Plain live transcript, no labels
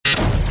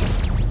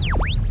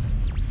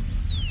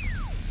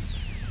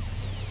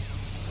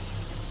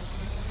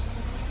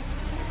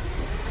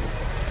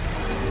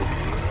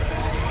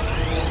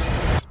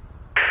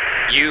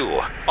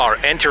are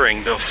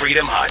entering the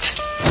Freedom Hut.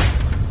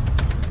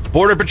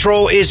 Border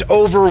Patrol is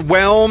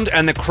overwhelmed,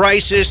 and the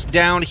crisis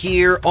down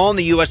here on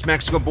the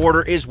U.S.-Mexico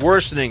border is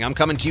worsening. I'm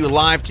coming to you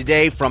live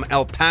today from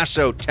El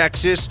Paso,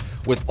 Texas,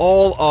 with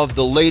all of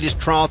the latest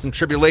trials and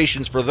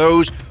tribulations for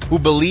those who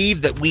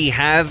believe that we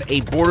have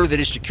a border that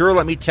is secure.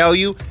 Let me tell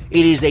you,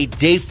 it is a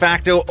de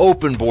facto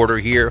open border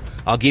here.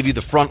 I'll give you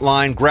the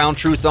frontline ground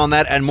truth on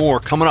that and more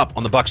coming up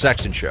on the Buck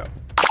Sexton Show.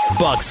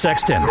 Buck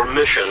Sexton. Your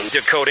mission: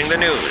 decoding the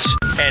news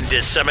and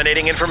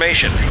disseminating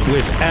information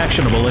with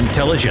actionable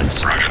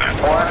intelligence. One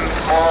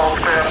small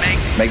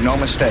step. Make no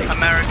mistake.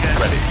 America.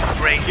 Ready.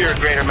 Great. You're a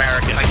great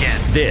American.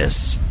 Again.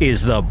 This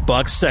is the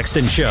Buck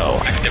Sexton Show.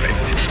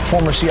 Activate.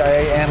 Former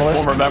CIA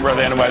analyst. Former member of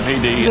the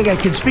NYPD. I think I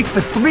can speak for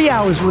 3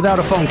 hours without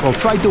a phone call.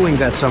 Try doing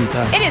that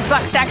sometime. It is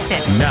Buck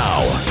Sexton. Now.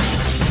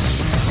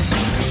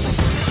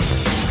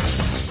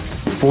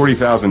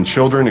 40,000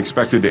 children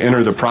expected to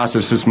enter the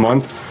process this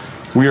month.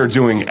 We are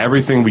doing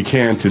everything we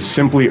can to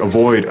simply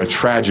avoid a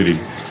tragedy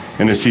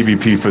in a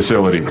CBP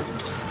facility.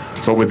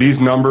 But with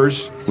these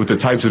numbers, with the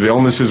types of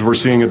illnesses we're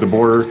seeing at the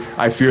border,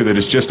 I fear that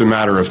it's just a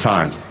matter of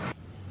time.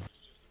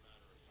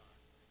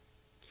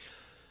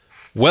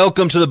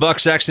 Welcome to the Buck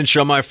Sexton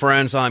Show, my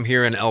friends. I'm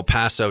here in El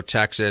Paso,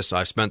 Texas.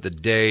 I spent the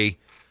day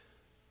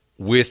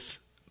with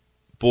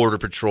Border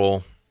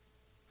Patrol,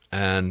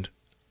 and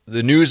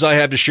the news I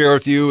have to share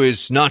with you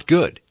is not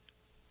good.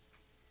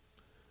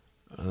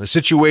 The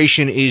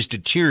situation is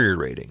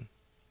deteriorating.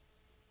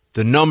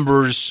 The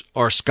numbers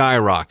are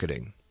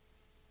skyrocketing.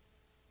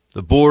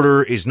 The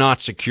border is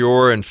not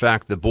secure. In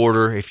fact, the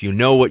border, if you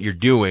know what you're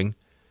doing,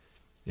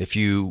 if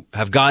you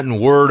have gotten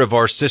word of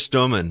our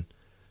system and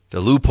the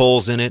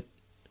loopholes in it,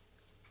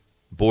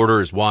 the border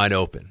is wide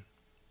open.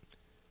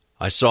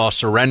 I saw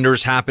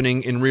surrenders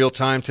happening in real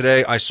time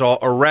today. I saw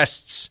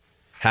arrests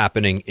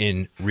happening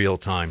in real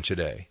time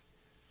today.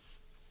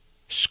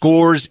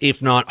 Scores,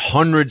 if not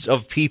hundreds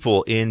of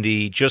people in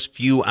the just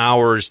few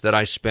hours that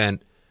I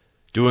spent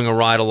doing a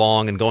ride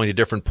along and going to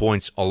different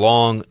points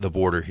along the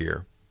border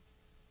here.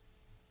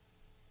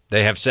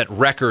 They have set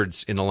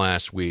records in the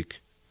last week,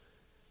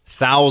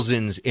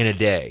 thousands in a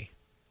day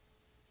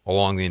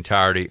along the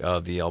entirety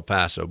of the El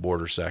Paso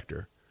border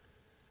sector.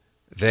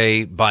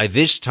 They, by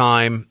this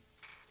time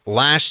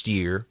last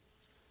year,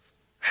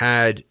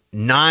 had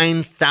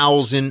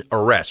 9,000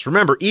 arrests.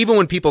 Remember, even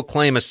when people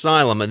claim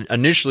asylum,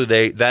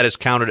 initially that is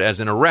counted as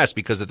an arrest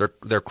because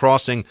they're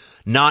crossing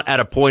not at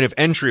a point of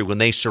entry. When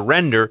they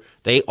surrender,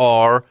 they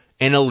are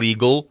an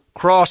illegal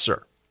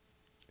crosser.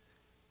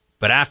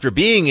 But after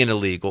being an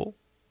illegal,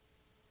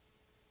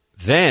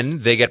 then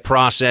they get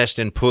processed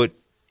and put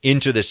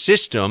into the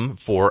system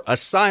for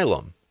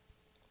asylum.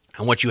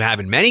 And what you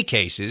have in many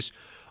cases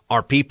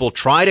are people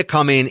try to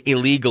come in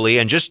illegally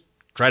and just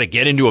try to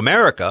get into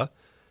America.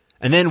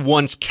 And then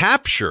once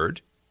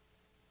captured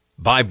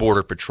by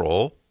Border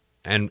Patrol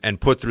and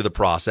put through the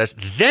process,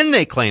 then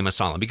they claim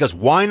asylum. Because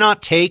why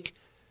not take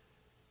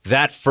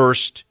that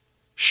first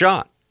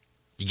shot?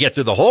 You get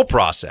through the whole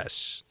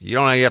process. You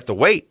don't have to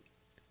wait.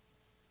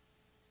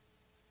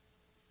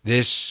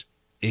 This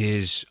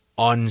is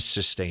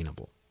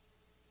unsustainable.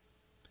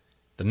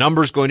 The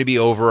number is going to be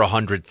over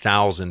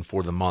 100,000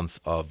 for the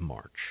month of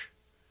March.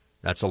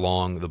 That's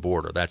along the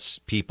border. That's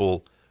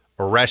people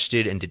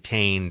arrested and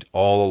detained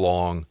all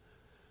along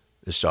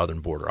the southern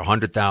border,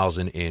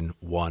 100,000 in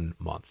 1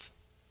 month.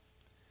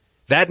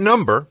 That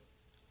number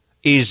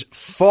is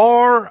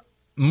far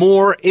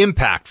more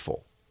impactful,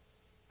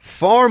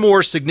 far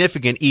more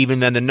significant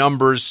even than the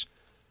numbers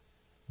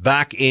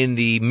back in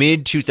the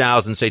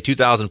mid-2000s, say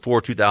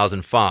 2004,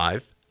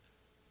 2005,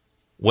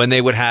 when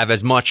they would have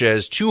as much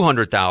as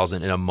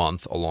 200,000 in a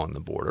month along the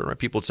border. Right?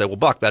 People would say, well,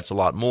 Buck, that's a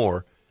lot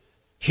more.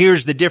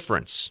 Here's the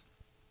difference.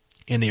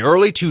 In the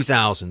early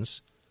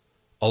 2000s,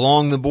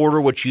 along the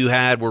border, what you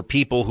had were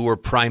people who were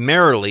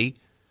primarily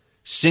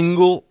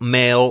single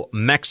male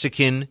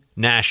Mexican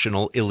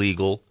national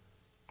illegal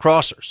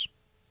crossers.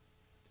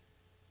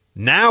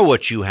 Now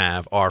what you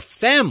have are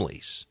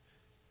families,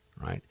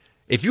 right?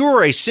 If you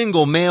are a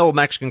single male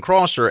Mexican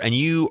crosser and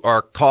you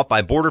are caught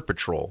by Border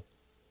Patrol,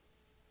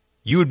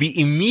 you would be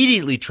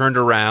immediately turned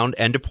around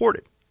and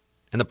deported.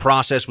 And the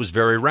process was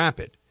very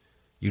rapid.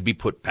 You'd be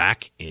put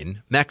back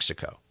in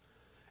Mexico.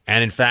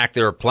 And in fact,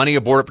 there are plenty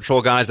of Border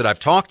Patrol guys that I've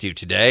talked to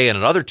today and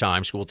at other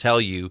times who will tell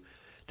you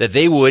that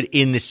they would,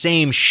 in the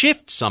same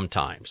shift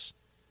sometimes,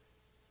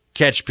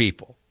 catch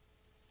people,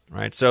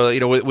 right? So,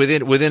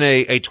 within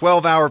a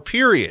 12-hour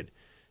period,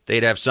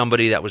 they'd have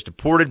somebody that was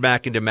deported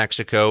back into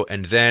Mexico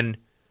and then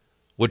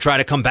would try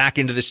to come back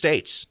into the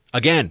States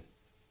again.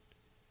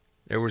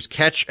 There was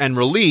catch and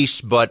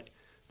release, but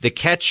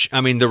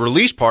the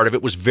release part of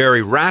it was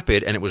very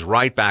rapid, and it was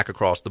right back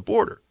across the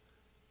border.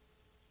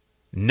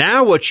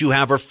 Now what you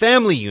have are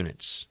family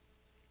units.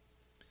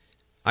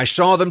 I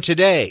saw them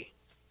today.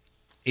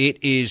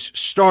 It is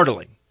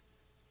startling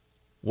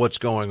what's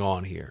going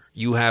on here.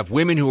 You have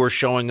women who are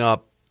showing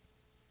up,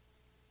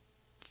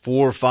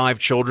 4 or 5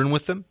 children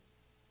with them.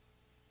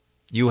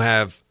 You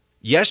have,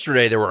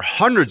 yesterday there were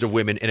hundreds of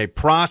women in a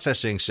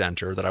processing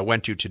center that I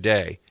went to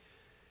today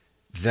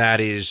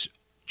that is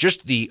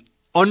just the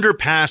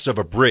underpass of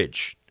a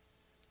bridge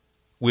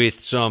with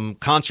some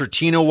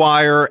concertina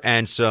wire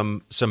and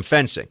some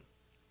fencing.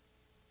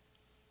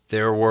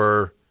 There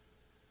were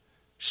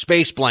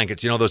space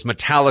blankets, those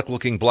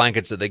metallic-looking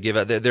blankets that they give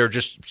out. They're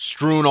just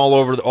strewn all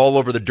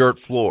over the dirt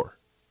floor.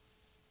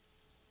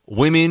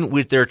 Women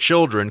with their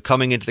children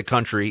coming into the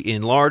country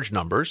in large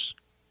numbers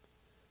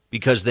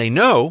because they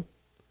know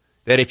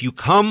that if you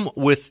come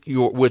with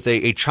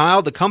a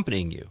child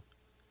accompanying you,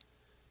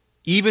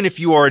 even if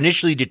you are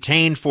initially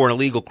detained for an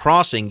illegal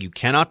crossing, you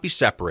cannot be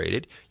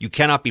separated, you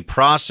cannot be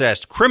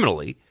processed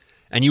criminally,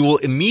 and you will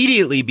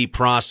immediately be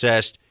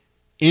processed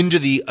into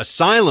the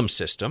asylum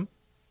system,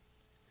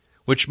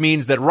 which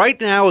means that right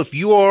now, if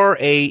you are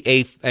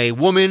a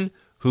woman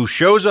who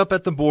shows up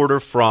at the border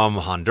from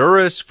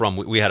Honduras,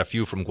 we had a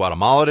few from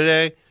Guatemala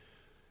today,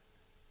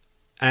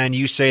 and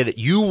you say that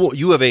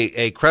you have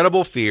a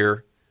credible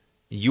fear,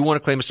 you want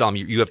to claim asylum,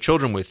 you have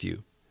children with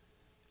you,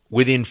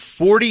 within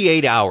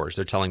 48 hours,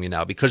 they're telling me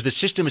now, because the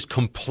system is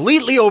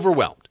completely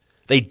overwhelmed.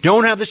 They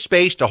don't have the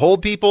space to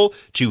hold people,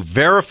 to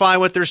verify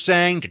what they're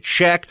saying, to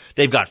check.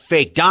 They've got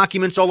fake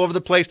documents all over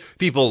the place,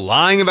 people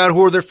lying about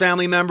who are their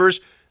family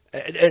members.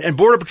 And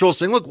Border Patrol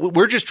saying, look,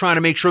 we're just trying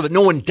to make sure that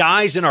no one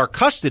dies in our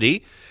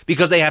custody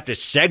because they have to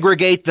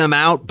segregate them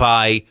out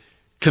by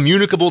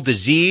communicable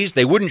disease.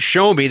 They wouldn't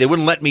show me. They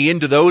wouldn't let me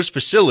into those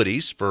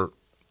facilities for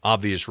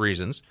obvious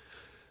reasons.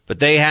 But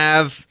they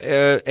have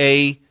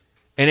an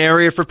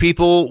area for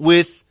people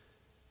with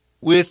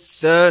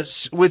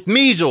measles,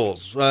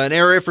 an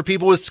area for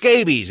people with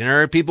scabies, an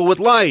area for people with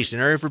lice,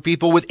 an area for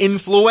people with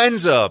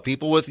influenza,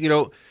 people with,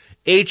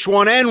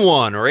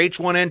 H1N1 or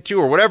H1N2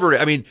 or whatever.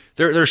 I mean,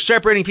 they're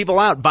separating people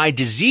out by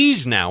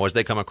disease now as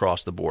they come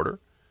across the border.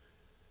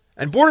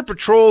 And Border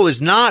Patrol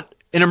is not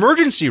an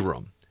emergency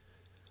room.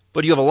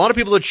 But you have a lot of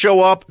people that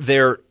show up.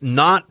 They're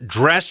not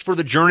dressed for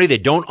the journey. They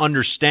don't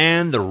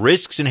understand the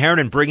risks inherent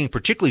in bringing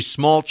particularly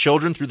small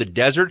children through the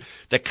desert.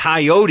 The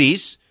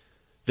coyotes,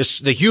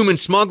 the human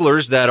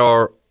smugglers that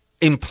are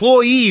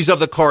employees of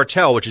the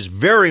cartel, which is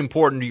very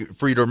important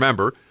for you to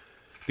remember,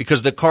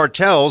 because the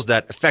cartels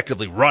that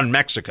effectively run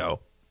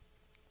Mexico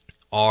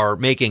are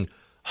making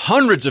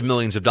hundreds of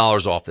millions of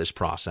dollars off this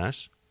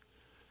process.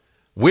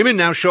 Women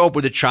now show up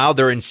with a child.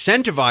 They're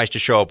incentivized to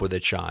show up with a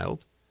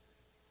child.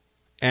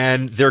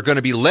 And they're going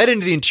to be led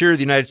into the interior of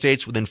the United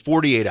States within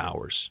 48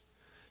 hours.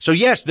 So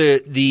yes,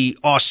 the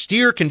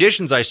austere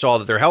conditions I saw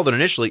that they're held in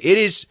initially,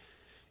 it's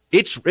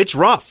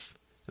rough.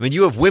 I mean,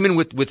 you have women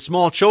with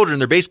small children.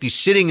 They're basically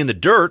sitting in the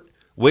dirt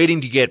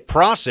waiting to get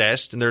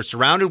processed, and they're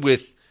surrounded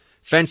with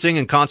fencing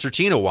and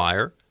concertina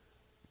wire.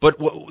 But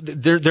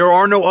there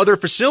are no other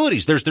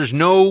facilities. There's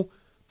no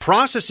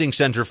processing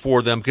center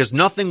for them because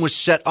nothing was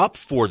set up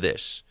for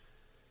this.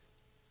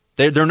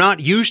 They're not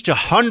used to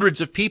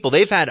hundreds of people.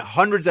 They've had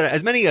hundreds,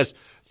 as many as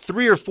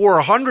 300 or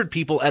 400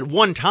 people at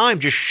one time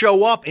just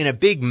show up in a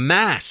big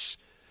mass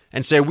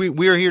and say,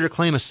 we are here to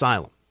claim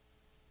asylum.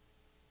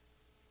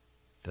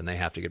 Then they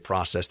have to get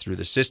processed through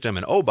the system.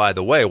 And oh, by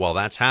the way, while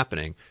that's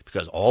happening,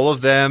 because all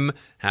of them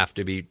have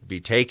to be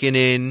taken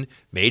in,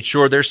 made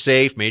sure they're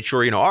safe, made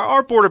sure,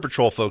 our Border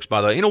Patrol folks,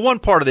 by the way, one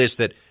part of this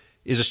that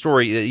is a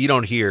story that you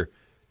don't hear.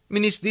 I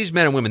mean, these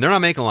men and women, they're not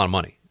making a lot of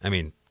money. I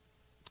mean,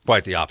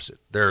 quite the opposite.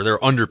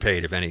 They're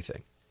underpaid, if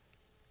anything.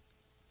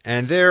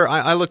 And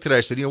I looked at it,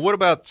 I said, what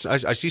about,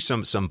 I see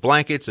some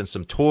blankets and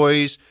some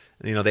toys.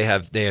 They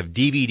have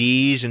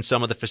DVDs in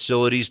some of the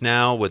facilities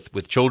now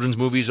with children's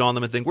movies on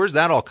them and think, where's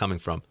that all coming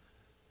from?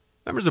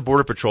 Members of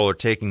Border Patrol are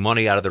taking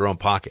money out of their own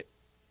pocket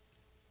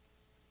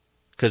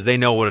because they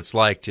know what it's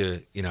like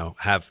to,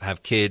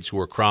 have kids who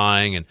are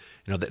crying and,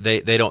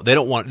 they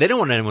don't want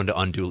anyone to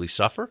unduly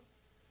suffer.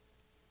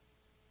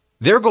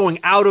 They're going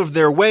out of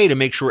their way to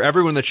make sure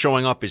everyone that's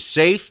showing up is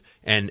safe,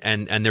 and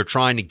they're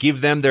trying to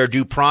give them their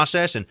due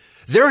process. And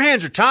their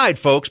hands are tied,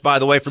 folks, by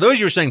the way. For those of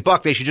you who are saying,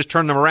 Buck, they should just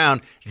turn them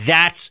around,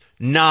 that's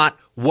not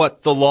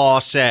what the law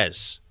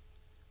says.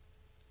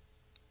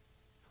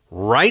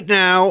 Right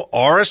now,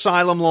 our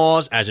asylum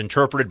laws, as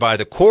interpreted by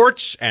the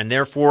courts and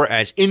therefore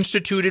as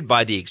instituted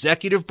by the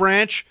executive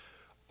branch,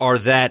 are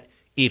that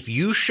if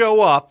you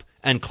show up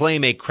and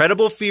claim a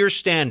credible fear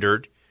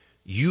standard,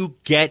 you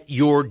get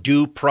your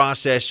due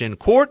process in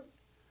court.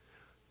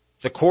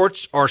 The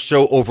courts are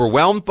so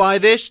overwhelmed by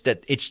this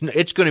that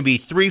it's going to be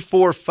 3,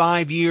 4,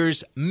 5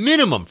 years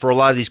minimum for a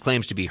lot of these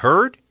claims to be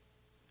heard.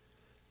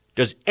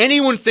 Does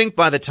anyone think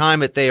by the time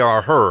that they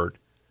are heard,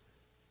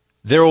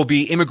 there will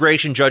be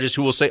immigration judges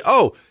who will say,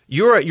 oh,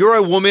 you're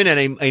a woman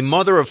and a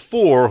mother of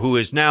 4 who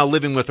is now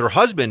living with her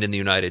husband in the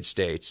United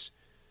States.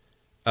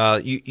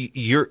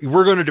 We're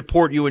going to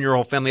deport you and your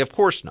whole family? Of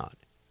course not.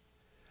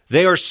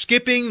 They are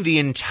skipping the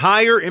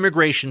entire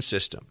immigration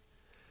system.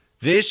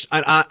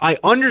 I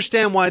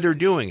understand why they're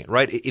doing it,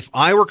 right? If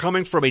I were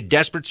coming from a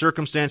desperate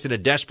circumstance in a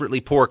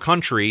desperately poor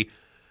country,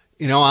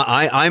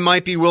 I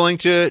might be willing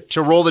to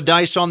roll the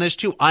dice on this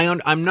too.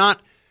 I'm not,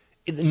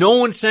 no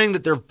one's saying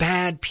that they're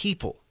bad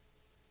people.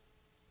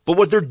 But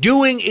what they're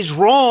doing is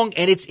wrong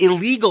and it's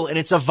illegal and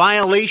it's a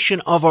violation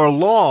of our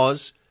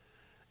laws.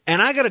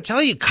 And I got to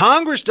tell you,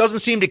 Congress doesn't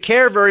seem to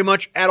care very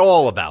much at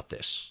all about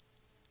this.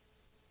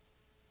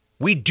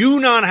 We do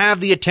not have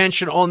the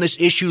attention on this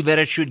issue that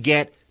it should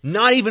get,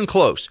 not even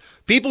close.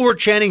 People who are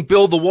chanting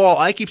build the wall,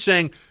 I keep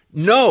saying,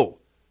 no.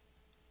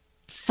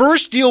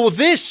 First deal with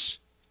this.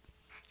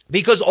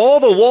 Because all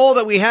the wall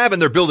that we have,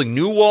 and they're building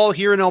new wall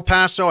here in El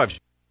Paso,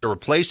 they're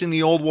replacing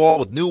the old wall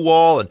with new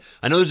wall, and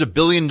I know there's $1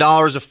 billion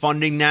of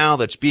funding now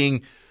that's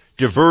being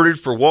diverted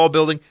for wall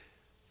building.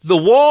 The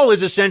wall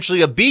is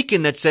essentially a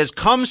beacon that says,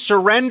 come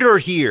surrender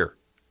here.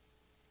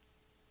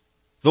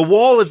 The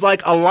wall is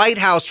like a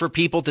lighthouse for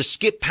people to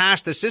skip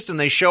past the system.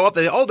 They show up,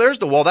 they say, oh, there's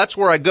the wall, that's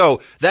where I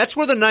go. That's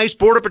where the nice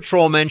Border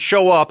Patrol men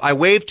show up. I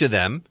wave to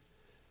them.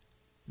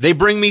 They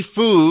bring me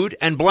food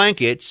and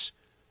blankets,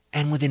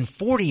 and within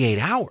 48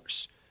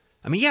 hours,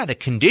 I mean, yeah, the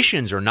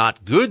conditions are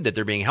not good that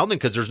they're being held in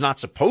because there's not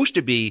supposed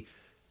to be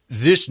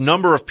this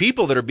number of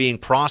people that are being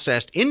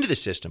processed into the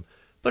system,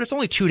 but it's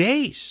only 2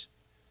 days.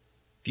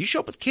 If you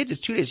show up with kids,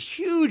 it's 2 days.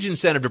 Huge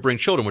incentive to bring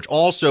children, which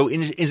also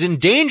is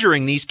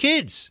endangering these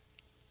kids.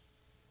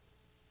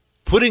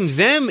 Putting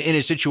them in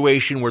a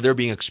situation where they're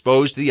being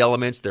exposed to the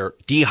elements, they're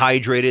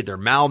dehydrated, they're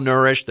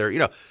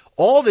malnourished,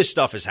 all this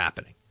stuff is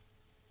happening.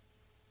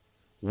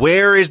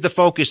 Where is the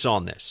focus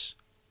on this?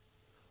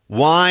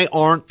 Why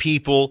aren't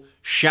people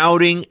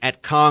shouting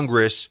at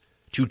Congress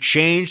to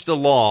change the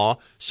law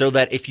so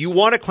that if you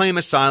want to claim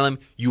asylum,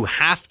 you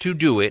have to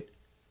do it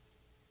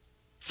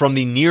from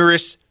the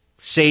nearest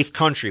safe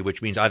country,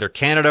 which means either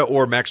Canada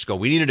or Mexico?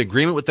 We need an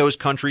agreement with those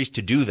countries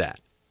to do that.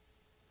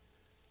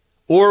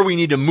 Or we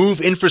need to move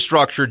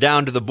infrastructure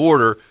down to the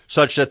border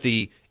such that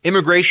the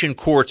immigration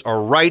courts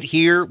are right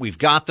here. We've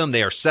got them.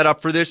 They are set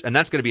up for this, and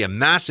that's going to be a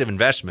massive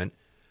investment.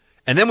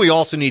 And then we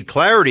also need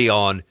clarity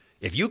on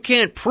if you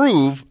can't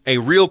prove a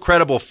real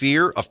credible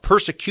fear of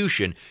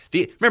persecution.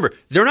 Remember,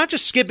 they're not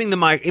just skipping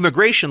the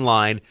immigration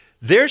line.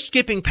 They're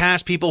skipping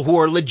past people who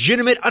are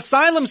legitimate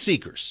asylum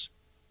seekers.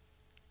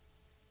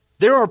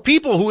 There are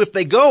people who, if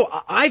they go,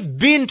 I've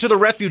been to the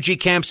refugee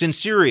camps in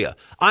Syria.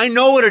 I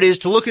know what it is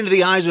to look into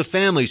the eyes of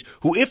families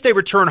who, if they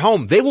return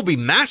home, they will be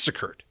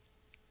massacred.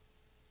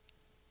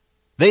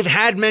 They've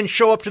had men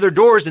show up to their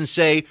doors and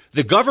say,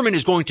 the government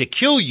is going to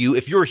kill you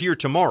if you're here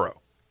tomorrow.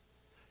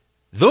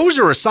 Those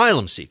are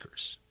asylum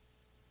seekers.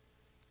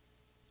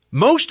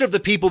 Most of the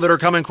people that are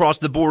coming across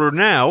the border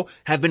now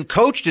have been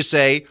coached to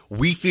say,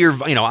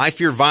 I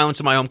fear violence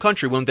in my home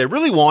country. When what they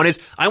really want is,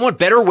 I want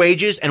better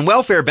wages and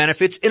welfare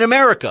benefits in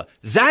America.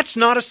 That's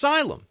not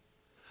asylum.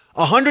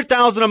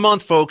 $100,000 a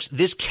month, folks.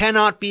 This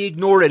cannot be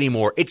ignored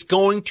anymore. It's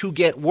going to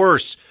get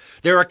worse.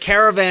 There are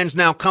caravans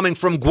now coming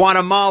from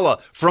Guatemala,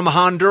 from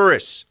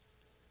Honduras.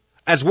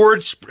 As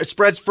word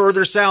spreads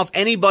further south,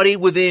 anybody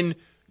within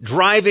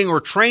driving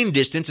or train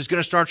distance is going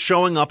to start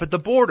showing up at the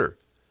border.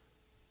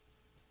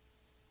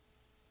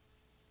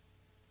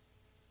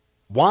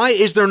 Why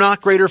is there not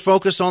greater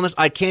focus on this?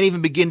 I can't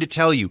even begin to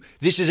tell you.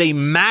 This is a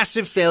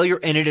massive failure,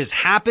 and it is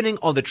happening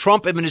on the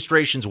Trump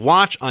administration's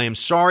watch, I am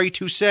sorry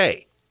to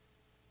say.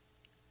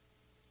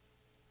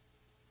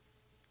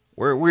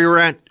 Where we were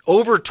at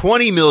over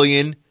 20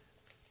 million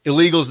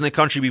illegals in the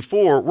country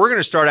before, we're going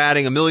to start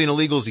adding 1 million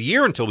illegals a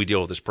year until we deal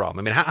with this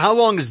problem. I mean, how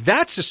long is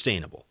that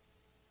sustainable?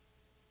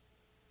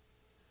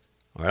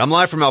 All right, I'm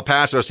live from El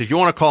Paso, so if you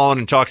want to call in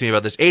and talk to me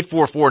about this,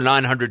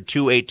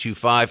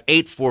 844-900-2825,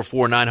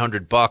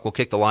 844-900-BUCK. We'll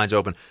kick the lines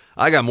open.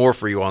 I got more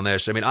for you on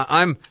this. I mean,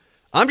 I'm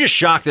just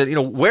shocked that,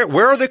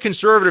 where are the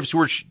conservatives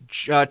who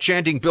are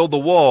chanting build the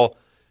wall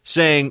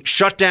saying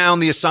shut down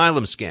the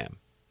asylum scam?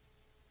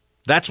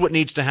 That's what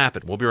needs to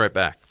happen. We'll be right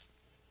back.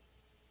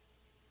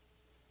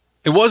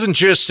 It wasn't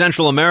just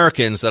Central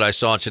Americans that I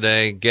saw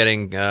today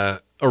getting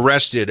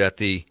arrested at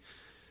the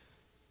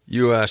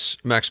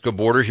U.S.-Mexico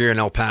border here in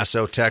El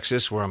Paso,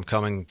 Texas, where I'm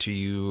coming to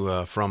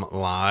you from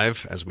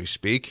live as we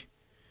speak.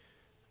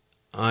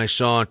 I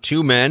saw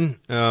 2 men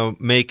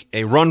make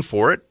a run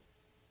for it,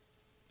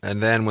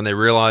 and then when they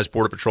realized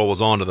Border Patrol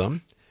was onto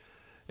them,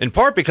 in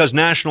part because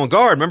National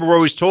Guard, remember we're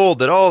always told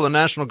that, the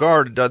National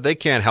Guard, they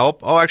can't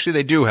help. Oh, actually,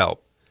 they do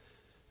help.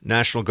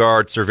 National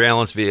Guard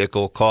surveillance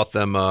vehicle caught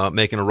them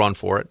making a run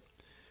for it.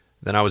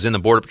 Then I was in the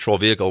Border Patrol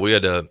vehicle. We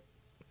had to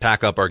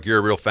pack up our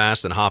gear real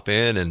fast and hop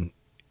in and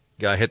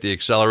hit the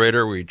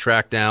accelerator. We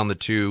tracked down the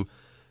 2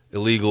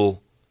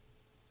 illegal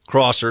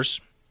crossers,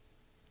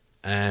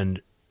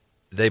 and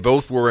they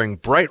both were wearing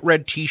bright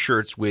red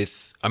T-shirts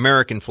with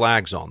American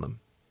flags on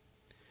them.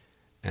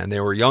 And they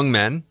were young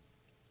men,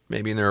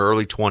 maybe in their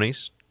early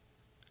 20s,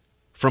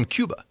 from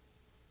Cuba.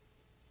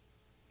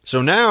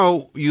 So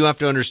now you have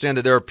to understand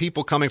that there are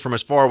people coming from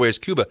as far away as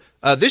Cuba.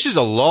 This is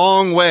a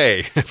long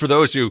way for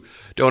those who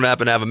don't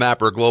happen to have a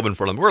map or a globe in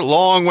front of them. We're a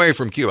long way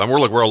from Cuba. I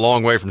mean, we're a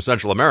long way from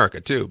Central America,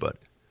 too, but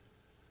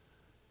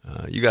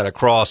you got to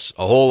cross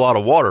a whole lot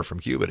of water from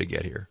Cuba to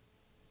get here.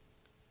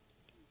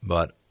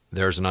 But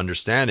there's an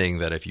understanding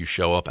that if you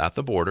show up at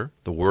the border,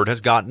 the word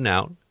has gotten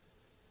out.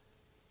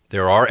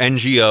 There are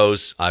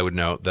NGOs, I would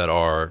note, that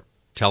are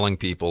telling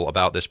people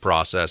about this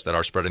process, that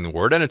are spreading the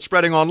word, and it's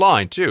spreading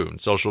online, too, in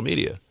social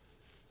media.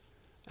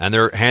 And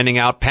they're handing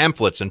out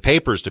pamphlets and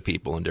papers to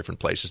people in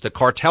different places. The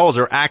cartels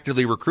are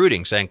actively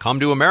recruiting, saying, come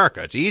to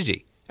America. It's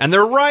easy. And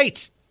they're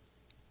right.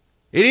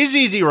 It is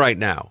easy right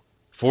now.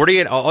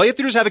 48. All you have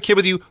to do is have a kid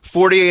with you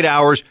 48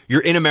 hours.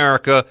 You're in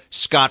America,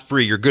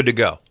 scot-free. You're good to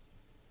go.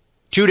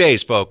 2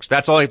 days, folks.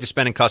 That's all you have to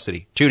spend in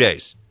custody. 2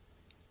 days.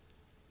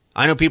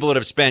 I know people that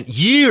have spent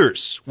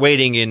years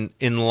waiting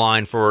in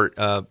line for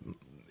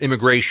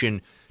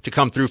immigration to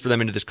come through for them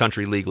into this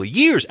country legally.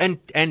 Years and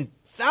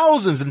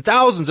thousands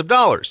of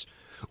dollars.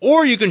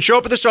 Or you can show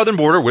up at the southern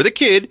border with a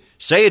kid,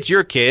 say it's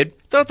your kid,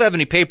 don't have to have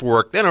any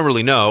paperwork, they don't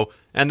really know,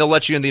 and they'll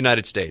let you in the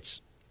United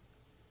States.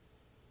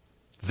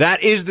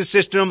 That is the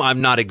system. I'm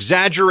not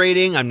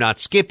exaggerating. I'm not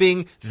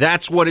skipping.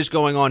 That's what is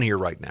going on here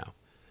right now.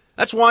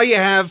 That's why you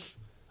have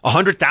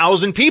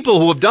 100,000 people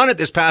who have done it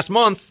this past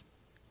month.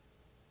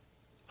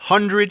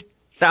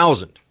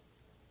 100,000.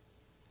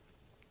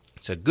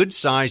 It's a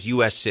good-sized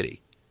U.S.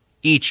 city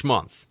each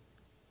month.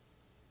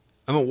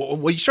 I mean,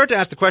 well, you start to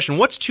ask the question,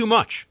 what's too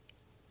much?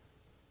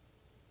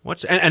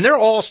 And they're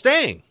all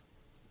staying.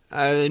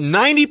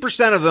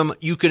 90% of them,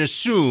 you can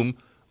assume,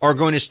 are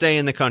going to stay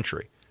in the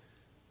country.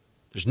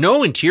 There's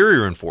no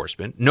interior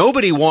enforcement.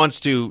 Nobody wants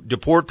to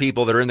deport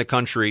people that are in the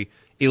country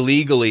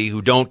illegally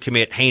who don't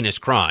commit heinous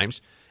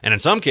crimes. And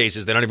in some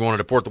cases, they don't even want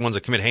to deport the ones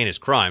that commit heinous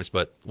crimes,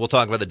 but we'll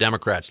talk about the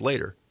Democrats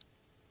later.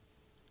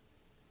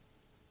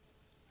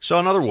 Saw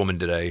another woman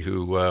today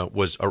who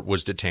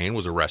was detained,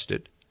 was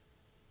arrested.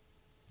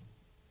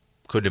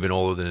 Couldn't have been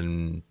older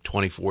than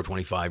 24,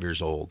 25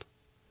 years old.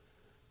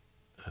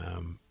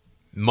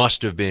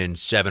 Must have been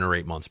 7 or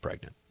 8 months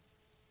pregnant.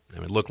 I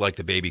mean, it looked like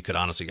the baby could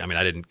honestly. I mean,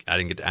 I didn't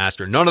get to ask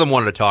her. None of them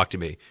wanted to talk to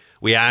me.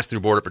 We asked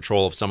through Border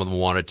Patrol if some of them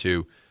wanted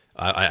to.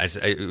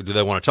 Do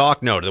they want to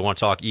talk? No. Do they want to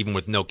talk even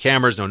with no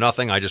cameras, no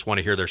nothing? I just want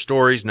to hear their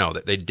stories. No,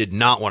 they did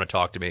not want to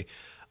talk to me.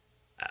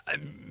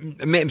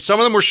 Some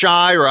of them were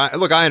shy.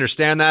 Look, I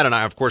understand that, and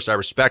of course I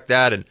respect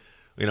that, and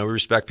we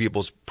respect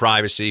people's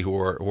privacy who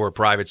are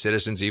private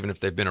citizens, even if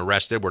they've been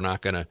arrested. We're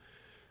not going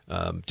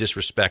to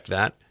disrespect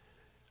that,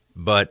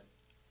 but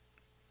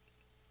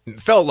it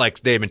felt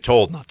like they had been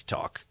told not to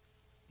talk.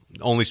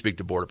 Only speak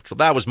to Border Patrol.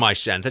 That was my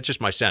sense. That's just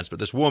my sense. But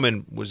this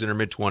woman was in her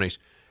mid-20s,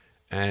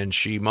 and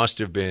she must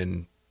have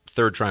been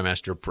third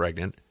trimester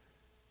pregnant.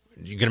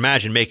 You can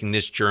imagine making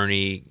this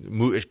journey.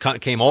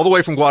 It came all the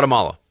way from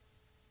Guatemala.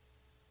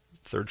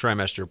 Third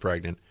trimester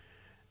pregnant,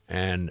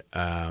 and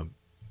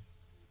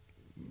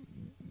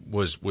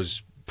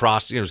was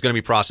processed. It was going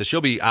to be processed.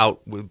 She'll be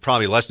out with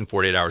probably less than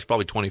 48 hours,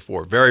 probably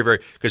 24. Very, very,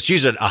 because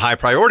she's a high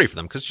priority for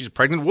them because she's a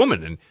pregnant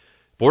woman, and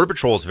Border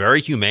Patrol is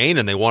very humane,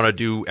 and they want to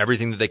do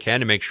everything that they can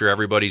to make sure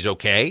everybody's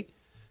okay.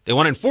 They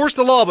want to enforce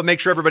the law, but make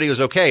sure everybody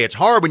is okay. It's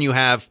hard when you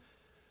have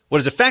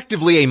what is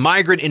effectively a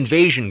migrant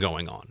invasion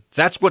going on.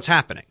 That's what's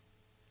happening.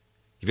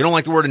 If you don't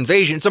like the word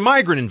invasion, it's a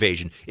migrant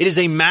invasion. It is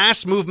a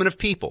mass movement of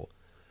people.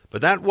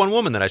 But that one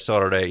woman that I saw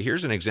today,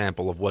 here's an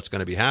example of what's going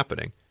to be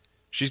happening.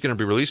 She's going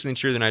to be released in the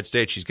interior of the United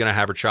States. She's going to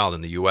have her child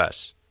in the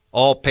U.S.,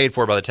 all paid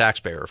for by the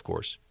taxpayer, of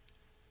course.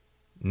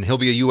 And he'll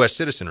be a U.S.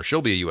 citizen, or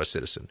she'll be a U.S.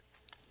 citizen.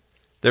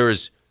 There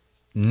is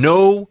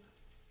no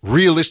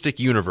realistic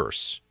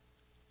universe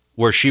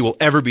where she will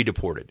ever be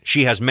deported.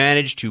 She has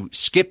managed to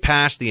skip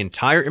past the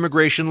entire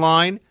immigration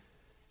line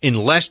in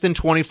less than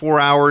 24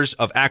 hours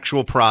of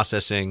actual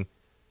processing,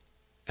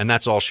 and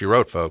that's all she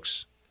wrote,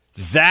 folks.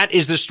 That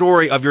is the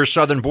story of your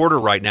southern border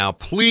right now.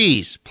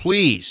 Please,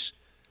 please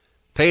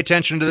pay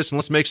attention to this and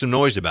let's make some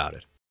noise about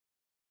it.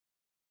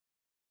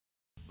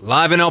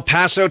 Live in El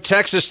Paso,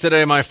 Texas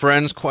today, my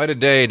friends. Quite a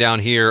day down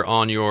here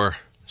on your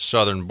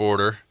southern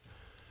border.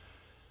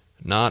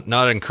 Not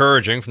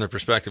encouraging from the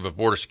perspective of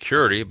border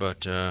security,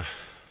 but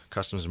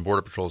Customs and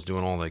Border Patrol is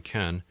doing all they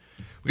can.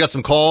 We got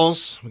some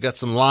calls. We got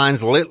some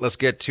lines lit. Let's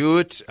get to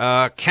it.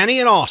 Kenny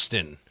in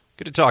Austin.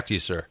 Good to talk to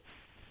you, sir.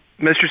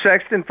 Mr.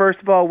 Sexton, first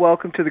of all,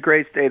 welcome to the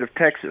great state of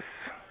Texas.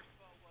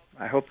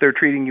 I hope they're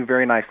treating you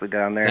very nicely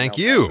down there. Thank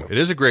you. It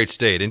is a great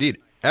state, indeed.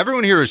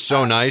 Everyone here is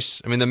so nice.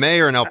 I mean, the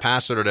mayor in El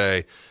Paso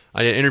today,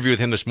 I did an interview with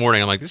him this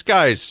morning. I'm like, this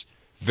guy's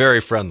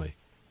very friendly.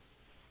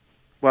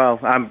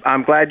 Well,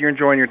 I'm glad you're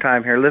enjoying your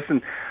time here.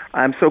 Listen,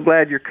 I'm so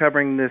glad you're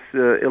covering this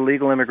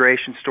illegal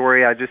immigration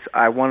story.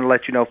 I want to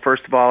let you know,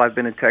 first of all, I've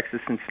been in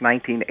Texas since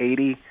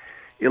 1980.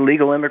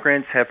 Illegal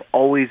immigrants have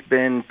always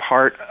been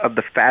part of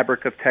the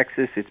fabric of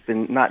Texas. It's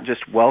been not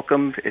just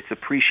welcomed, it's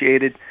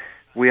appreciated.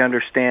 We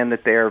understand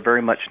that they are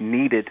very much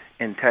needed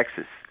in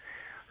Texas.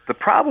 The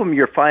problem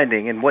you're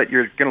finding, and what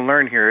you're going to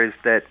learn here, is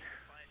that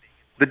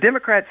the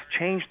Democrats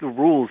changed the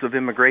rules of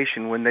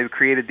immigration when they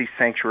created these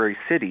sanctuary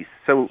cities.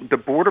 So the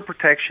border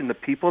protection, the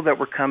people that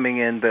were coming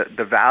in,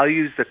 the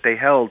values that they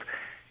held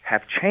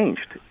have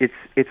changed.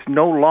 It's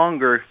no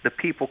longer the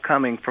people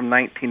coming from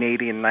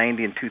 1980 and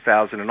 90 and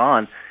 2000 and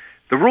on.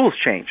 The rules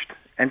changed,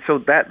 and so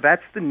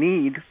that's the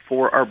need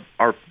for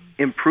our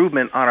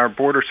improvement on our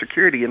border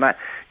security. And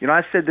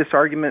I've said this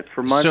argument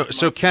for months.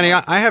 So Kenny,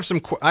 I have some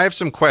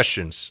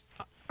questions.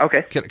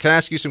 Okay. Can I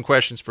ask you some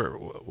questions for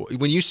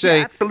when you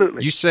say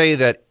absolutely. You say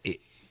that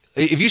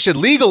if you said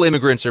legal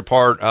immigrants are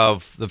part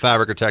of the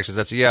fabric of Texas,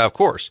 that's yeah, of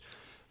course.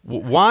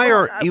 Why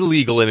are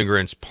illegal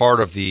immigrants part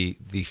of the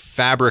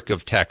fabric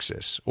of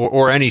Texas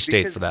or any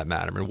state for that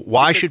matter? I mean,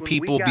 why should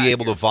people be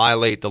able to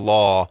violate the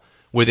law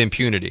with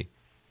impunity?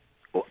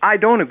 Well, I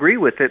don't agree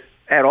with it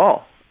at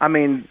all. I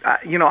mean,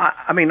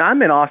 I'm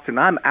in Austin.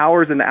 I'm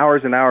hours and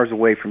hours and hours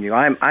away from you.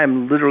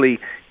 I'm literally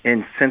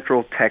in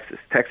central Texas.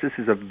 Texas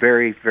is a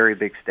very, very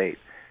big state.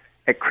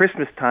 At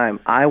Christmas time,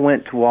 I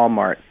went to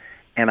Walmart,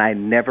 and I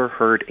never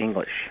heard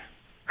English.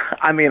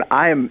 I mean,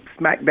 I am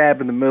smack dab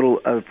in the middle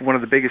of one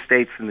of the biggest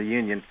states in the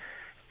union,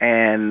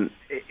 and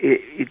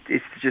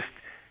it's just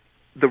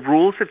the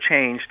rules have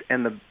changed,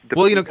 and the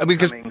well,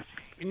 because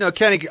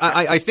Kenny,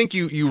 I think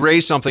you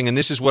raised something, and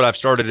this is what I've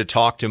started to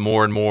talk to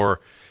more and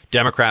more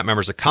Democrat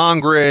members of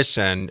Congress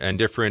and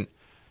different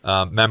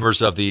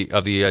members of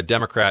the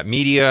Democrat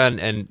media,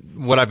 and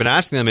what I've been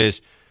asking them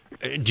is,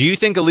 do you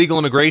think illegal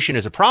immigration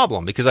is a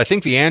problem? Because I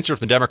think the answer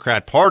from the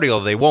Democrat Party,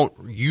 although they won't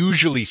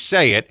usually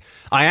say it,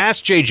 I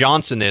asked Jay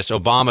Johnson this,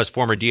 Obama's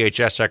former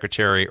DHS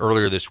secretary,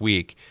 earlier this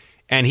week,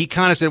 and he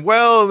kind of said,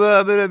 well,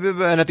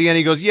 and at the end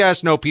he goes,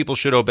 yes, no, people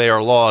should obey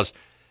our laws.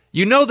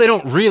 You know they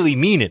don't really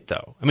mean it,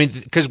 though. I mean,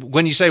 because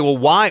when you say, well,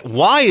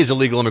 why is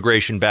illegal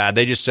immigration bad?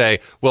 They just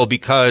say, well,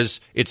 because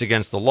it's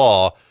against the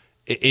law.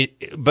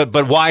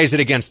 But why is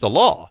it against the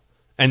law?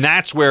 And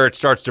that's where it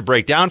starts to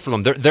break down for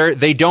them.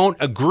 They don't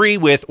agree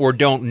with or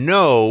don't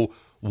know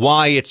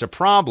why it's a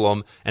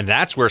problem. And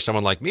that's where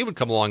someone like me would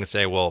come along and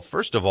say, well,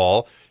 first of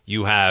all,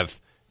 you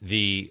have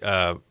the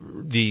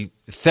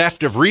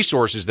theft of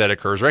resources that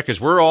occurs, right?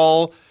 Because we're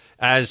all,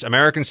 as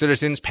American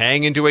citizens,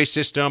 paying into a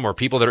system, or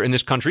people that are in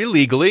this country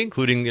legally,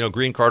 including,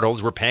 green card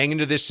holders, we're paying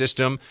into this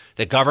system.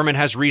 The government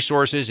has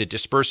resources. It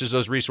disperses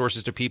those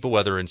resources to people,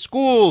 whether in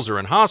schools or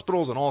in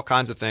hospitals and all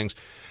kinds of things.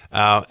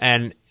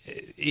 And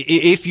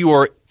if you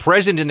are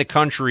present in the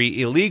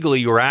country illegally,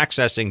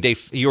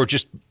 you're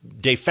just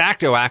de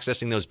facto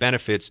accessing those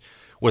benefits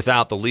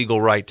without the legal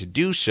right to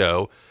do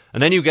so.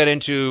 And then you get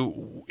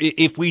into,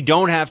 if we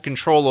don't have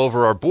control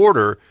over our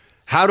border,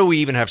 how do we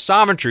even have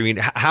sovereignty? I mean,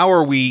 how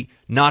are we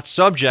not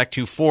subject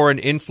to foreign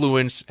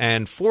influence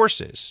and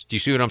forces? Do you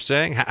see what I'm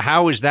saying?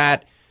 How is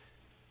that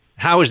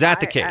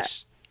the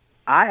case?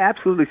 I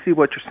absolutely see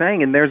what you're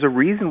saying, and there's a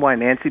reason why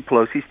Nancy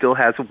Pelosi still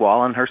has a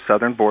wall on her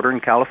southern border in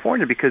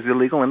California, because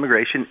illegal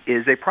immigration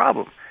is a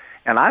problem.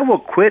 And I will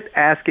quit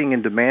asking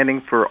and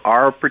demanding for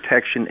our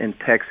protection in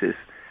Texas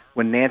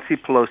when Nancy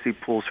Pelosi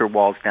pulls her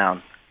walls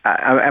down.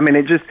 I mean,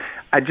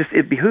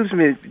 it behooves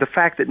me, the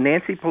fact that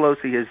Nancy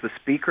Pelosi is the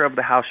Speaker of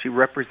the House. She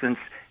represents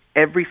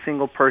every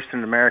single person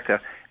in America,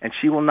 and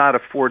she will not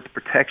afford the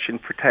protection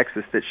for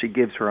Texas that she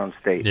gives her own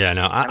state. Yeah,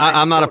 no,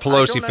 I'm not a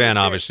Pelosi fan,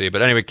 obviously,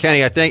 but anyway,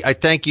 Kenny, I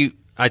thank you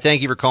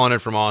for calling in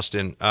from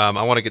Austin.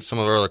 I want to get some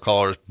of our other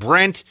callers.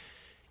 Brent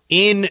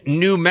in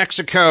New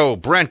Mexico.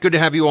 Brent, good to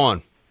have you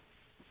on.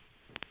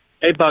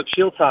 Hey, Buck,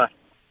 shield tie.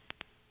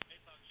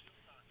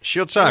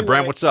 Shield tie, anyway,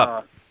 Brent, what's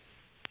up?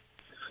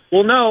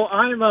 Well, no,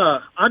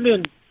 I'm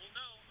in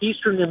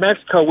eastern New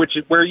Mexico, which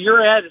is where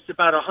you're at. It's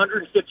about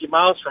 150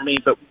 miles from me,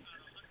 but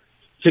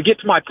to get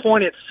to my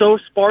point, it's so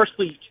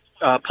sparsely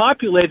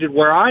populated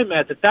where I'm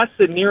at that's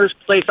the nearest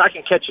place I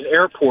can catch an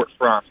airport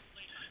from.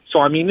 So,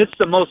 I mean, it's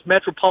the most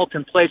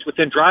metropolitan place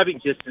within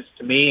driving distance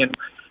to me. And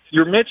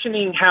you're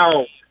mentioning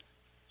how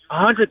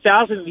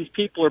 100,000 of these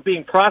people are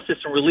being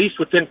processed and released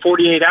within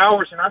 48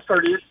 hours, and I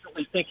started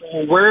instantly thinking,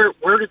 well,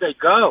 where do they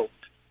go?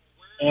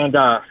 And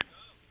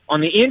on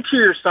the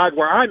interior side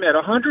where I'm at,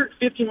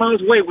 150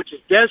 miles away, which is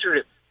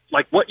desert,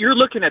 like what you're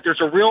looking at,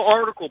 there's a real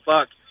article,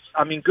 Buck.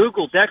 I mean,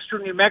 Google Dexter,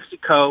 New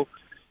Mexico,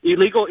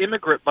 illegal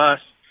immigrant bus.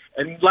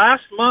 And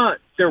last month,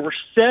 there were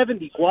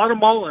 70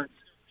 Guatemalans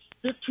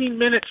 15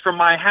 minutes from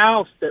my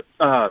house that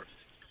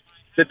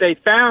they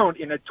found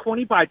in a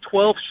 20 by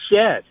 12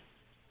 shed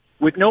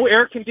with no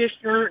air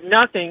conditioner,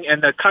 nothing,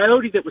 and the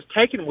coyote that was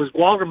taken was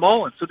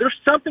Guatemalan. So there's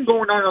something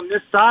going on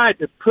this side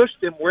to push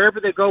them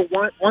wherever they go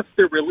once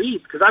they're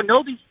released. Because I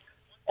know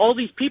all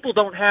these people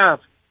don't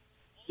have,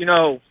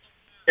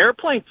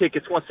 airplane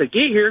tickets once they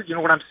get here. You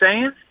know what I'm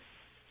saying?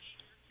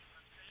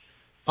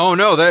 Oh,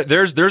 no,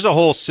 there's a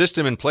whole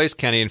system in place,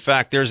 Kenny. In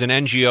fact, there's an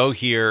NGO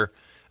here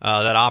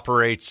that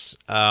operates.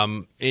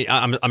 I'm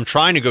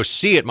trying to go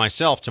see it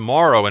myself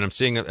tomorrow, and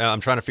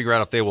I'm trying to figure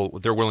out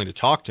if they're willing to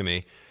talk to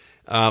me,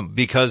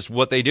 because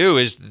what they do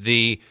is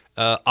the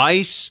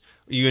ICE.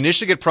 You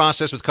initially get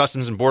processed with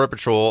Customs and Border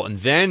Patrol, and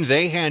then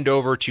they hand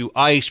over to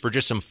ICE for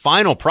just some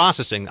final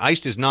processing.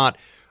 ICE does not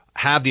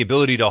have the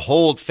ability to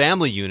hold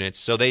family units,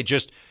 so they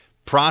just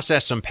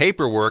process some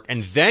paperwork,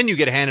 and then you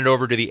get handed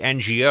over to the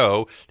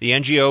NGO. The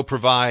NGO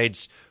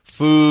provides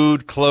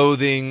food,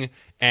 clothing,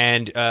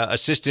 and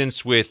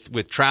assistance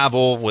with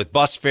travel, with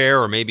bus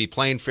fare or maybe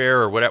plane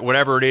fare or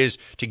whatever it is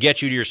to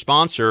get you to your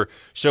sponsor.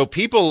 So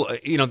people,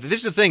 this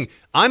is the thing.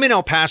 I'm in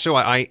El Paso.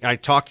 I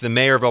talked to the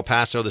mayor of El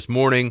Paso this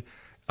morning,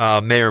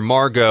 Mayor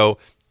Margot,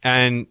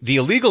 and the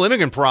illegal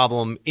immigrant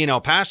problem in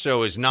El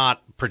Paso is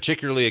not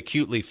particularly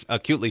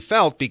acutely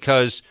felt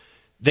because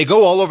they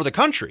go all over the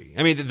country.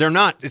 I mean,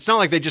 it's not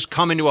like they just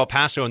come into El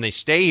Paso and they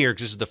stay here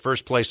because this is the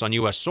first place on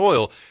U.S.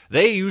 soil.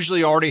 They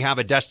usually already have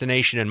a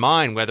destination in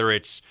mind, whether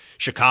it's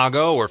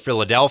Chicago or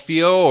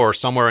Philadelphia or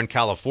somewhere in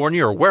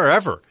California or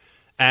wherever.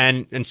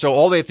 And so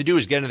all they have to do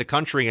is get into the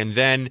country, and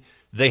then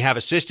they have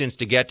assistance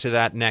to get to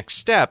that next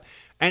step.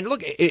 And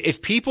look,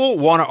 if people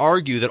want to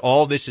argue that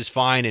all this is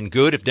fine and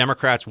good, if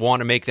Democrats want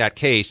to make that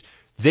case,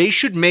 they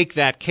should make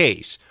that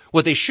case.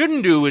 What they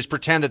shouldn't do is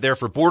pretend that they're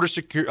for border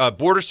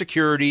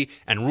security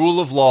and rule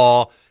of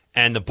law,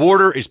 and the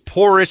border is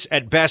porous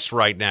at best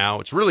right now.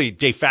 It's really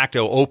de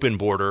facto open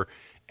border,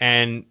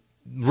 and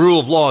rule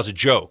of law is a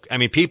joke. I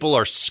mean, people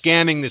are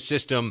scamming the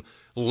system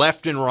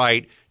left and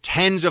right.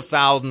 Tens of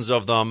thousands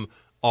of them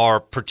are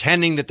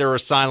pretending that they're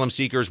asylum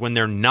seekers when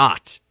they're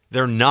not.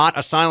 They're not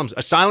asylum.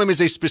 Asylum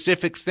is a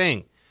specific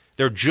thing.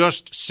 They're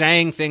just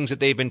saying things that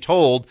they've been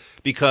told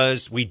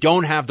because we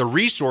don't have the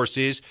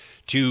resources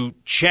to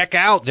check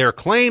out their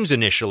claims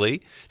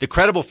initially. The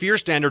credible fear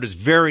standard is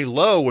very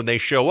low when they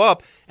show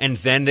up, and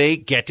then they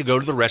get to go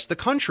to the rest of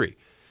the country.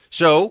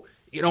 So,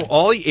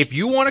 if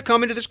you want to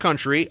come into this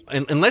country,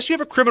 unless you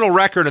have a criminal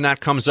record and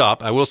that comes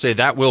up, I will say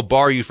that will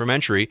bar you from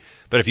entry.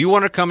 But if you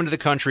want to come into the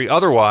country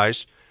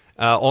otherwise,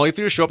 all you have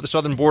to do is show up at the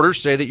southern border,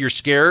 say that you're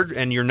scared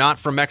and you're not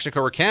from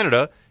Mexico or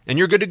Canada, and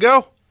you're good to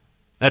go.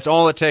 That's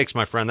all it takes,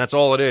 my friend. That's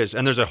all it is.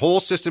 And there's a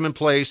whole system in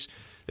place.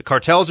 The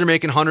cartels are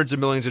making hundreds of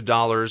millions of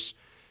dollars.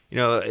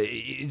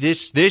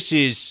 This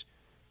is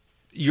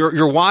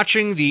you're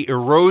watching the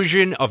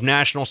erosion of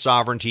national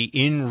sovereignty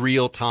in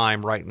real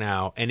time right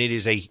now, and it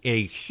is a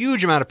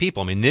huge amount of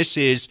people. I mean, this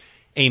is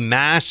a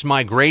mass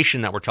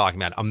migration that we're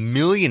talking about. 1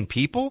 million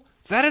people?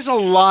 That is a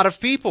lot of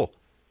people.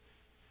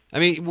 I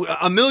mean,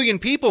 1 million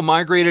people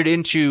migrated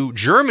into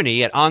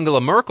Germany at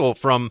Angela Merkel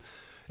from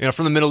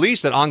the Middle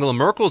East at Angela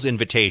Merkel's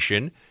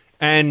invitation.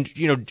 And,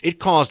 it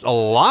caused a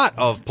lot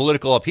of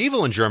political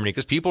upheaval in Germany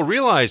because people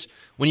realize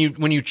when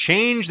you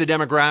change the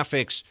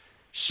demographics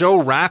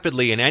so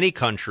rapidly in any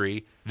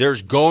country,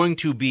 there's going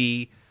to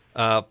be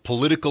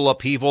political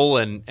upheaval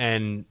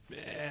and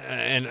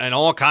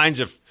all kinds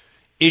of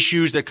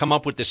issues that come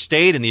up with the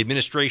state and the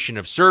administration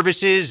of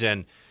services.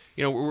 And,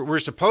 we're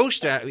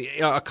supposed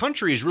to, a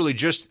country is really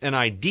just an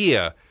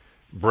idea,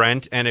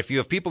 Brent. And if you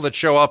have people that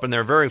show up and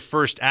their very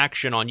first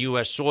action on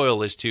U.S.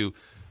 soil is to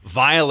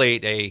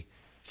violate a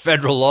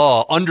federal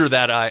law under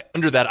that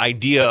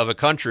idea of a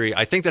country,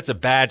 I think that's a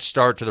bad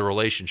start to the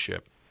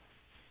relationship.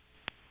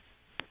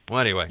 Well,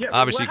 anyway,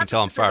 obviously you can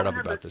tell I'm fired up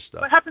about this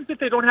stuff. What happens if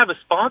they don't have a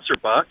sponsor,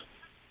 Buck?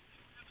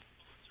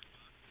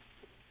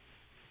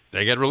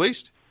 They get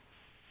released.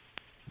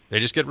 They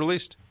just get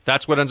released.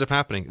 That's what ends up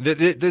happening.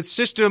 The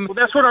system. Well,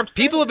 that's what I'm saying.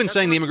 People have been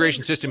saying the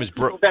immigration system is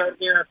broke. Down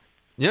here,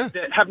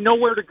 that have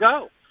nowhere to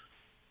go.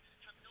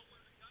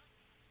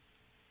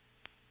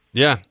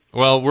 Yeah.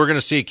 Well, we're going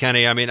to see,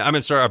 Kenny. I mean,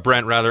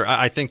 Brent, rather.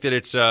 I think that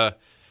it's.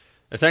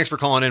 Thanks for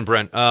calling in,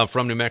 Brent,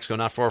 from New Mexico,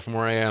 not far from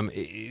where I am.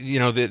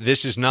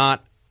 This is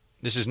not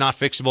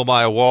fixable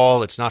by a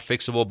wall. It's not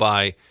fixable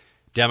by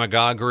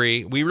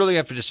demagoguery. We really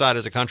have to decide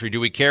as a country: do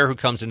we care who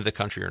comes into the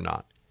country or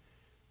not?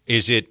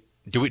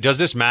 Does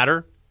this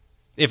matter?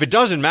 If it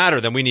doesn't matter,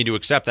 then we need to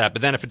accept that.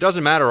 But then if it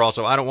doesn't matter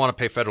also, I don't want to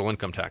pay federal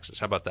income taxes.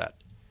 How about that?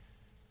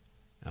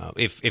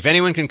 If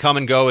anyone can come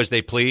and go as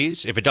they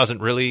please, if it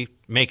doesn't really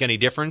make any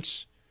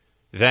difference,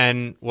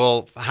 then,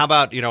 well, how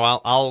about,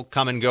 I'll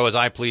come and go as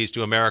I please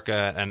to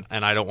America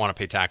and I don't want to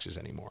pay taxes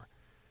anymore.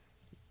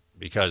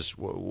 Because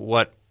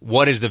what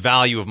is the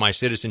value of my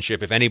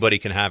citizenship if anybody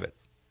can have it?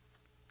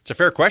 It's a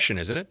fair question,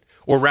 isn't it?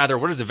 Or rather,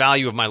 what is the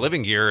value of my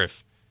living here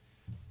if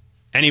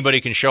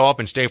anybody can show up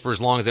and stay for as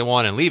long as they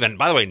want and leave? And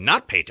by the way,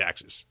 not pay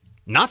taxes,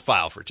 not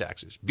file for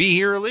taxes, be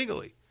here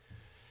illegally.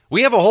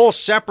 We have a whole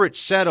separate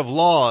set of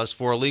laws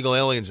for illegal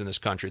aliens in this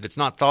country that's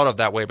not thought of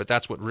that way, but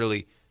that's what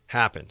really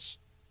happens.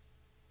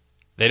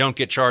 They don't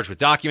get charged with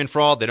document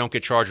fraud. They don't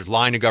get charged with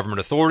lying to government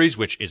authorities,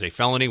 which is a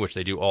felony, which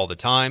they do all the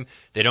time.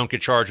 They don't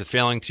get charged with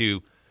failing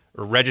to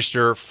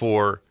register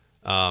for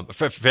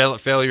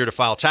failure to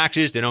file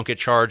taxes. They don't get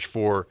charged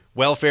for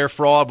welfare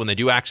fraud when they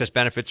do access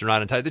benefits. They're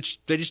not entitled.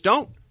 They just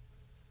don't.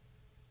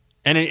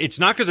 And it's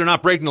not because they're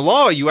not breaking the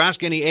law. You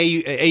ask any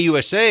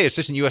AUSA,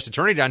 assistant U.S.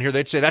 attorney down here,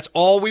 they'd say that's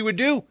all we would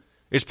do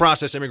is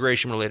process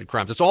immigration-related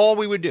crimes. That's all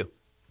we would do.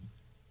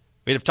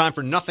 We'd have time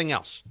for nothing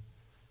else.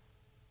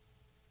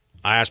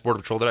 I asked Border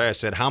Patrol today, I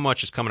said, how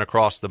much is coming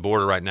across the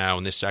border right now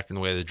in this sector in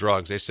the way of the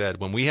drugs? They said,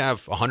 when we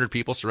have 100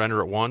 people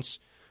surrender at once,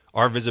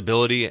 our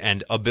visibility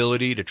and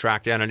ability to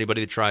track down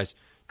anybody that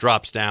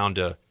drops down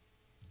to,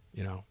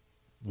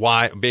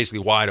 basically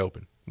wide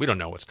open. We don't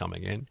know what's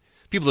coming in.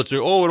 People that say,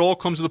 it all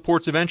comes to the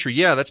ports of entry.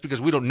 Yeah, that's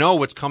because we don't know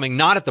what's coming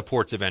not at the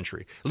ports of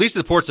entry. At least at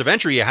the ports of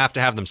entry, you have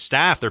to have them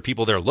staffed. There are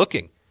people there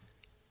looking.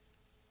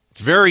 It's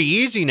very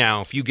easy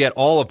now if you get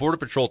all of Border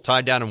Patrol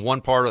tied down in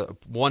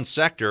one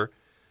sector,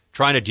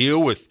 trying to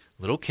deal with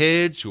little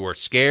kids who are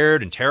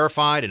scared and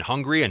terrified and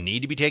hungry and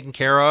need to be taken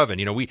care of. And,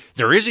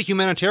 there is a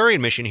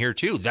humanitarian mission here,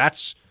 too.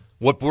 That's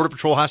what Border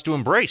Patrol has to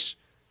embrace.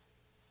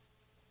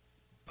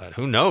 But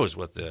who knows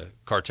what the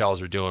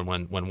cartels are doing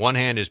when one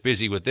hand is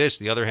busy with this,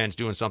 the other hand's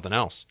doing something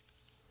else.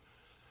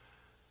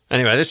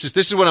 Anyway, this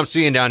is what I'm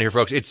seeing down here,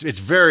 folks. It's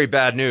very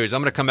bad news. I'm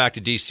going to come back to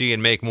D.C.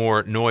 and make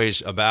more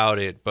noise about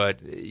it,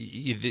 but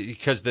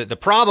because the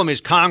problem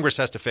is Congress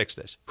has to fix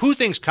this. Who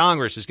thinks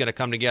Congress is going to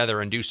come together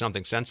and do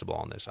something sensible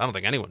on this? I don't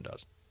think anyone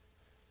does.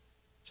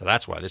 So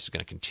that's why this is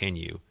going to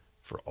continue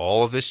for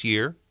all of this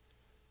year,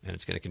 and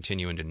it's going to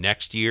continue into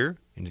next year,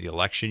 into the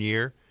election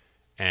year.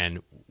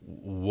 And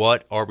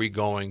what are we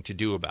going to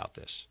do about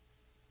this?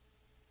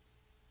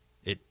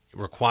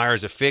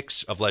 Requires a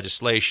fix of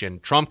legislation.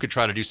 Trump could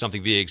try to do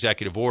something via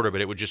executive order, but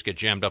it would just get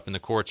jammed up in the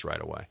courts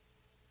right away.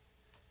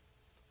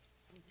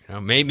 You know,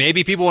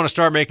 maybe people want to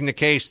start making the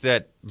case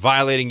that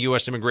violating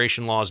U.S.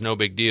 immigration law is no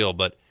big deal,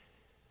 but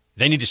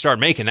they need to start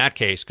making that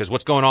case because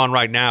what's going on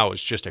right now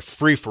is just a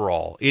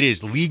free-for-all. It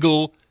is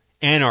legal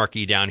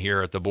anarchy down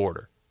here at the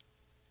border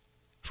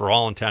for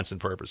all intents and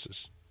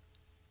purposes.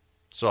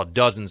 Saw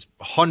dozens,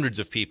 hundreds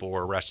of people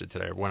were arrested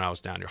today when I was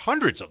down here.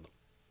 Hundreds of them.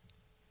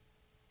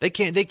 They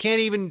can't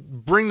even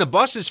bring the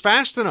buses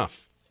fast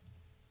enough.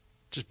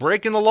 Just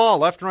breaking the law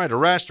left and right.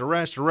 Arrest,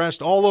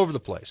 all over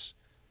the place.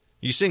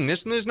 You sing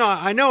this and this? No,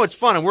 I know it's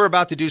fun, and we're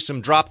about to do some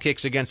drop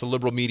kicks against the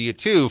liberal media,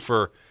 too,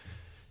 for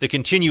the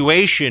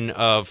continuation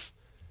of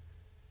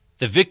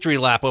the victory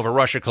lap over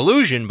Russia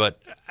collusion.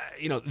 But,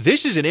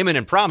 this is an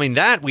imminent problem. I mean,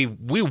 that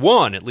we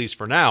won, at least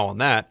for now, on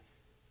that.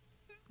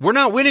 We're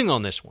not winning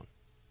on this one.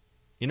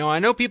 I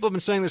know people have been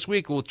saying this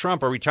week, with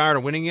Trump, are we tired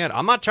of winning yet?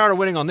 I'm not tired of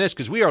winning on this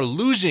because we are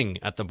losing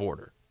at the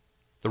border.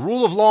 The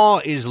rule of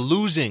law is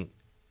losing.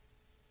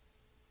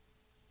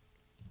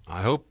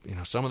 I hope,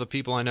 some of the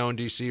people I know in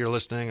D.C. are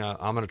listening.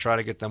 I'm going to try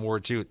to get them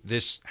word, too.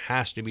 This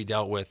has to be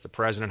dealt with. The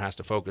president has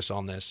to focus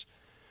on this.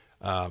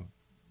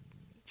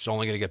 It's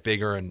only going to get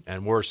bigger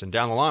and worse. And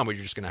down the line, what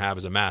you're just going to have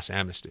is a mass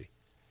amnesty.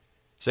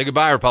 Say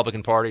goodbye,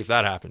 Republican Party, if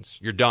that happens.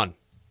 You're done.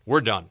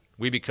 We're done.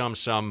 We become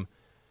some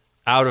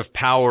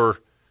out-of-power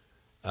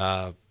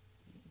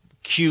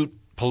cute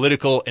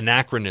political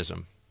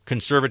anachronism,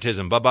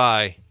 conservatism.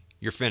 Bye-bye.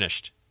 You're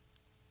finished.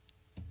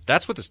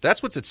 That's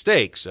what's at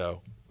stake.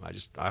 So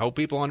I hope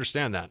people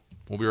understand that.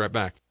 We'll be right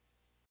back.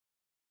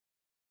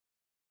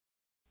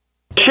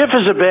 Schiff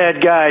is a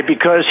bad guy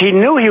because he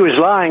knew he was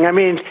lying. I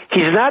mean,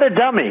 he's not a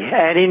dummy,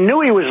 and he knew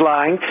he was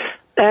lying.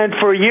 And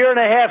for a year and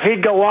a half,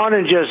 he'd go on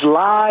and just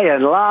lie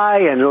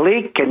and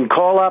leak and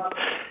call up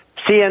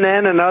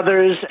CNN and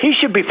others. He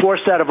should be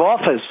forced out of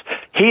office.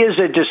 He is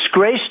a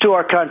disgrace to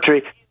our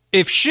country.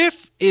 If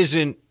Schiff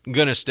isn't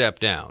going to step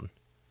down,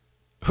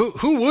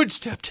 who would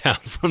step down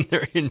from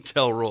their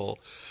intel role?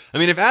 I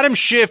mean, if Adam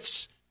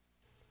Schiff's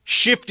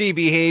shifty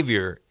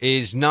behavior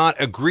is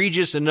not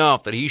egregious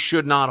enough that he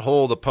should not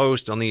hold a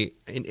post on the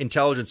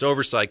Intelligence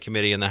Oversight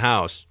Committee in the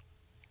House,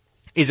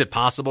 is it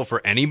possible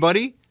for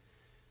anybody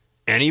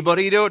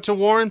to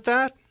warrant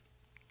that?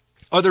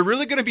 Are there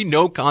really going to be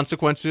no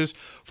consequences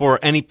for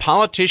any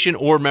politician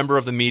or member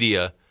of the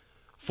media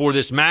for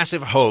this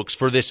massive hoax,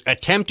 for this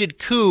attempted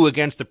coup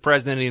against the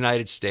President of the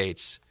United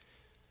States?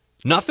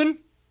 Nothing?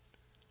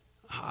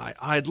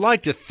 I'd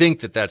like to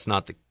think that that's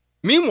not the...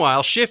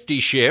 Meanwhile, Shifty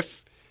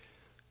Schiff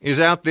is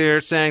out there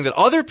saying that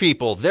other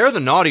people, they're the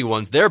naughty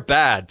ones, they're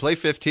bad. Play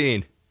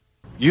 15.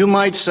 You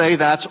might say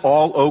that's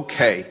all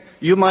okay.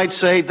 You might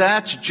say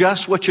that's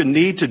just what you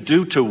need to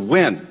do to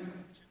win.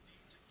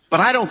 But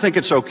I don't think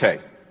it's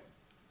okay.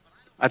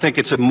 I think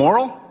it's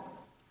immoral.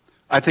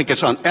 I think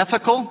it's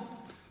unethical.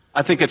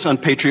 I think it's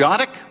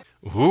unpatriotic.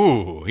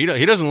 Ooh, he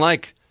doesn't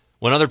like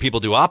when other people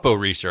do Oppo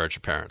research,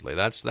 apparently.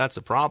 That's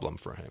a problem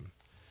for him.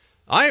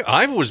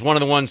 I was one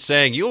of the ones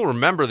saying, you'll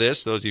remember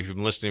this, those of you who've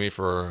been listening to me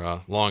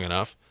for long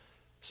enough,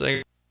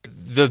 saying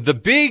the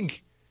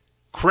big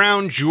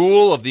crown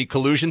jewel of the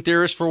collusion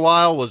theorists for a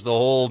while was the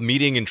whole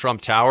meeting in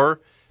Trump Tower.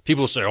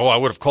 People say, I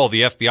would have called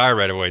the FBI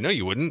right away. No,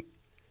 you wouldn't.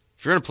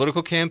 If you're in a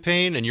political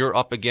campaign and you're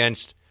up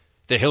against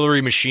the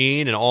Hillary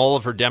machine and all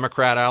of her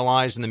Democrat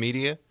allies in the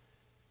media,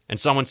 and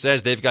someone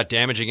says they've got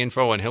damaging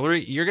info on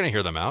Hillary, you're going to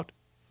hear them out.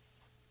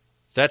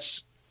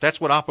 That's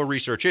what Oppo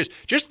research is.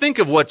 Just think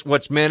of what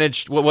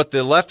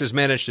the left has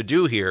managed to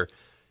do here.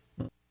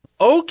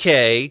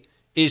 Okay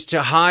is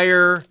to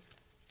hire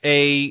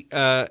an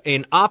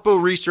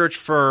Oppo research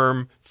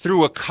firm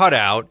through a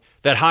cutout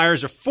that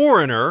hires a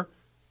foreigner,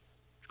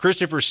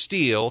 Christopher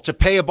Steele, to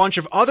pay a bunch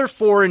of other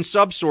foreign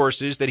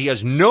subsources that he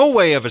has no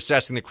way of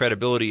assessing the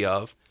credibility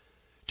of,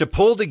 to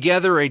pull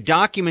together a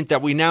document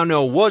that we now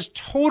know was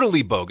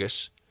totally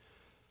bogus,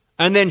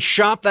 and then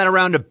shop that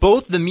around to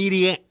both the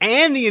media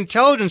and the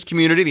intelligence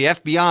community, the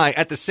FBI,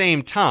 at the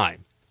same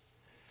time.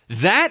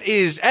 That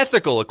is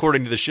ethical,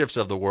 according to the Schiffs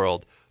of the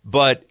world.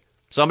 But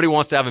somebody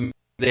wants to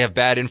they have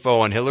bad info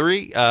on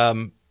Hillary.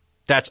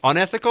 That's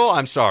unethical?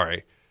 I'm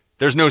sorry.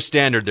 There's no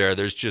standard there.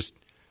 There's just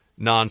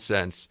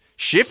nonsense.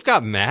 Schiff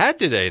got mad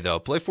today, though.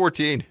 Play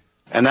 14.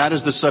 And that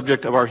is the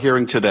subject of our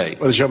hearing today.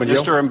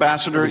 Mr.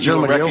 Ambassador, you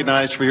are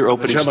recognized for your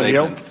opening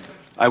statement.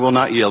 I will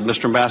not yield.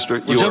 Mr. Ambassador,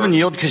 well, gentlemen,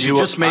 yield because you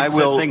just made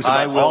things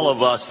about all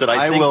of us that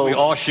I think we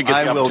all should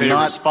get the opportunity to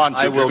respond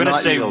to. If you're going to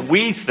say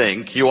we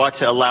think, you ought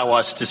to allow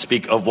us to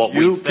speak of what we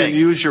think. You can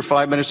use your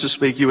 5 minutes to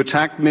speak. You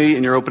attacked me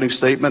in your opening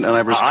statement, and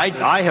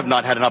I have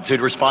not had an opportunity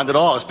to respond at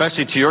all,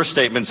 especially to your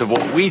statements of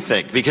what we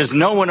think, because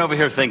no one over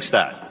here thinks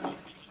that.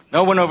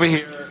 No one over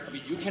here. I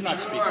mean, you cannot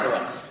speak for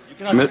us. You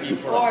cannot speak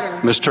for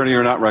us. Ms. Turner,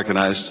 you're not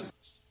recognized.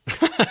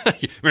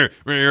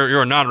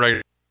 You're not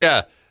recognized.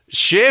 Yeah.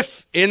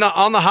 Schiff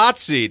on the hot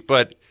seat,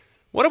 but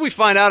what did we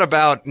find out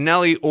about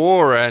Nellie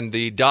Orr and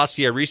the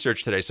dossier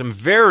research today? Some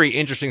very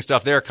interesting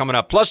stuff there coming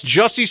up. Plus,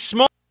 Jussie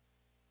Smollett.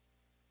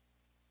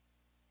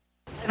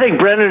 I think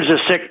Brennan's a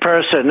sick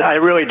person. I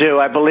really do.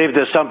 I believe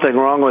there's something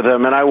wrong with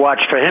him, and I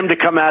watched for him to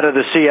come out of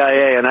the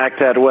CIA and act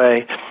that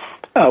way.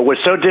 Was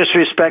so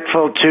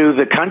disrespectful to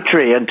the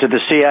country and to the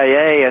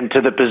CIA and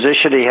to the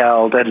position he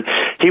held, and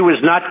he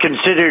was not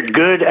considered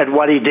good at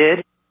what he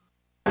did.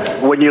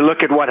 When you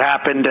look at what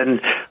happened and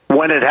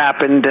when it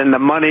happened and the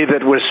money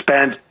that was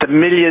spent, the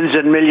millions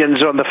and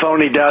millions on the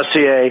phony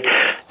dossier,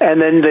 and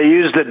then they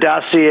used the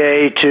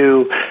dossier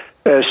to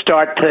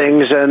start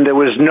things, and there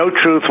was no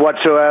truth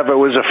whatsoever. It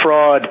was a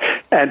fraud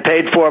and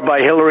paid for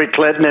by Hillary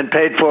Clinton and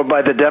paid for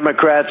by the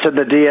Democrats and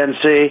the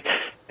DNC.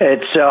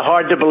 It's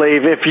hard to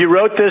believe. If you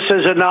wrote this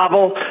as a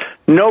novel,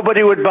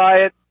 nobody would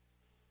buy it.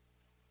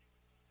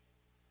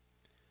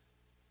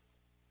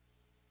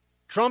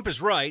 Trump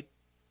is right.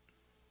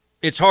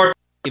 It's hard to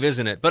believe,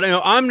 isn't it? But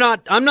I'm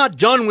not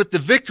done with the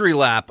victory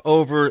lap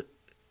over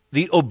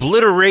the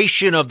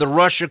obliteration of the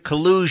Russia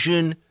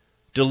collusion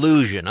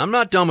delusion. I'm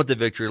not done with the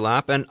victory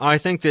lap, and I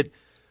think that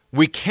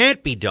we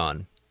can't be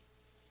done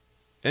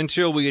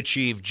until we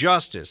achieve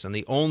justice. And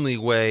the only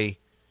way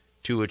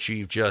to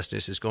achieve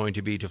justice is going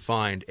to be to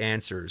find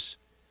answers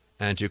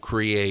and to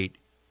create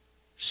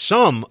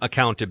some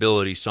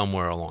accountability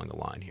somewhere along the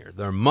line here.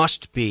 There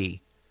must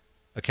be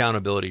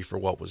accountability for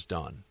what was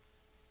done.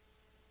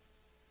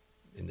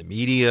 In the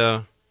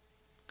media,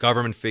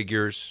 government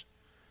figures.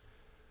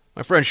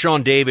 My friend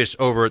Sean Davis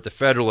over at The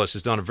Federalist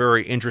has done a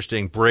very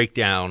interesting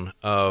breakdown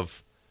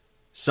of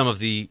some of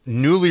the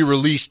newly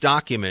released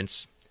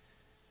documents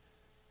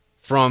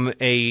from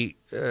a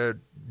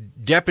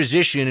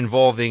deposition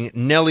involving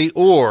Nellie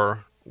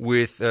Orr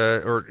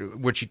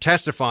which he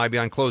testified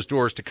behind closed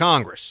doors to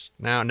Congress.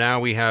 Now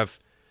we have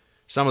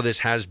some of this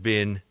has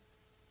been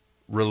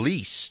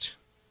released.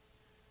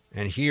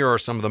 And here are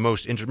some of the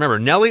most interesting. Remember,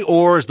 Nellie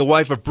Orr is the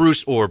wife of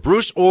Bruce Orr.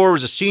 Bruce Orr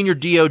was a senior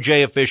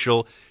DOJ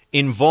official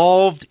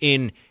involved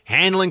in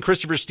handling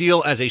Christopher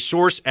Steele as a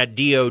source at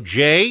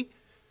DOJ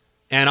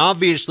and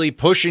obviously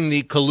pushing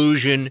the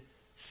collusion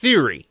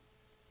theory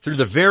through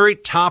the very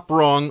top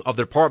rung of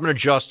the Department of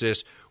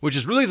Justice, which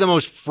is really the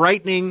most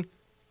frightening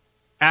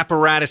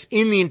apparatus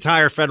in the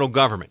entire federal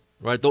government,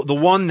 right? The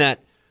one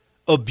that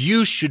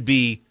abuse should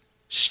be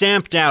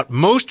stamped out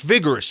most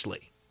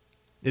vigorously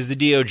is the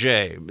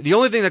DOJ. The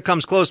only thing that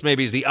comes close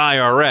maybe is the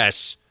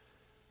IRS,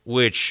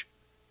 which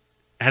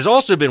has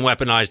also been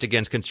weaponized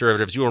against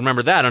conservatives. You'll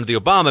remember that under the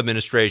Obama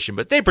administration,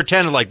 but they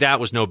pretended like that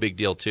was no big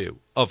deal too,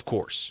 of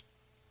course.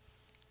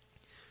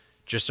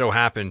 Just so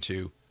happened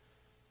to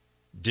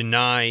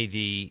deny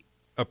the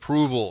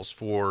approvals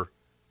for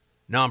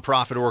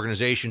nonprofit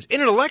organizations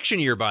in an election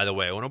year, by the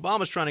way, when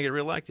Obama's trying to get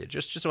reelected.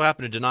 Just so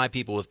happened to deny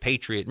people with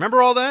Patriot.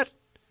 Remember all that?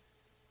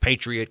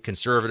 Patriot,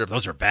 conservative,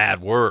 those are bad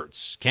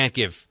words. Can't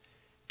give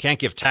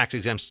tax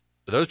exempts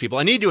to those people.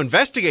 I need to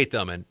investigate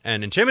them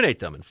and intimidate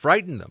them and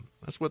frighten them.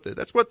 That's what the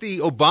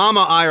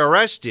Obama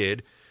IRS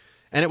did.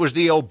 And it was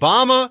the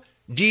Obama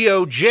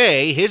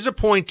DOJ, his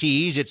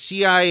appointees at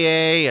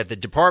CIA, at the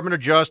Department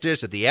of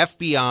Justice, at the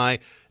FBI,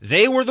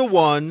 they were the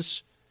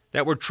ones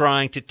that were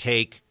trying to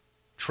take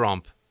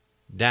Trump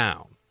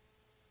down.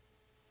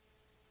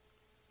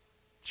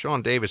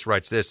 Sean Davis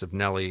writes this of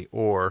Nellie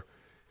Orr.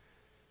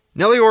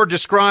 Nellie Orr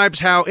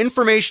describes how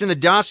information in the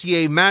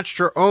dossier matched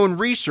her own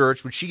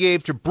research, which she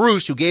gave to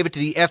Bruce, who gave it to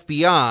the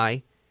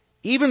FBI,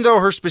 even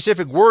though her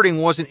specific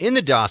wording wasn't in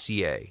the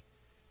dossier.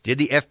 Did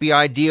the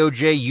FBI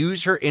DOJ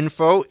use her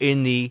info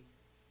in the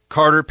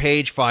Carter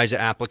Page FISA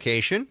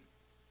application?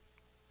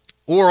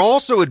 Orr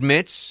also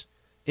admits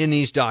in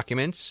these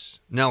documents,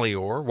 Nellie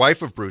Orr,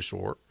 wife of Bruce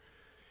Orr,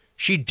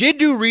 she did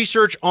do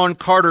research on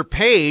Carter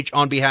Page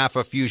on behalf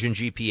of Fusion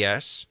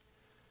GPS.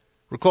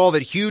 Recall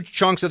that huge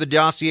chunks of the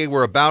dossier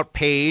were about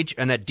Page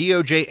and that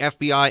DOJ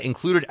FBI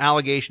included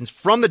allegations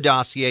from the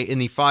dossier in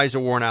the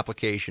FISA warrant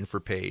application for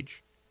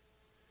Page.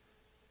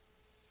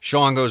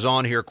 Sean goes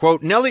on here,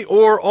 quote, Nellie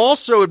Orr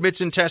also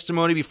admits in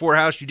testimony before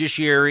House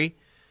Judiciary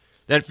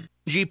that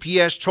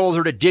GPS told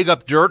her to dig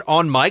up dirt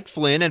on Mike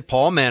Flynn and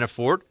Paul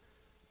Manafort,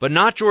 but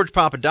not George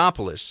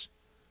Papadopoulos.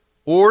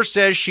 Orr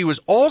says she was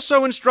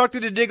also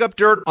instructed to dig up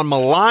dirt on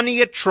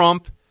Melania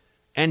Trump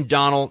and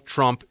Donald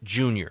Trump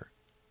Jr.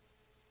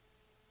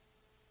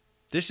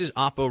 This is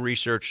Oppo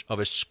research of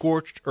a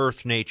scorched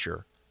earth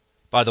nature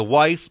by the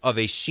wife of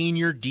a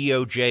senior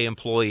DOJ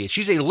employee.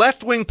 She's a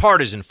left-wing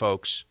partisan,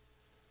 folks.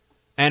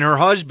 And her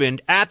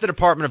husband at the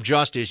Department of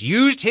Justice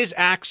used his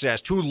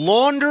access to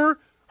launder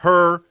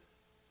her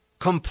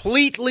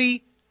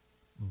completely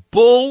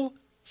bull,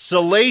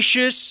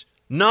 salacious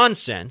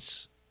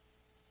nonsense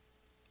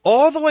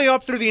all the way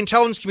up through the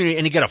intelligence community,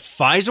 and you get a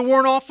FISA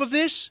warrant off of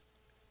this?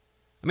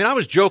 I mean, I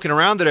was joking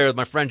around today with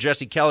my friend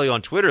Jesse Kelly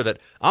on Twitter that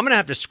I'm going to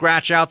have to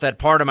scratch out that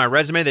part of my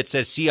resume that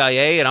says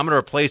CIA, and I'm going to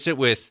replace it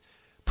with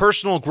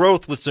personal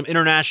growth with some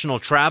international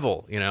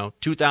travel,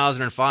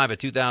 2005 to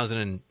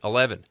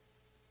 2011.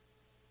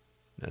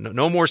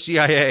 No more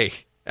CIA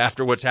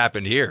after what's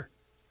happened here.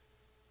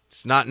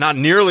 It's not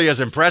nearly as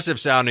impressive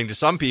sounding to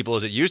some people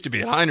as it used to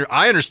be, and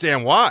I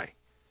understand why.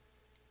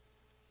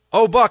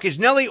 Oh, Buck, is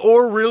Nellie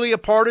Orr really a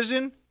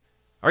partisan?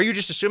 Are you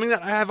just assuming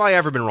that? Have I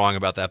ever been wrong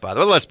about that, by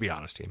the way? Let's be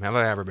honest, team. Have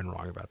I ever been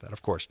wrong about that?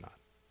 Of course not.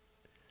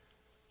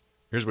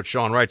 Here's what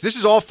Sean writes. This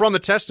is all from the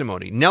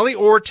testimony. Nellie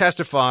Orr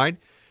testified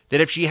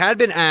that if she had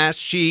been asked,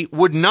 she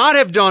would not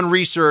have done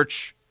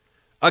research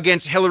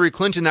against Hillary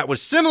Clinton that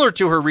was similar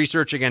to her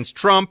research against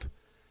Trump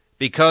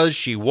because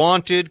she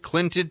wanted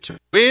Clinton to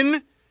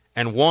win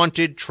and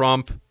wanted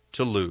Trump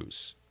to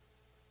lose.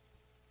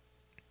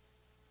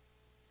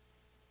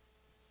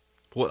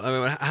 Well,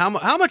 I mean,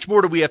 how much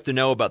more do we have to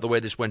know about the way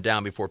this went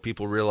down before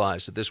people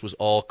realize that this was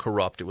all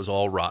corrupt, it was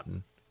all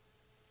rotten,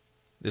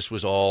 this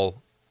was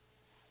all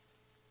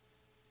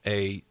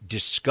a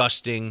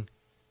disgusting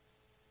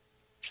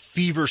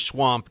fever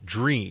swamp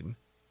dream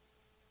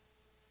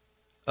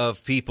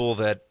of people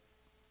that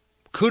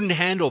couldn't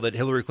handle that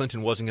Hillary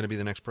Clinton wasn't going to be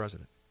the next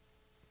president?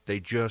 They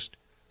just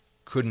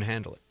couldn't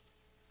handle it.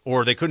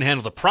 Or they couldn't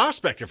handle the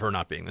prospect of her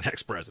not being the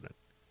next president.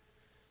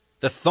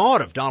 The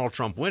thought of Donald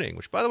Trump winning,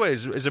 which, by the way,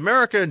 is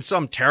America in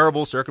some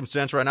terrible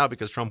circumstance right now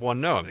because Trump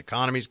won? No, the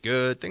economy's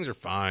good. Things are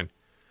fine.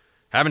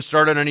 Haven't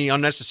started any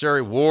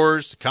unnecessary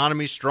wars.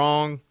 Economy's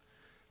strong.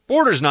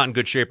 Border's not in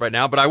good shape right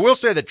now. But I will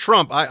say that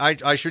Trump,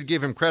 I should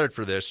give him credit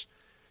for this.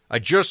 I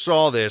just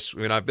saw this.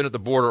 I mean, I've been at the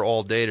border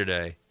all day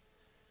today.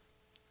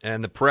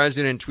 And the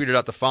president tweeted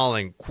out the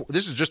following.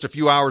 This is just a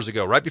few hours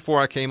ago, right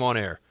before I came on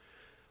air.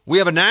 We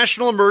have a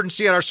national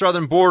emergency at our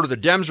southern border. The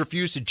Dems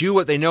refuse to do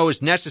what they know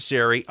is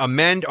necessary,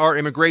 amend our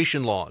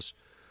immigration laws.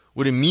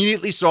 Would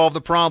immediately solve the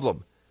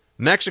problem.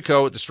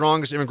 Mexico, with the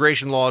strongest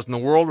immigration laws in the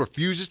world,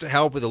 refuses to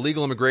help with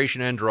illegal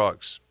immigration and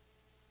drugs.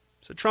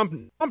 So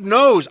Trump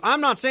knows. I'm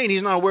not saying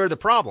he's not aware of the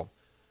problem.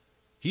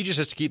 He just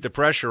has to keep the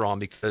pressure on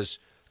because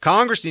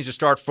Congress needs to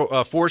start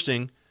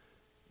forcing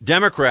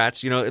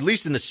Democrats, at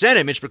least in the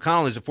Senate, Mitch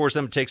McConnell needs to force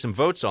them to take some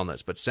votes on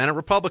this. But Senate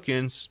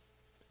Republicans,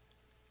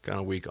 kind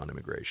of weak on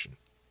immigration.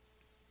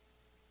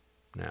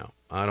 Now,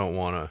 I don't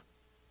want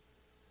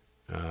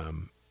to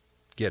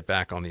get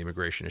back on the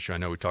immigration issue. I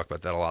know we talked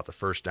about that a lot the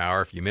first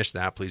hour. If you missed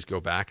that, please go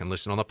back and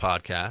listen on the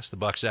podcast, The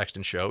Buck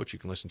Sexton Show, which you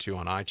can listen to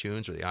on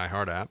iTunes or the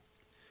iHeart app.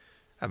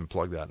 I haven't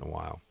plugged that in a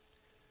while.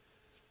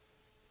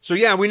 So,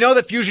 yeah, we know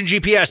that Fusion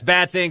GPS,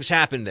 bad things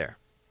happened there.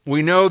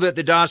 We know that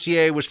the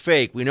dossier was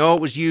fake. We know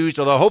it was used,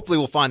 although hopefully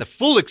we'll find the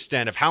full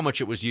extent of how much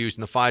it was used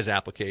in the FISA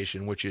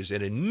application, which is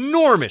an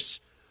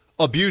enormous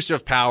abuse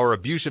of power,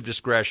 abuse of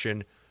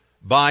discretion,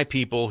 by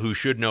people who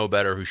should know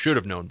better, who should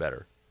have known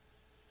better,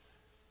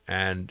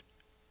 and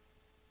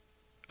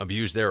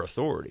abuse their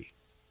authority.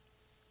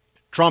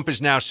 Trump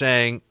is now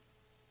saying,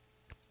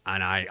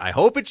 and I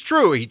hope it's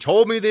true, he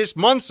told me this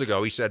months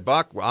ago, he said,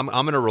 Buck, I'm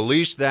going to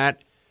release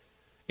that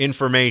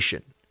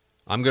information.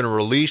 I'm going to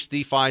release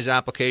the FISA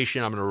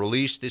application. I'm going to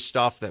release this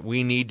stuff that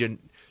we need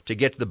to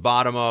get to the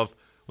bottom of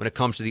when it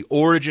comes to the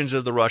origins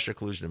of the Russia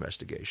collusion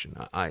investigation.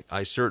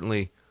 I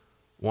certainly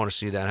want to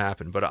see that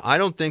happen, but I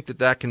don't think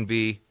that can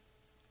be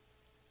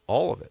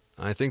all of it.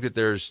 I think that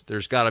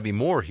there's got to be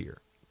more here.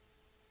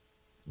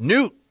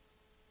 Newt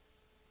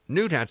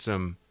had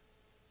some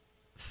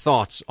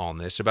thoughts on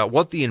this about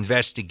what the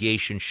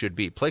investigation should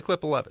be. Play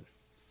clip 11.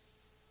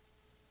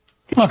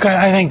 Look,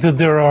 I think that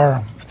there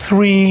are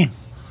three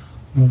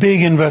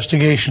big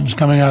investigations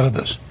coming out of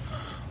this.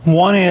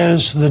 One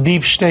is the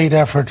deep state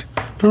effort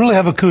to really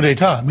have a coup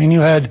d'etat. I mean, you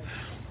had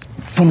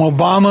from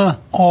Obama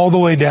all the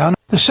way down.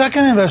 The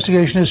second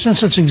investigation is,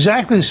 since it's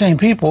exactly the same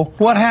people,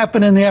 what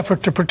happened in the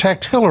effort to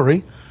protect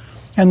Hillary?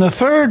 And the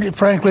third,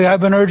 frankly, I've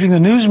been urging the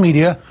news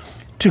media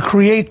to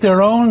create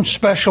their own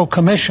special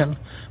commission,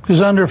 because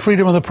under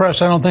freedom of the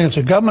press, I don't think it's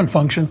a government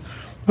function.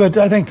 But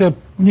I think the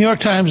New York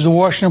Times, the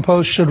Washington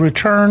Post should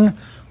return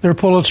their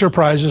Pulitzer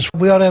Prizes.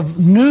 We ought to have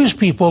news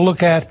people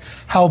look at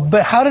how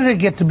did it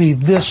get to be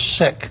this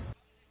sick?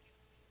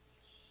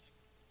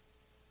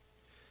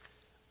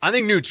 I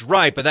think Newt's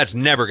right, but that's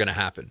never going to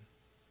happen.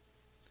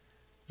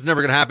 It's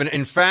never going to happen.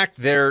 In fact,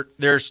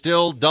 they're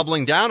still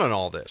doubling down on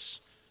all this.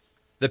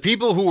 The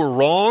people who were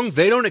wrong,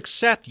 they don't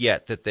accept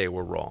yet that they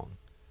were wrong.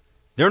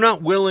 They're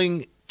not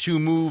willing to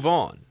move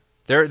on.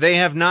 They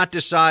have not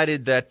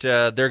decided that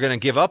they're going to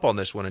give up on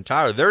this one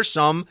entirely. There's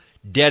some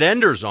dead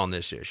enders on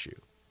this issue.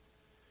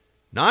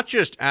 Not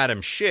just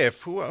Adam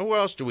Schiff. Who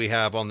else do we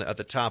have at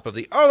the top of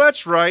the? Oh,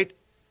 that's right,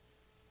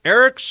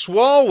 Eric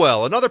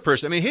Swalwell, another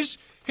person. I mean,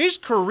 his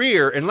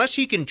career, unless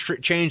he can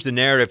change the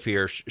narrative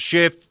here,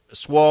 Schiff,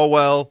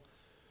 Swalwell,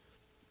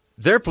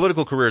 their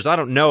political careers, I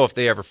don't know if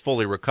they ever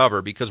fully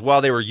recover, because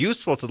while they were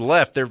useful to the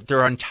left,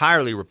 they're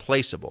entirely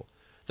replaceable.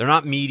 They're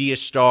not media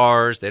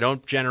stars. They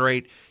don't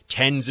generate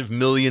tens of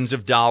millions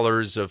of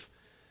dollars of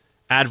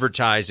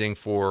advertising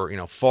for,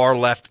 far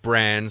left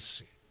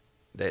brands.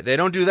 They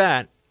don't do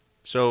that.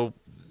 So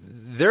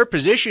their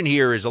position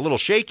here is a little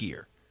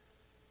shakier.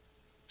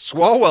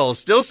 Swalwell is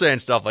still saying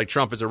stuff like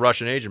Trump is a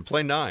Russian agent.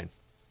 Play 9.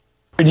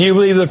 Do you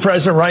believe the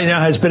president right now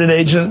has been an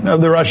agent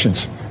of the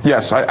Russians?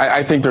 Yes,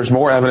 I think there's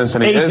more evidence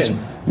than he is.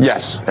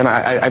 Yes, and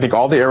I think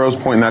all the arrows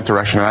point in that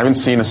direction, and I haven't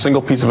seen a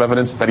single piece of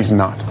evidence that he's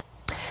not.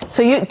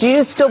 So do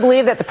you still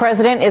believe that the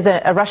president is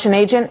a Russian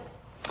agent?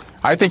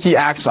 I think he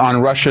acts on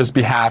Russia's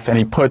behalf, and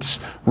he puts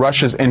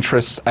Russia's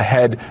interests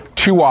ahead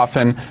too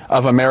often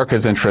of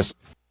America's interests.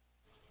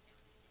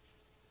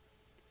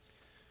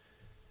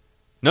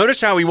 Notice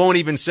how he won't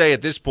even say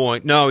at this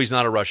point, no, he's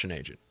not a Russian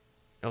agent.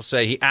 He'll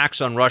say he acts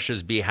on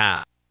Russia's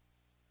behalf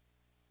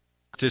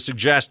to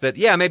suggest that,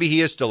 yeah, maybe he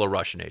is still a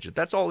Russian agent.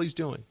 That's all he's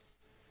doing.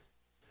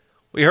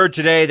 We heard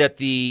today that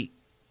the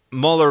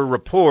Mueller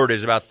report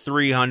is about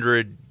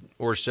 300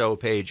 or so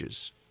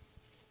pages.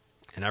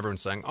 And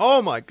everyone's saying,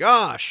 oh, my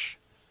gosh,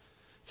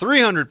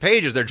 300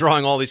 pages. They're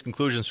drawing all these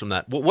conclusions from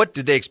that. What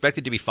did they expect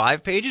it to be,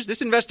 5 pages?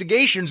 This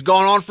investigation's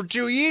gone on for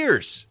 2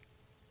 years.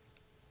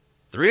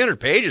 300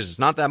 pages is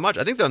not that much.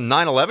 I think the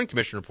 9/11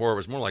 Commission report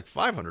was more like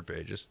 500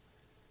 pages.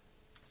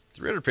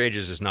 300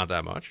 pages is not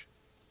that much.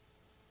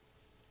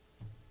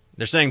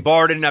 They're saying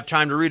Barr didn't have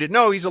time to read it.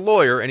 No, he's a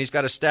lawyer, and he's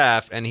got a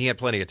staff, and he had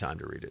plenty of time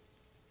to read it.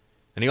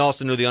 And he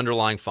also knew the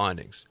underlying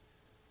findings.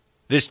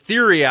 This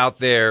theory out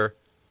there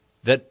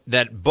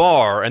that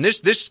Barr, and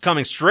this is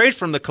coming straight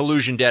from the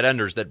collusion dead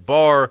enders, that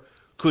Barr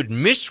could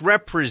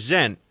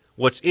misrepresent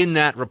what's in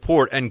that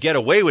report and get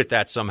away with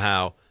that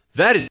somehow,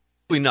 that is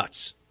really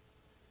nuts.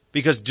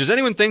 Because does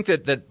anyone think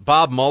that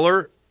Bob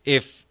Mueller,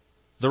 if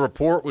the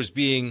report was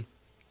being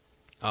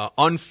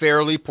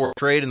unfairly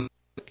portrayed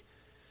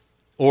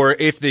or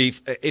if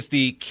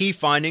the key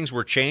findings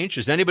were changed,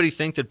 does anybody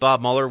think that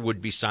Bob Mueller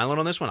would be silent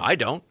on this one? I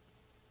don't.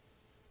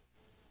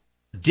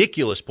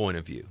 Ridiculous point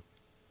of view.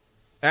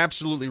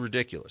 Absolutely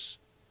ridiculous.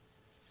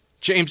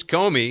 James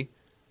Comey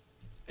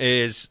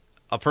is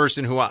a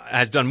person who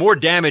has done more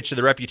damage to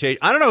the reputation.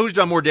 I don't know who's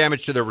done more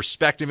damage to their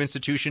respective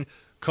institution,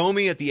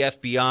 Comey at the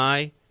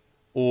FBI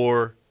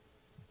or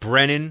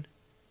Brennan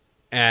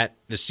at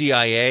the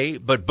CIA,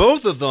 but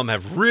both of them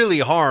have really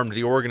harmed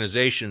the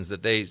organizations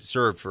that they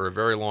served for a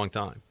very long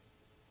time.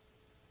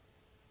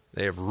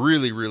 They have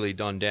really, really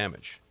done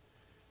damage.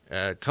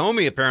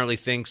 Comey apparently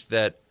thinks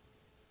that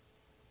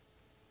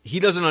he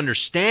doesn't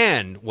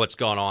understand what's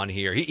gone on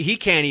here. He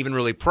can't even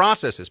really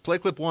process this. Play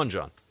clip 1,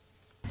 John.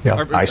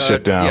 Yeah. I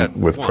sit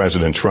down with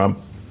President Trump.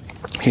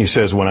 He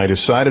says, when I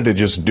decided to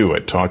just do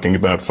it, talking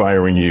about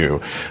firing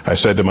you, I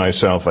said to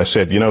myself,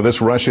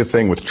 this Russia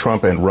thing with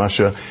Trump and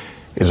Russia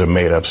is a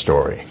made-up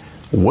story.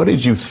 What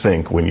did you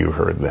think when you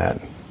heard that?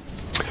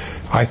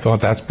 I thought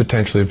that's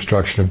potentially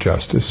obstruction of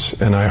justice,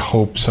 and I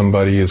hope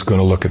somebody is going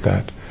to look at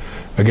that.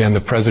 Again,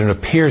 the president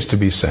appears to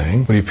be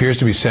saying, what he appears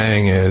to be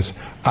saying is,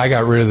 I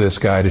got rid of this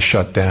guy to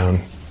shut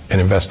down an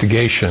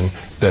investigation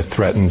that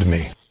threatened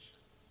me.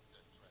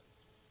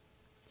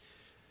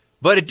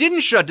 But it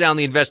didn't shut down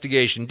the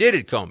investigation, did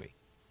it, Comey?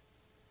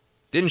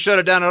 Didn't shut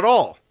it down at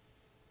all.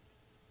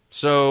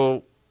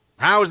 So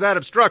how is that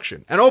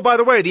obstruction? And oh, by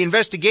the way, the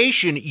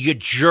investigation, you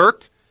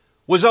jerk,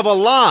 was of a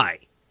lie.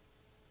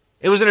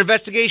 It was an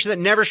investigation that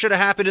never should have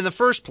happened in the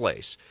first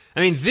place. I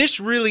mean, this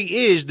really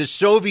is the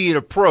Soviet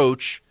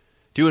approach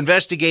to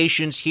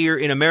investigations here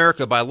in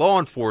America by law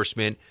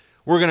enforcement.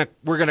 We're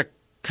gonna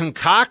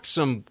concoct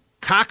some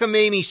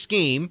cockamamie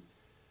scheme.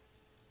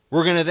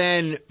 We're going to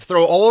then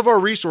throw all of our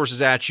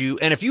resources at you.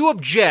 And if you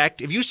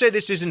object, if you say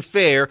this isn't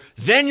fair,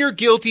 then you're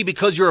guilty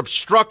because you're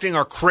obstructing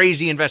our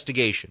crazy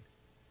investigation.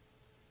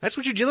 That's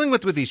what you're dealing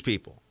with these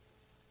people.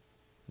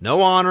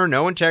 No honor,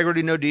 no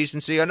integrity, no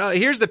decency.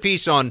 Here's the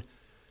piece on,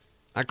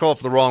 I call it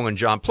for the wrong one,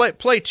 John.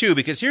 Play 2,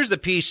 because here's the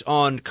piece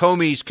on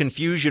Comey's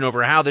confusion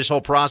over how this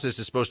whole process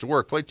is supposed to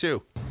work. Play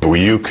 2. Were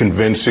you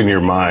convinced in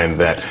your mind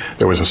that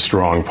there was a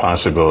strong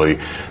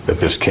possibility that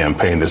this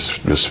campaign,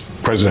 this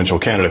presidential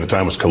candidate at the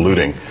time was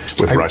colluding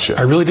with Russia?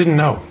 I really didn't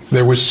know.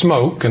 There was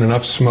smoke, and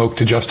enough smoke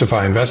to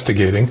justify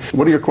investigating.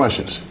 What are your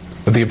questions?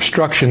 But the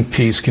obstruction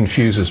piece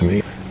confuses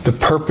me. The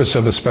purpose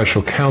of a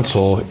special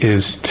counsel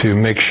is to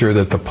make sure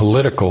that the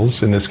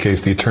politicals, in this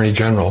case the Attorney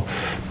General,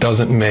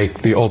 doesn't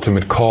make the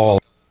ultimate call.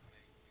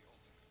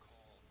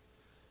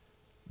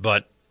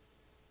 But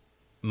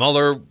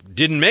Mueller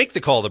didn't make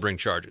the call to bring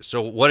charges.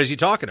 So what is he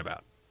talking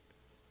about?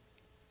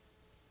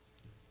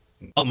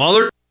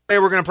 Mueller said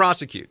we're going to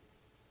prosecute.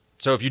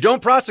 So if you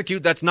don't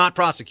prosecute, that's not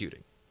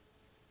prosecuting.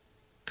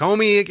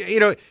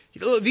 Comey,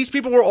 these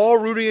people were all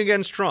rooting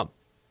against Trump.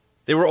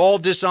 They were all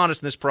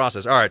dishonest in this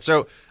process. All right,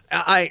 so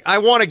I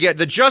want to get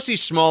the Jussie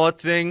Smollett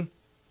thing.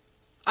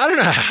 I don't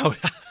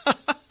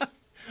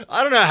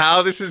know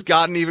how this has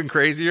gotten even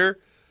crazier.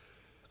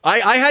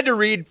 I had to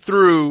read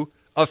through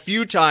a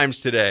few times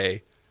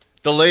today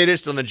the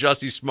latest on the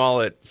Jussie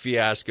Smollett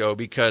fiasco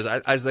because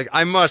I was like,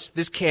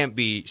 this can't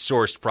be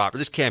sourced proper.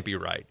 This can't be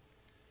right.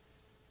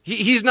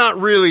 He's not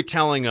really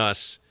telling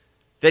us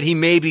that he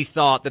maybe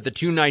thought that the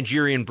two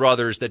Nigerian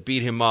brothers that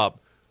beat him up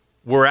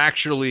were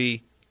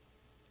actually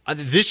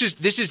this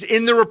is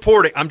in the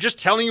reporting. I'm just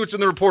telling you it's in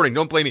the reporting.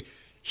 Don't blame me.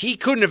 He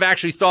couldn't have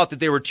actually thought that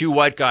they were two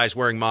white guys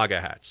wearing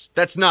MAGA hats.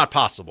 That's not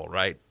possible,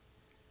 right?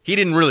 He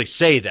didn't really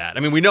say that. I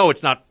mean, we know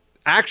it's not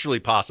actually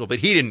possible, but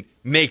he didn't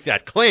make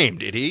that claim,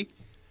 did he?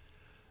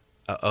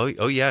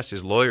 Oh yes,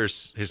 his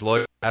lawyers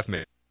have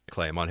made a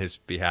claim on his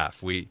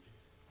behalf. We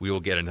will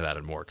get into that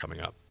and more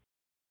coming up.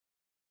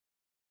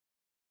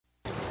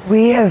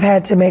 We have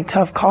had to make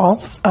tough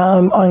calls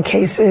on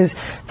cases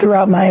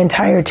throughout my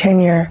entire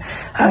tenure.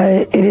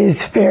 It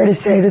is fair to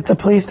say that the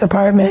police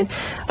department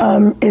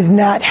is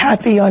not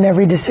happy on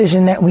every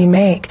decision that we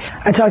make.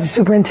 I talked to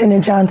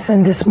Superintendent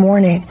Johnson this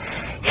morning.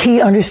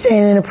 He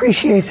understands and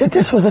appreciates that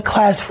this was a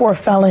Class 4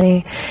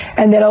 felony,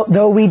 and that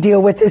though we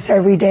deal with this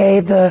every day,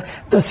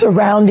 the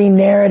surrounding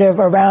narrative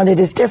around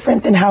it is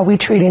different than how we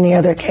treat any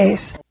other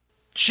case.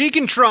 She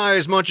can try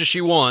as much as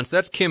she wants.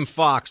 That's Kim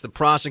Foxx, the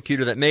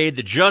prosecutor that made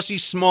the Jussie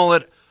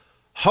Smollett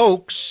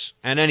hoax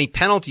and any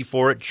penalty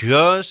for it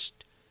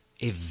just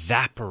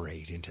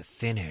evaporate into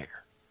thin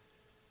air.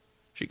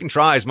 She can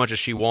try as much as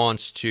she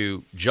wants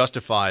to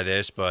justify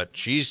this, but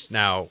she's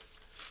now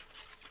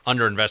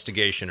under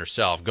investigation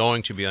herself,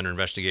 going to be under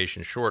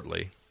investigation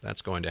shortly.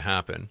 That's going to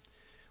happen.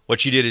 What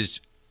she did is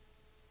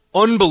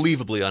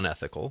unbelievably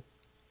unethical.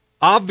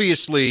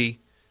 Obviously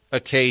a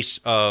case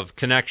of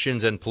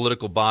connections and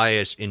political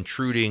bias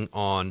intruding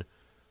on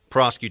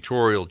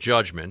prosecutorial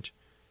judgment,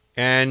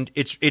 and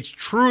it's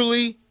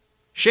truly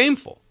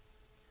shameful.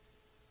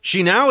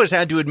 She now has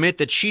had to admit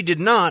that she did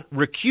not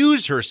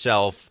recuse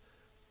herself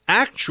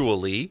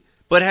actually,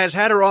 but has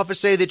had her office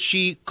say that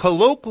she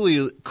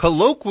colloquially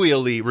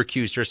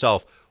recused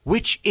herself,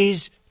 which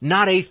is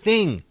not a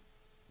thing,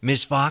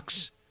 Ms.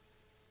 Fox.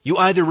 You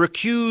either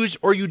recuse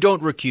or you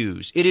don't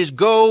recuse. It is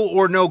go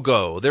or no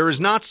go. There is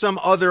not some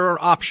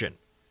other option.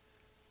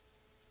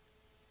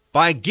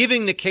 By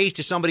giving the case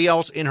to somebody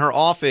else in her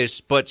office,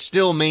 but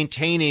still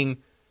maintaining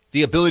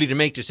the ability to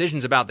make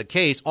decisions about the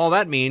case, all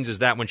that means is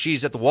that when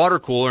she's at the water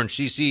cooler and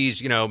she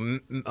sees,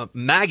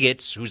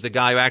 Maggots, who's the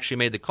guy who actually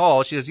made the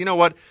call, she says, you know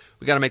what,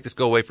 we got to make this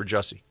go away for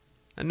Jussie.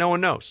 And no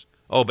one knows.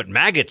 Oh, but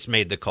Maggots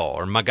made the call,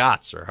 or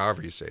Maggots, or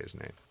however you say his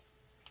name.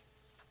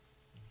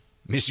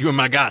 Monsieur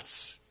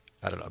Maggots.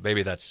 I don't know. Maybe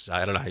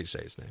I don't know how you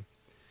say his name.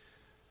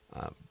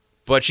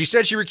 But she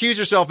said she recused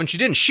herself, and she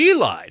didn't. She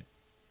lied.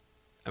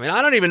 I mean,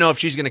 I don't even know if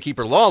she's going to keep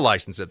her law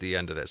license at the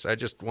end of this. I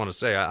just want to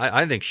say,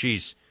 I think she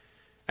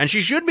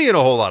should be in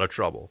a whole lot of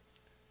trouble.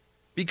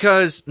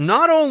 Because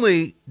not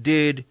only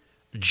did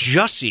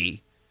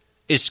Jussie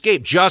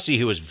escape, Jussie,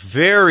 who was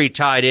very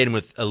tied in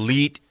with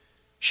elite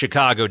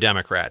Chicago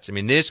Democrats. I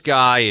mean, this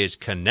guy is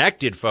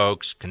connected,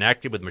 folks,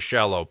 connected with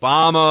Michelle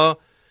Obama,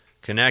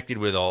 connected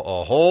with a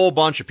whole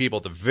bunch of people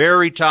at the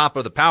very top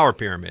of the power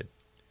pyramid.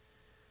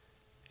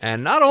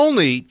 And not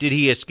only did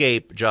he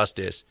escape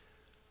justice,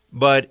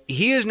 but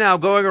he is now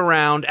going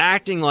around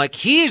acting like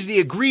he is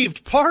the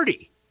aggrieved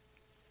party,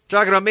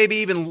 talking about maybe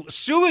even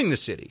suing the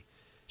city.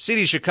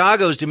 City of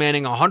Chicago is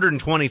demanding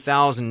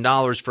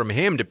 $120,000 from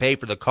him to pay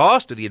for the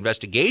cost of the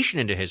investigation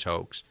into his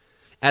hoax.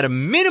 At a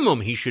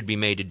minimum, he should be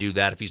made to do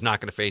that if he's not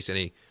going to face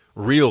any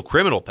real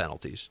criminal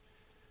penalties.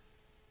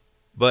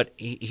 But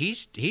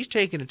he's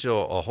taken it to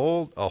a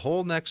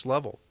whole next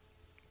level.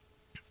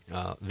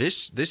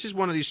 This is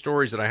one of these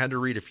stories that I had to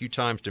read a few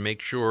times to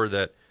make sure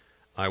that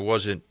I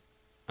wasn't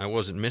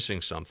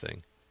missing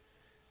something.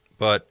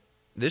 But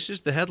this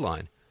is the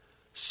headline: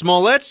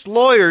 Smollett's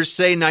lawyers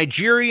say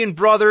Nigerian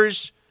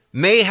brothers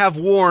may have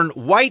worn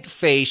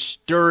whiteface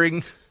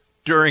during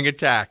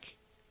attack.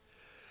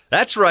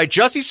 That's right.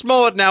 Jussie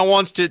Smollett now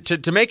wants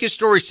to make his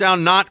story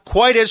sound not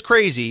quite as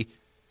crazy.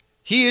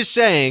 He is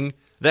saying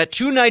that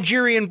two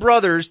Nigerian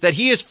brothers that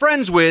he is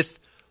friends with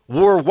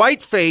wore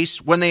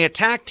whiteface when they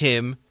attacked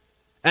him,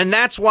 and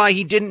that's why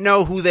he didn't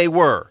know who they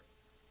were.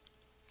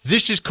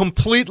 This is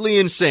completely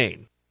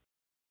insane.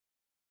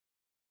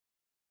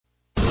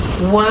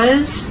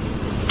 Was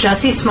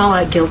Jussie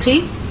Smollett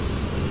guilty?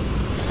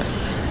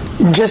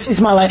 Jussie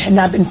Smollett had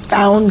not been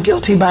found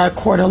guilty by a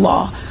court of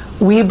law.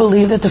 We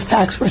believe that the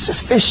facts were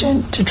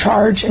sufficient to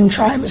charge and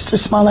try Mr.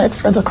 Smollett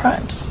for the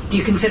crimes. Do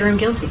you consider him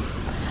guilty?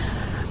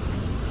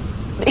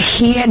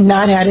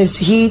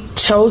 He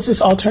chose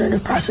this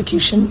alternative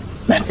prosecution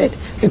method.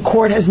 The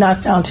court has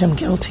not found him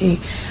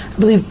guilty. I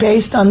believe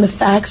based on the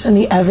facts and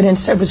the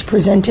evidence that was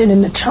presented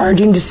in the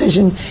charging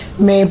decision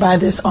made by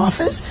this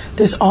office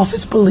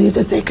believed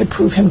that they could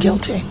prove him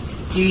guilty.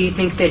 Do you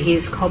think that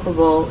he's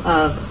culpable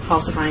of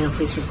falsifying a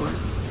police report?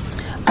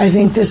 I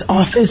think this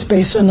office,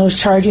 based on those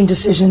charging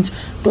decisions,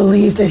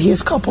 believe that he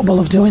is culpable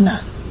of doing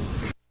that.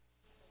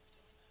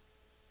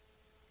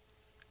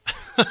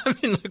 I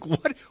mean, like,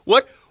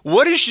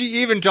 what is she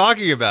even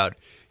talking about?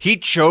 He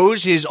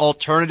chose his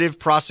alternative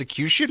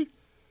prosecution?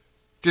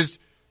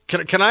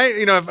 Can I,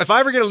 if I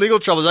ever get in legal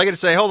trouble, I get to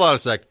say, hold on a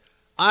sec.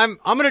 I'm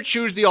going to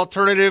choose the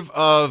alternative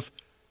of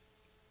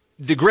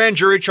the grand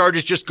jury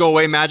charges just go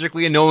away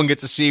magically and no one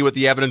gets to see what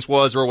the evidence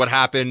was or what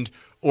happened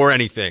or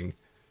anything.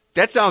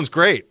 That sounds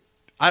great.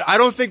 I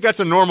don't think that's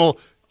a normal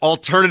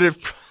alternative.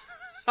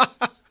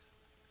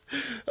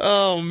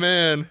 Oh,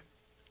 man.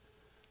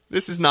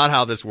 This is not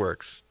how this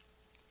works.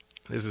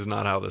 This is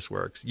not how this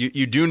works.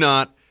 You do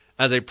not,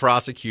 as a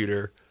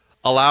prosecutor,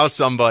 allow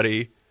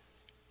somebody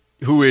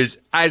who is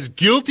as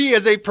guilty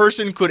as a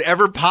person could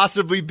ever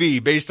possibly be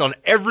based on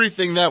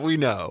everything that we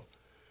know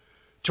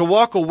to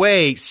walk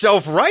away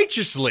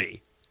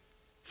self-righteously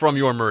from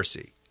your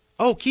mercy.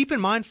 Oh, keep in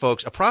mind,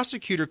 folks, a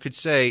prosecutor could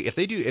say if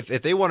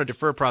they want to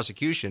defer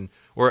prosecution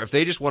or if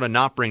they just want to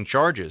not bring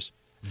charges,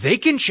 they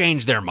can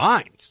change their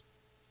minds.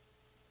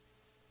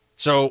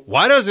 So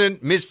why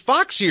doesn't Ms.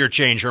 Fox here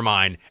change her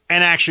mind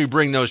and actually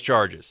bring those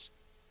charges?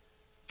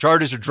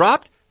 Charges are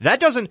dropped.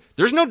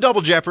 There's no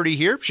double jeopardy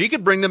here. She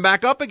could bring them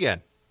back up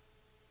again.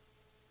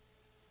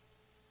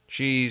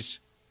 She's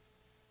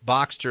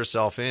boxed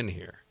herself in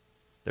here.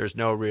 There's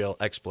no real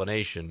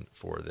explanation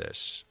for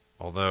this.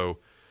 Although,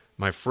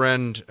 my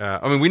friend,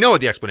 we know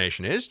what the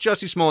explanation is.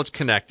 Jussie Smollett's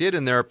connected,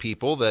 and there are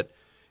people that,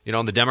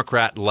 on the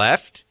Democrat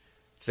left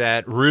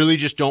that really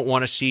just don't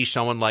want to see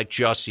someone like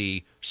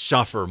Jussie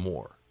suffer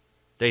more.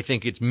 They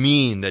think it's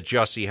mean that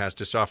Jussie has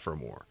to suffer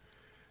more.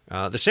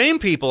 The same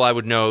people, I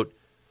would note,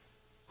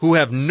 who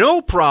have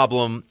no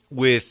problem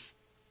with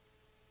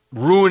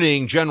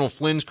ruining General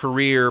Flynn's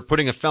career,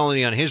 putting a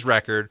felony on his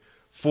record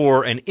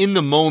for an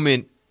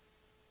in-the-moment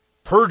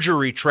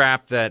perjury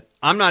trap that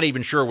I'm not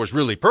even sure was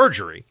really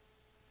perjury,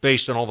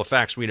 based on all the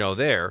facts we know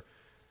there.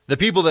 The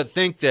people that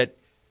think that,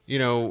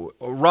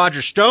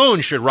 Roger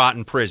Stone should rot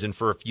in prison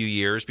for a few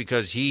years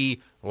because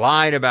he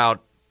lied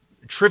about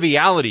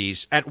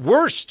trivialities at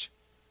worst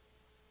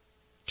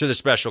to the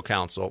special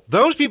counsel.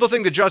 Those people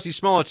think that Jussie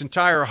Smollett's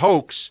entire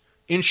hoax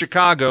in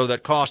Chicago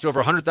that cost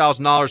over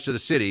 $100,000 to the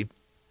city,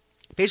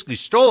 basically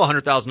stole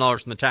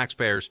 $100,000 from the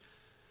taxpayers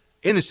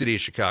in the city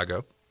of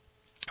Chicago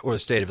or the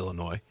state of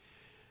Illinois.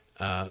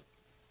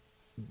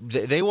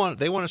 They want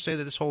to say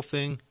that this whole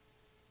thing,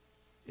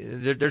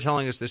 they're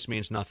telling us this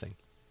means nothing.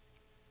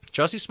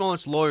 Jussie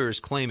Smollett's lawyer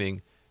is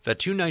claiming that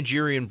 2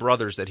 Nigerian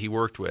brothers that he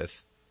worked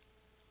with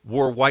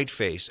wore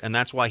whiteface, and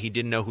that's why he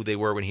didn't know who they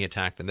were when he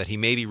attacked them, that he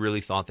maybe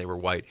really thought they were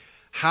white.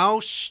 How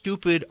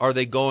stupid are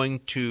they going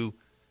to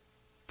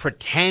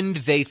pretend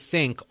they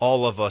think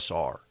all of us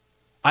are?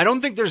 I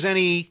don't think there's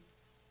any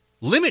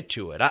limit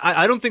to it.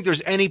 I don't think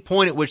there's any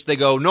point at which they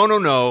go,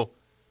 no,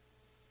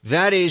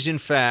 that is, in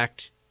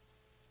fact,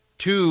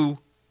 too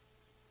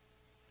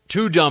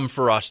dumb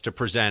for us to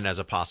present as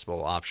a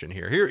possible option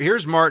here.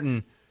 Here's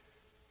Martin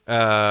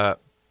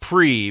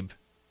Priebe,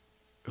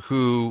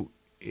 who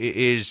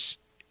is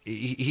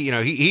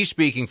he's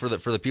speaking for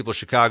the people of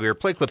Chicago here.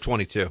 Play clip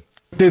 22.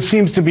 There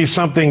seems to be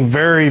something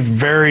very,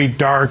 very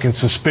dark and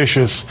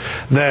suspicious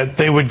that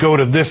they would go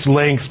to this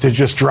lengths to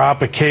just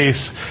drop a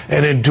case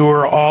and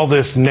endure all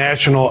this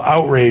national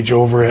outrage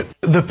over it.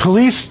 The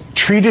police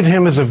treated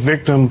him as a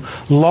victim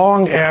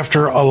long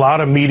after a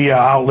lot of media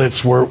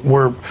outlets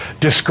were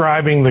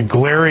describing the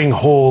glaring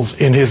holes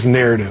in his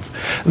narrative.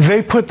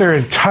 They put their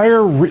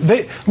entire...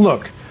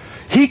 Look,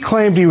 he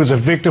claimed he was a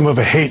victim of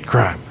a hate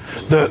crime.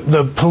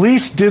 The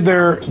police did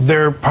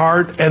their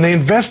part, and they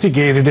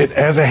investigated it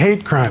as a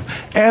hate crime,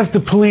 as the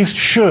police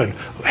should.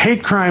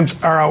 Hate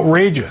crimes are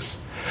outrageous.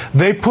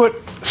 They put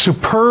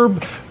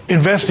superb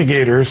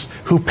investigators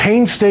who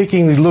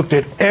painstakingly looked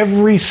at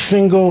every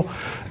single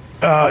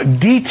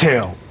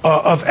detail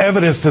of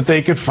evidence that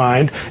they could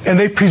find, and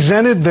they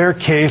presented their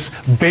case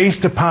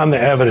based upon the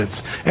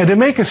evidence. And to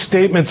make a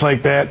statement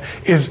like that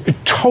is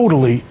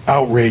totally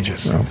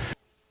outrageous. No.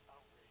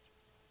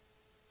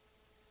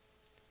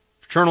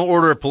 Fraternal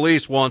Order of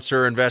Police wants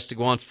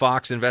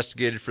Fox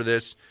investigated for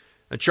this.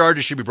 The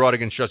charges should be brought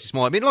against Jussie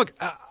Smollett. I mean, look,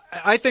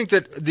 I think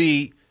that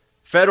the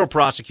federal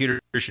prosecutor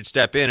should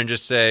step in and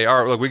just say, all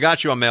right, look, we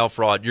got you on mail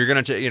fraud. You're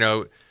going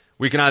to,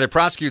 we can either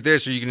prosecute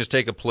this or you can just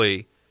take a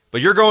plea.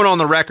 But you're going on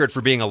the record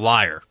for being a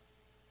liar.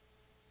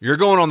 You're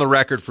going on the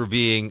record for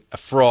being a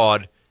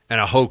fraud and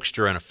a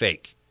hoaxer and a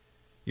fake.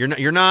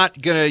 You're not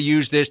going to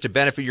use this to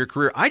benefit your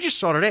career. I just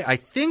saw today, I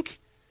think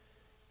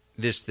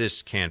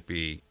this can't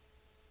be.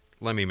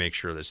 Let me make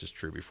sure this is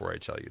true before I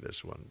tell you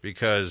this one,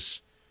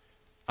 because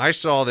I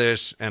saw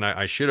this and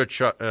I should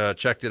have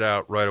checked it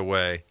out right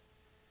away.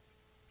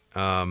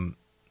 Wow.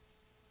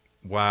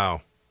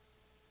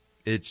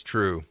 It's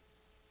true.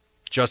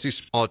 Jussie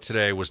Smollett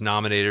today was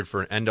nominated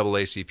for an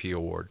NAACP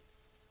award.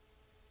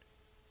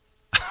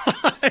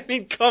 I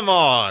mean, come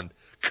on.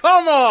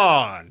 Come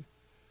on.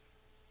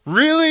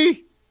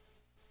 Really?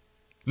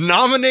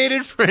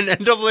 Nominated for an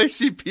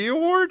NAACP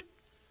award?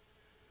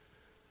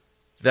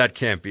 That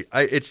can't be.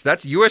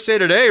 That's USA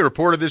Today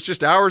reported this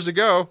just hours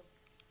ago.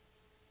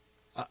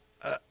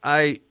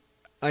 I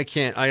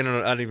can't. I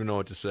don't even know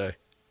what to say.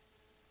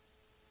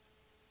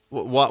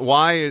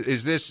 Why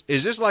is this?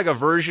 Is this like a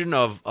version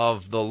of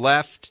the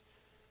left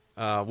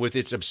with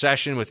its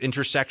obsession with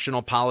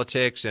intersectional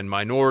politics and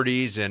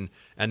minorities and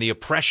the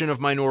oppression of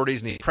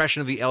minorities and the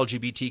oppression of the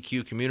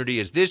LGBTQ community?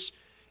 Is this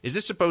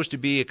supposed to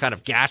be a kind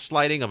of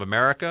gaslighting of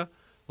America?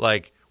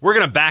 Like, we're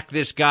going to back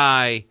this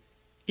guy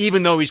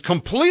even though he's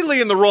completely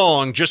in the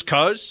wrong just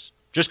 'cause?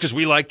 Just because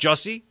we like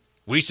Jussie,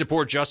 we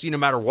support Jussie no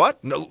matter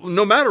what?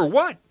 No matter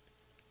what.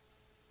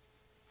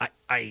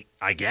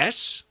 I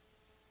guess.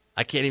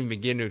 I can't even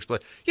begin to explain.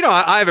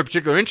 I have a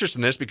particular interest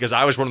in this because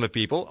I was one of the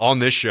people on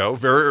this show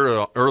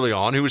very early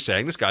on who was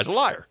saying this guy's a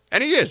liar.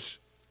 And he is.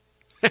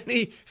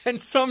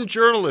 And some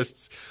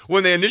journalists,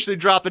 when they initially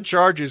dropped the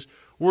charges,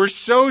 were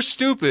so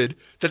stupid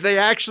that they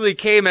actually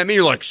came at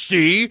me like,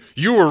 see,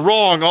 you were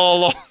wrong all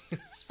along.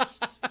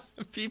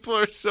 People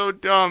are so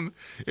dumb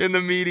in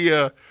the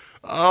media.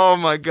 Oh,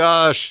 my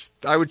gosh.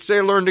 I would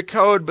say learn to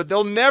code, but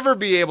they'll never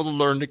be able to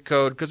learn to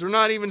code because they're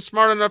not even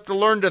smart enough to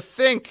learn to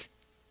think.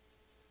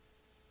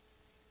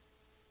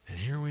 And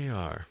here we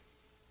are.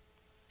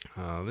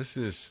 This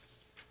is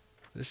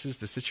the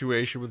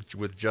situation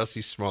with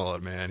Jussie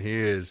Smollett, man. He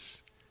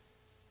is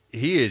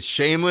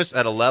shameless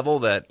at a level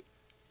that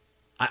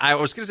I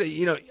was going to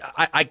say,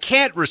 I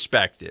can't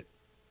respect it.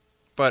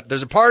 But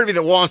there's a part of me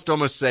that wants to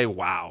almost say,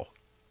 wow,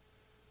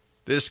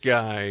 this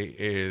guy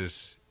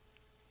is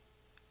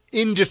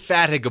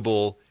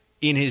indefatigable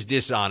in his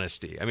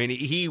dishonesty. I mean,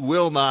 he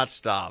will not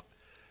stop.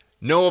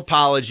 No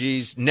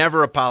apologies,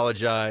 never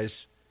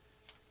apologize.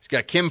 He's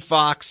got Kim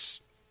Fox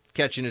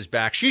catching his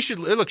back. She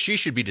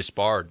should be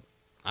disbarred.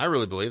 I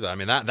really believe that. I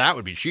mean, that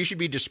would be, she should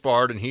be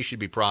disbarred and he should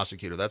be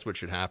prosecuted. That's what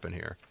should happen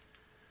here.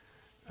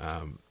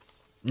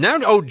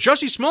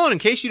 Jussie Smollett, in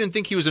case you didn't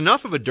think he was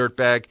enough of a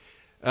dirtbag,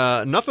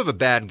 enough of a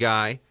bad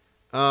guy,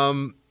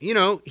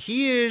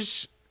 he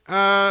is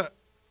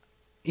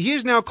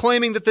now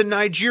claiming that the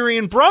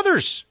Nigerian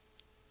brothers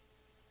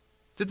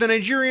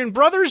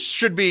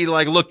should be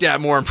looked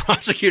at more and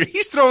prosecuted.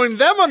 He's throwing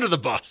them under the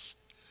bus.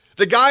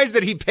 The guys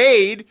that he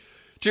paid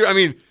to,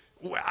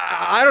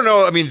 I don't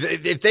know.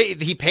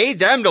 If he paid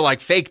them to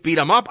fake beat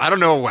him up, I don't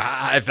know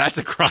if that's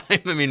a crime.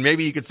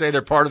 Maybe you could say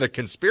they're part of the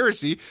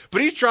conspiracy,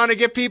 but he's trying to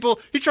get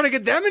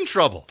them in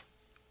trouble.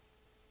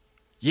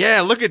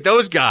 Yeah, look at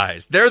those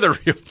guys. They're the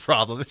real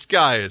problem. This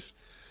guy is,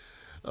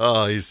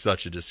 he's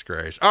such a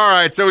disgrace. All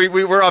right, so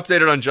we're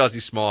updated on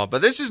Jussie Smollett,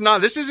 but this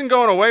isn't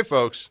going away,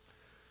 folks.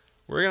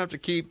 We're going to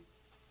have to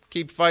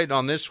keep fighting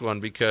on this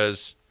one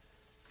because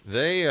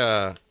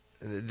there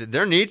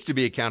needs to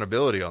be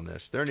accountability on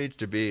this. There needs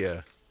to be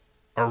a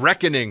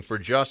reckoning for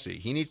Jussie.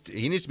 He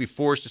needs to be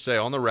forced to say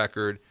on the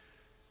record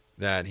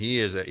that he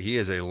is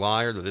a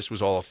liar, that this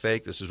was all a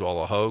fake, this was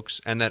all a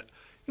hoax, and that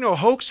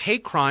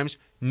hate crimes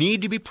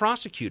need to be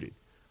prosecuted.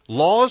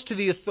 Lies to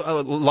the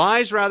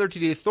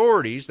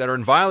authorities that are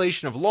in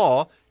violation of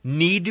law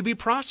need to be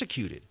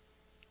prosecuted.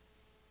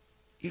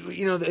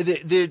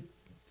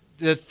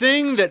 The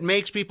thing that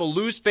makes people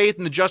lose faith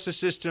in the justice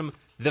system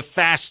the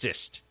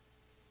fastest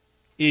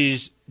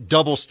is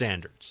double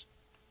standards.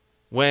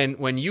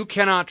 When you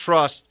cannot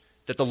trust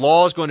that the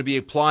law is going to be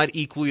applied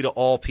equally to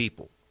all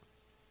people,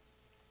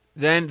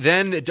 then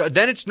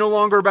it's no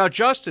longer about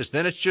justice.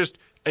 Then it's just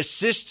a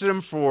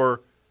system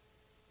for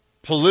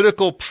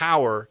political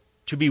power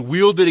to be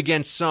wielded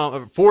against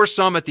for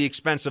some at the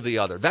expense of the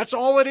other. That's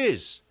all it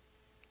is.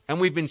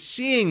 And we've been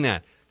seeing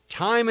that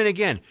time and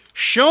again.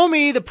 Show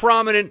me the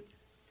prominent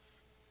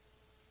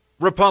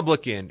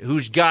Republican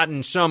who's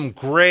gotten some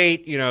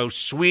great,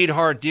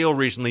 sweetheart deal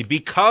recently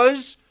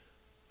because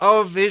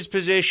of his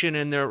position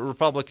in the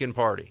Republican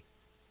Party.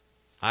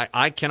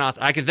 I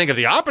can think of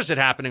the opposite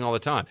happening all the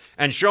time.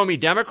 And show me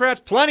Democrats,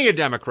 plenty of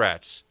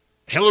Democrats.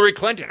 Hillary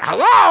Clinton,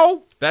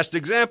 hello, best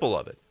example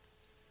of it,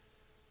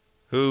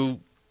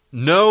 who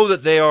know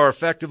that they are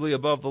effectively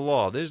above the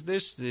law.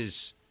 This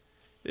is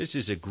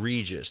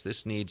egregious.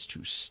 This needs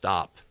to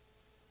stop.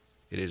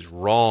 It is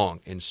wrong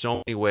in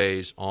so many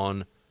ways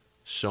on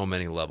so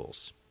many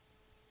levels.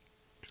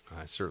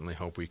 I certainly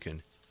hope we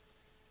can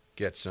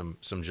get some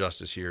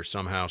justice here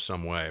somehow,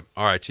 some way.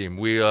 All right, team.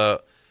 We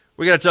got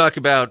to talk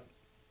about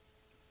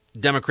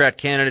Democrat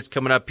candidates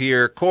coming up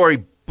here.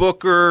 Cory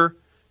Booker,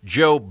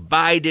 Joe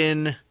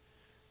Biden.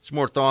 Some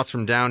more thoughts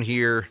from down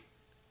here.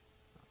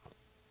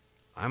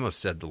 I almost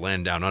said the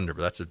land down under,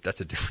 but that's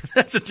a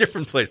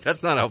different place.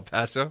 That's not El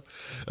Paso.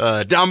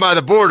 Down by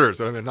the borders.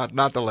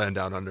 Not the land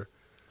down under.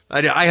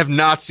 I have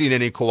not seen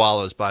any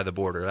koalas by the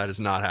border. That has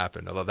not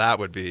happened. Although that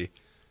would be,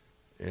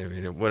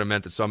 it would have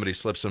meant that somebody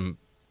slipped some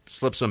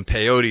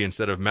peyote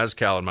instead of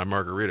mezcal in my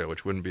margarita,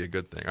 which wouldn't be a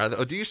good thing.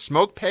 Do you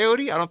smoke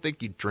peyote? I don't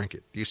think you drink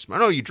it.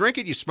 No, you drink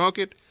it, you smoke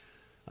it.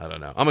 I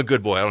don't know. I'm a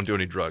good boy. I don't do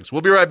any drugs.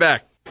 We'll be right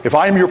back. If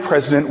I am your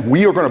president,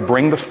 we are going to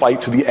bring the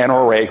fight to the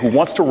NRA, who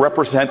wants to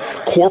represent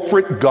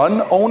corporate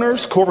gun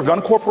owners, corporate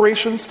gun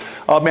corporations,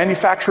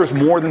 manufacturers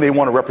more than they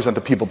want to represent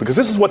the people, because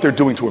this is what they're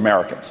doing to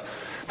Americans.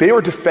 They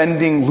are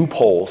defending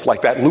loopholes,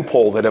 like that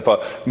loophole that if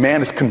a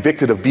man is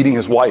convicted of beating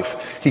his wife,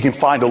 he can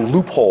find a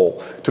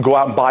loophole to go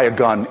out and buy a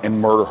gun and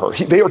murder her.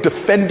 They are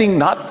defending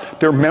not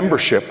their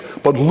membership,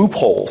 but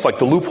loopholes, like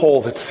the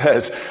loophole that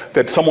says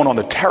that someone on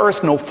the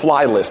terrorist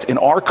no-fly list in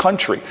our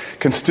country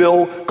can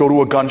still go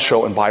to a gun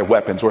show and buy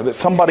weapons, or that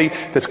somebody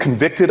that's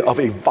convicted of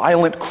a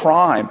violent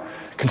crime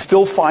can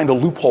still find a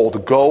loophole to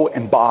go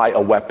and buy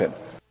a weapon.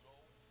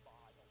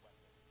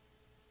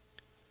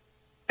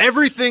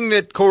 Everything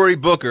that Cory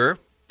Booker,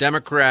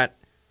 Democrat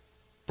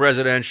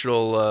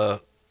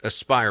presidential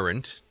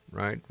aspirant,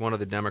 right? One of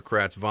the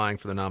Democrats vying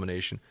for the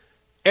nomination.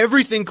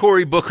 Everything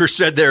Cory Booker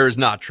said there is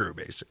not true,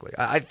 basically.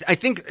 I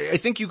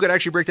think you could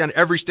actually break down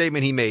every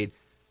statement he made.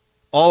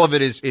 All of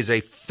it is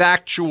a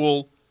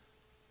factual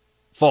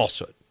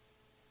falsehood.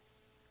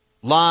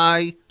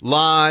 Lie,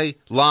 lie,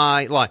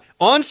 lie, lie.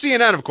 On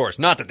CNN, of course,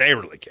 not that they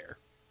really care.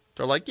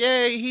 They're like,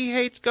 yay, he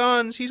hates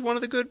guns. He's one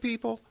of the good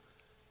people.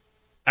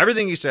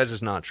 Everything he says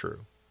is not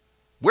true.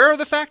 Where are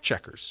the fact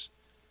checkers?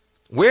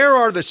 Where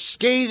are the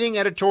scathing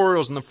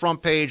editorials on the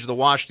front page of the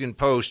Washington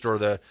Post or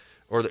the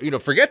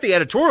forget the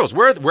editorials.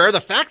 Where are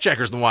the fact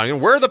checkers in the Washington?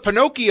 Where are the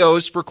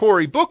Pinocchios for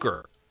Cory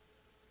Booker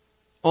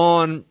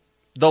on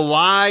the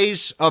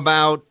lies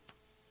about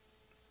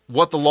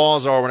what the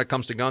laws are when it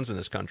comes to guns in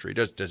this country?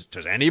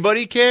 Does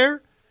anybody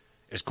care?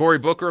 Is Cory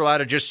Booker allowed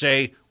to just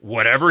say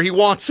whatever he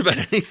wants about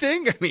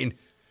anything? I mean,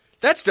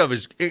 that stuff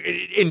is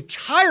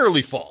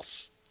entirely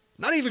false.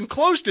 Not even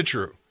close to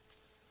true.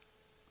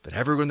 But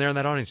everyone there in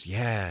that audience,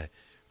 yeah,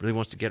 really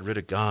wants to get rid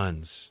of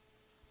guns.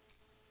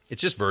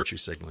 It's just virtue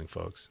signaling,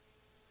 folks.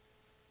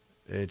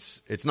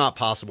 It's not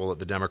possible that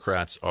the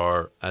Democrats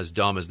are as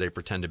dumb as they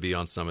pretend to be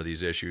on some of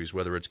these issues,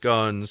 whether it's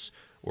guns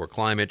or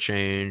climate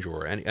change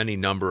or any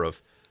number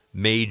of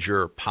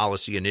major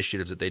policy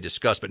initiatives that they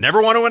discuss, but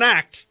never want to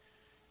enact.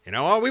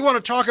 We want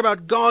to talk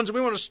about guns.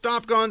 We want to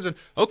stop guns. And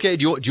okay,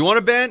 do you want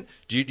to ban?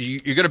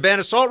 You're going to ban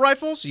assault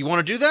rifles? You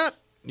want to do that?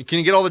 Can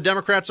you get all the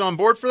Democrats on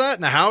board for that?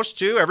 In the House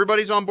too?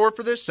 Everybody's on board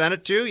for this?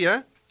 Senate too?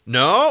 Yeah?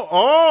 No?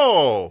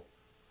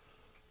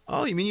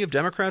 Oh, you mean you have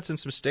Democrats in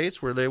some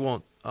states where they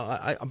won't?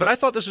 But I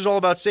thought this was all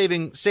about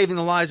saving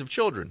the lives of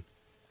children.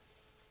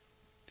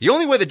 The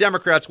only way the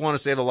Democrats want to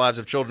save the lives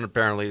of children,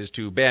 apparently, is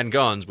to ban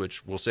guns,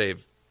 which will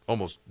save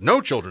almost no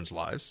children's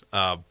lives.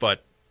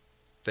 But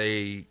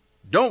they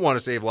don't want to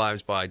save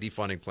lives by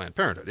defunding Planned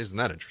Parenthood. Isn't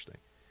that interesting?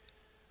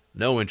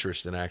 No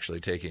interest in actually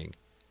taking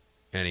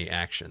any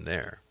action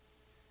there.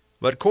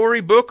 But Cory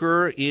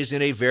Booker is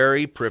in a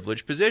very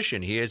privileged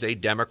position. He is a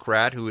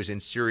Democrat who is in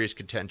serious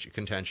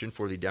contention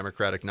for the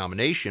Democratic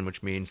nomination,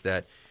 which means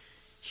that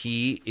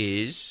he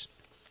is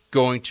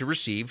going to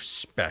receive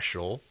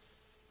special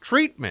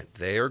treatment.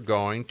 They are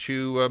going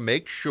to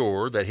make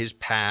sure that his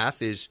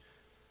path is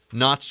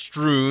not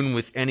strewn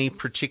with any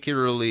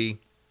particularly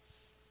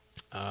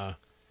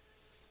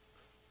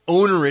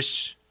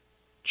onerous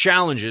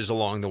challenges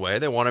along the way.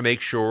 They want to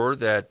make sure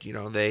that,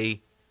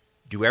 they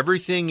do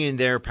everything in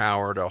their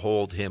power to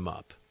hold him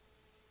up.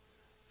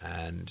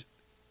 And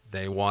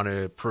they want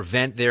to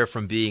prevent there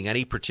from being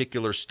any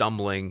particular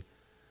stumbling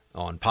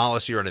on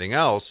policy or anything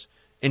else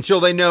until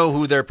they know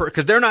who they're,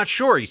 because they're not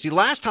sure. You see,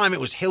 last time it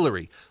was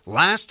Hillary.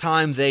 Last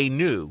time they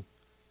knew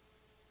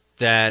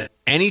that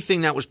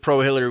anything that was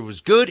pro-Hillary was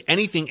good,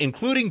 anything,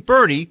 including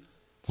Bernie.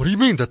 What do you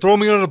mean? They're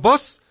throwing me under the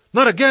bus?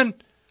 Not again.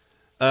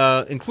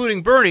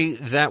 Including Bernie,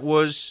 that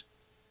was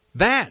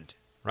bad.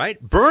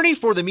 Right? Bernie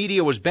for the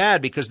media was bad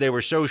because they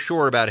were so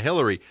sure about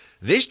Hillary.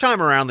 This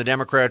time around, the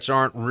Democrats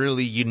aren't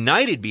really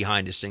united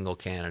behind a single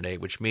candidate,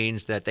 which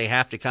means that they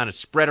have to kind of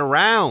spread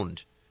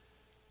around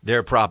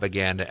their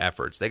propaganda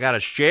efforts. They got to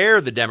share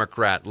the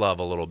Democrat love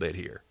a little bit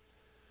here,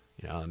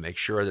 and make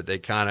sure that they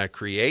kind of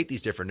create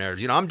these different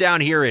narratives. I'm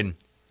down here in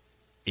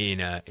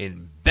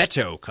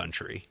Beto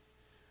country,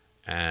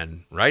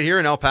 and right here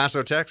in El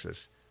Paso,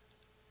 Texas,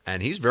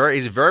 and he's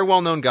a very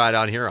well known guy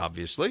down here,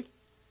 obviously.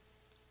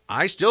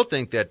 I still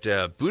think that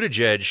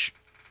Buttigieg,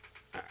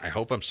 I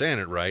hope I'm saying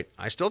it right,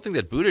 I still think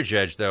that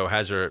Buttigieg, though,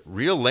 has a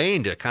real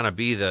lane to kind of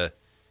be the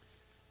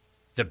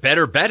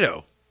better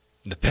Beto.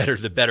 The better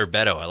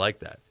Beto. I like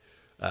that.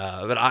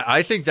 But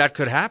I think that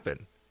could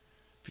happen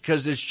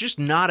because there's just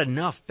not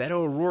enough.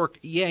 Beto O'Rourke,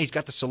 yeah, he's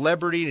got the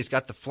celebrity, and he's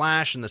got the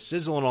flash and the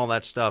sizzle and all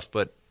that stuff,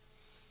 but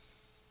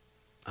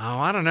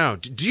I don't know.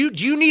 Do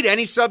you need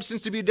any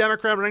substance to be a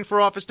Democrat running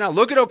for office now?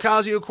 Look at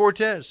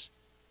Ocasio-Cortez.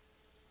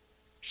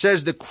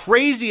 Says the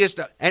craziest,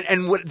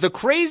 and what the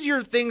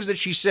crazier things that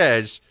she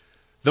says,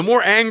 the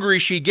more angry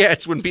she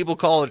gets when people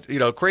call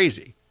it,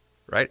 crazy,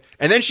 right?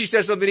 And then she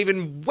says something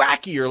even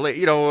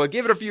wackier,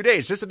 give it a few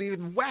days, says something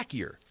even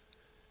wackier.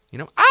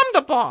 I'm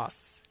the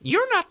boss.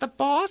 You're not the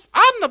boss.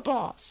 I'm the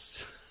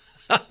boss.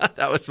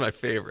 That was my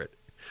favorite.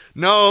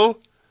 No,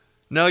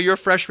 you're a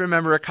freshman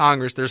member of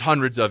Congress. There's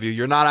hundreds of you.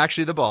 You're not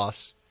actually the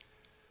boss.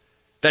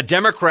 That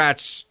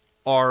Democrats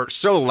are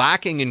so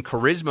lacking in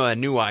charisma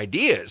and new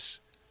ideas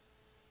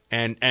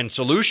and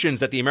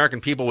solutions that the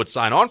American people would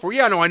sign on for.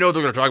 Yeah, no, I know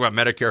they're going to talk about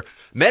Medicare.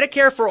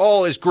 Medicare for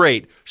all is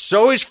great.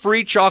 So is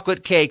free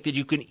chocolate cake that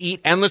you can eat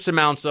endless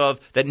amounts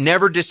of that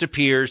never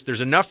disappears. There's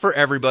enough for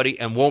everybody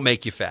and won't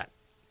make you fat.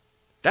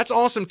 That's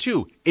awesome,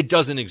 too. It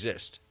doesn't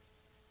exist.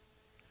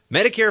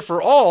 Medicare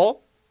for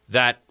all,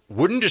 that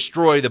wouldn't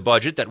destroy the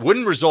budget, that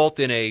wouldn't result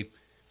in a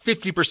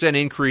 50%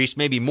 increase,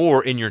 maybe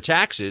more, in your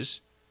taxes.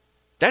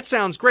 That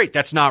sounds great.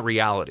 That's not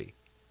reality.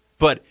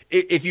 But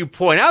if you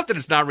point out that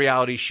it's not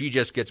reality, she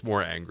just gets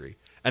more angry,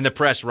 and the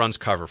press runs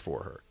cover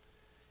for her.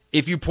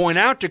 If you point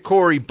out to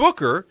Cory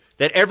Booker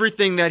that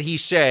everything that he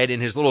said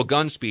in his little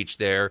gun speech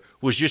there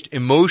was just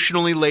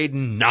emotionally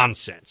laden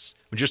nonsense,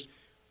 just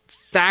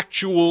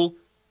factual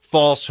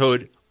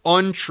falsehood,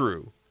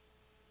 untrue.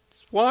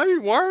 Why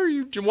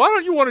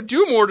don't you want to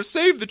do more to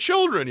save the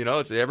children? You know,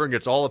 everyone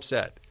gets all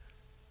upset.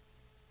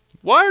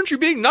 Why aren't you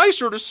being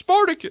nicer to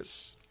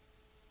Spartacus?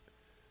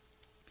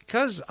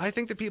 Because I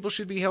think that people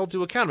should be held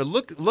to account.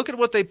 Look at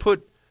what they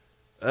put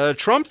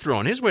Trump through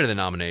on his way to the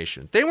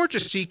nomination. They weren't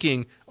just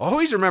seeking,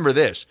 always remember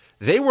this,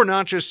 they were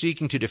not just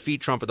seeking to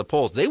defeat Trump at the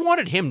polls. They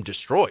wanted him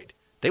destroyed.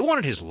 They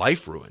wanted his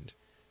life ruined.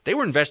 They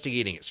were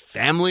investigating his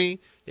family.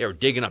 They were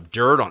digging up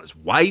dirt on his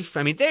wife.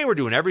 I mean, they were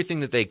doing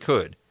everything that they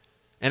could.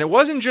 And it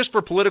wasn't just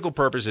for political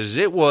purposes.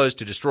 It was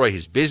to destroy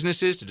his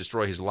businesses, to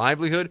destroy his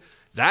livelihood.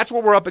 That's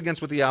what we're up against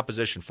with the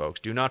opposition, folks.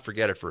 Do not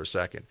forget it for a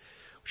second.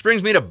 Which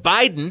brings me to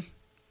Biden,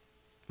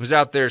 who's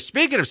out there,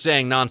 speaking of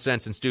saying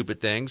nonsense and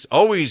stupid things,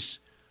 always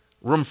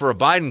room for a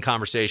Biden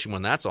conversation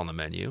when that's on the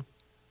menu.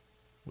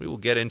 We will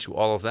get into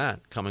all of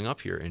that coming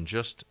up here in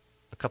just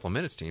a couple of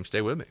minutes, team.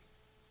 Stay with me.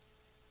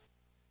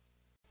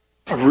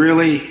 A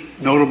really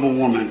notable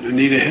woman,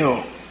 Anita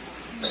Hill,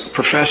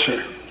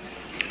 professor,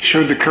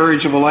 showed the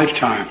courage of a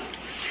lifetime,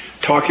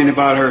 talking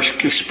about her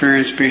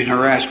experience being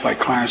harassed by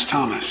Clarence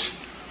Thomas.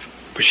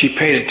 But she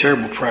paid a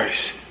terrible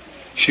price.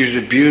 She was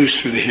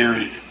abused through the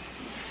hearing.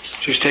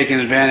 She was taken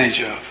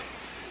advantage of.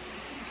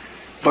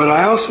 But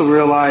I also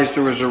realized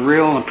there was a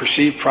real and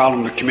perceived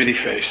problem the committee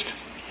faced.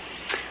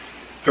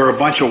 There were a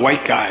bunch of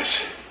white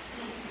guys.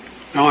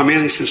 No, I mean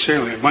it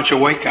sincerely. A bunch of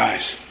white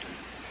guys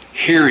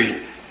hearing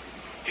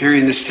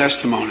this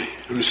testimony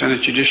in the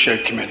Senate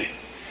Judiciary Committee.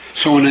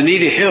 So when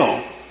Anita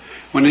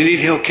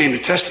Hill came to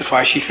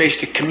testify, she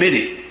faced a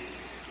committee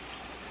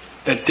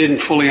that didn't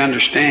fully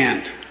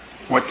understand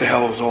what the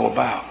hell it was all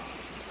about.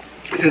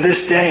 To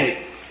this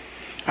day,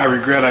 I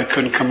regret I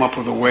couldn't come up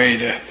with a way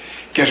to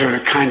get her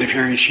the kind of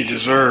hearing she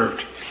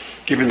deserved,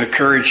 given the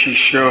courage she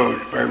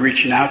showed by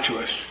reaching out to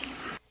us.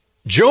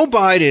 Joe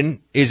Biden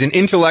is an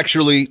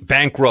intellectually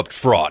bankrupt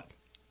fraud.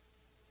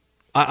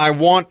 I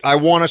want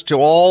us to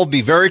all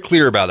be very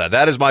clear about that.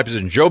 That is my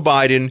position. Joe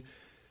Biden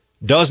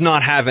does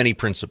not have any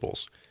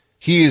principles.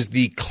 He is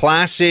the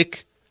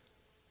classic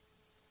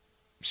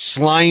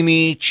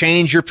slimy,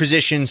 change your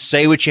position,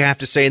 say what you have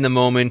to say in the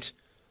moment,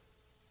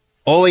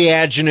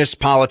 oleaginous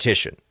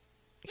politician.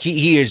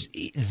 He is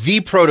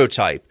the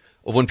prototype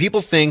of when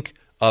people think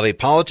of a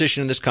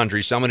politician in this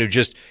country, someone who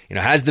just,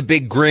 has the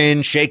big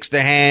grin, shakes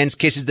the hands,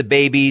 kisses the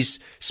babies,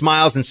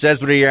 smiles and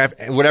says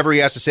whatever he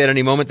has to say at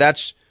any moment.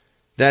 That's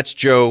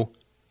Joe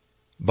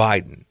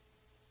Biden.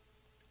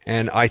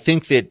 And I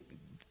think that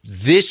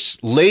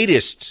this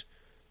latest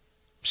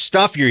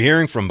stuff you're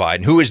hearing from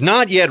Biden, who is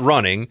not yet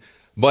running,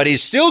 but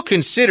is still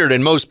considered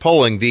in most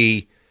polling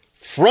the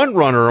front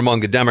runner among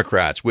the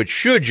Democrats, which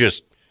should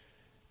just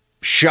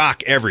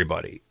shock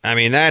everybody. I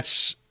mean,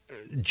 that's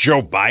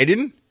Joe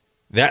Biden.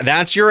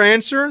 That's your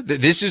answer?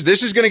 This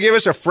is going to give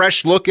us a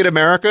fresh look at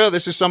America?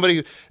 This is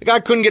somebody, the guy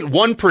couldn't get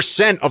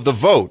 1% of the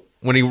vote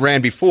when he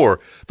ran before,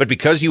 but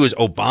because he was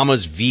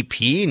Obama's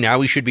VP,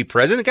 now he should be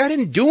president. The guy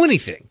didn't do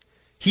anything.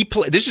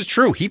 This is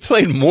true. He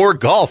played more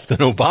golf than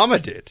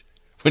Obama did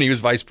when he was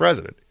vice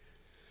president.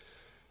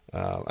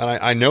 And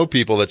I know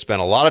people that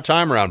spent a lot of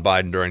time around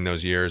Biden during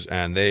those years,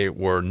 and they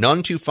were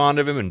none too fond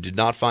of him and did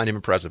not find him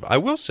impressive. I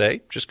will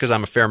say, just because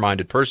I'm a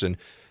fair-minded person,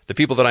 the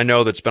people that I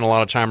know that spent a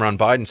lot of time around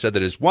Biden said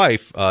that his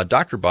wife,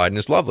 Dr. Biden,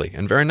 is lovely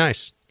and very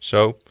nice.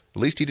 So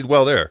at least he did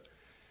well there.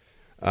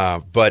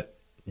 But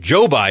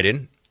Joe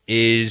Biden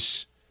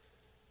is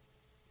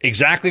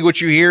exactly what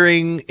you're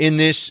hearing in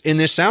this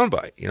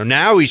soundbite.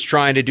 Now he's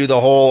trying to do the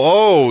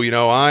whole,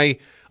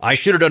 I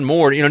should have done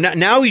more.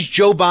 Now he's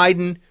Joe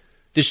Biden,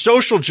 the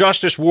social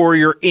justice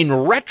warrior in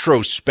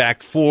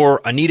retrospect for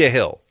Anita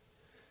Hill.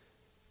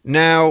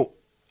 Now,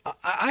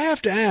 I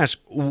have to ask,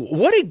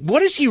 what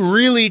is he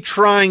really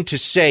trying to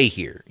say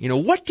here?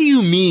 What do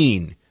you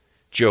mean,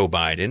 Joe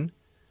Biden,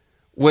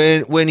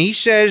 when he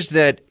says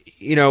that,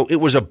 it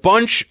was a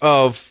bunch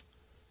of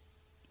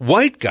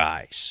white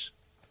guys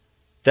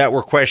that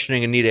were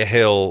questioning Anita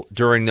Hill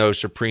during those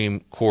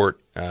Supreme Court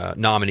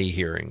nominee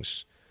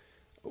hearings?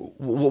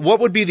 What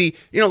would be the,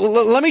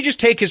 let me just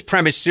take his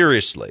premise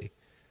seriously,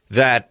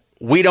 that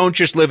we don't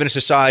just live in a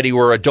society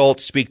where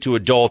adults speak to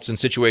adults in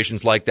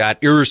situations like that,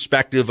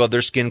 irrespective of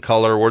their skin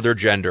color or their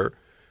gender,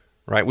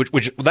 right?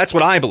 Which that's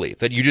what I believe,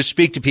 that you just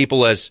speak to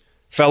people as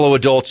fellow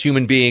adults,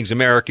 human beings,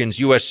 Americans,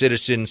 U.S.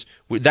 citizens,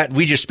 that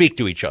we just speak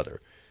to each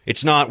other.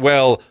 It's not,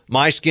 well,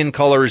 my skin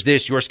color is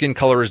this, your skin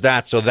color is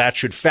that, so that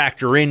should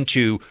factor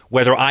into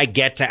whether I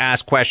get to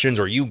ask questions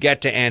or you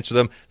get to answer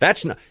them.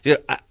 That's not.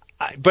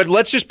 But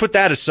let's just put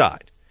that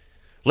aside.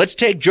 Let's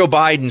take Joe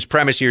Biden's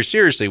premise here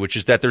seriously, which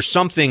is that there's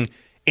something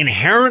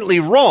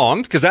inherently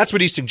wrong, because that's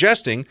what he's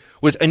suggesting,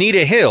 with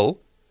Anita Hill,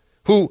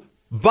 who,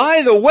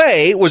 by the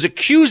way, was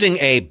accusing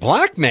a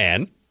black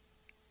man,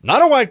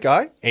 not a white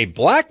guy, a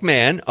black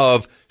man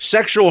of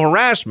sexual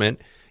harassment,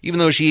 even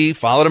though she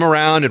followed him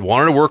around and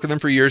wanted to work with him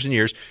for years and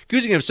years,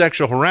 accusing him of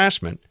sexual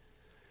harassment.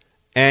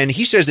 And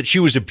he says that she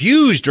was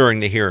abused during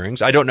the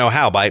hearings. I don't know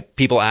how, by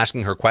people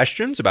asking her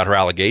questions about her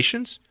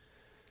allegations.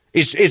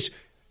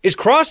 Is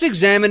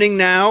cross-examining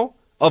now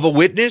of a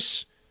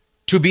witness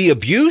to be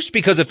abused?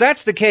 Because if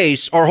that's the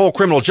case, our whole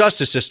criminal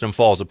justice system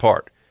falls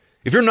apart.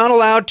 If you're not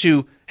allowed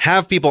to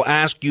have people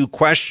ask you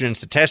questions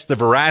to test the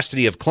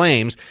veracity of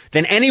claims,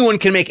 then anyone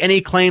can make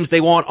any claims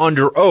they want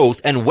under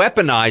oath and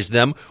weaponize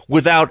them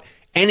without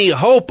any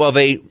hope of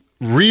a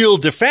real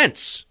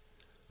defense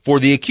for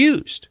the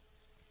accused.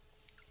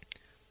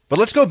 But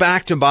let's go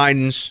back to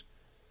Biden's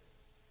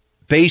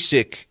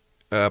basic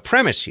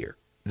premise here,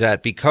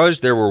 that because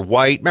there were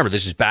remember,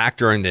 this is back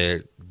during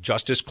the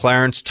Justice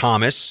Clarence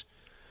Thomas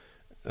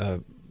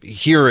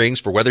hearings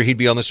for whether he'd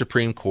be on the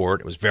Supreme Court.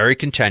 It was very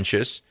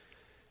contentious.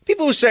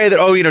 People who say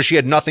that, she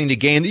had nothing to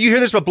gain. You hear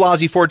this about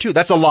Blasey Ford too.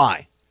 That's a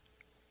lie.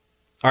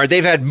 All right,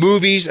 they've had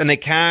movies and they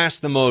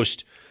cast the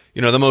most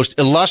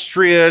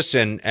illustrious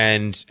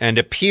and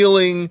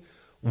appealing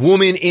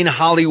woman in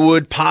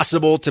Hollywood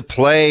possible to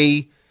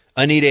play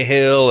Anita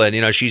Hill,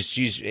 and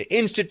she's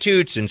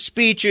institutes and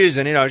speeches,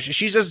 and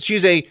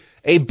she's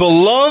a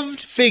beloved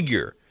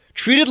figure,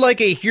 treated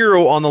like a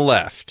hero on the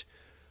left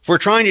for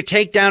trying to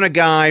take down a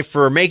guy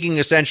for making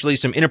essentially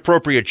some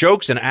inappropriate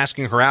jokes and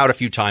asking her out a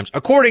few times,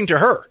 according to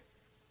her.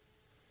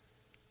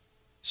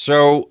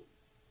 So,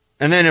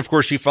 and then of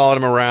course she followed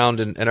him around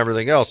and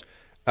everything else.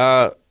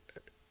 Followed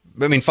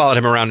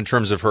him around in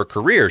terms of her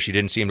career. She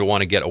didn't seem to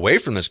want to get away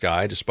from this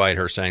guy, despite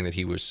her saying that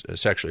he was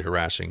sexually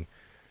harassing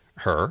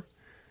her.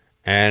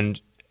 And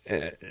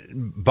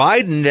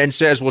Biden then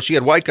says, well, she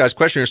had white guys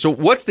questioning her. So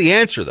what's the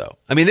answer, though?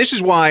 This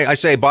is why I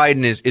say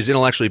Biden is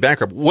intellectually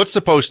bankrupt. What's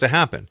supposed to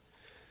happen?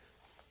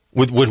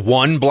 Would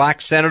one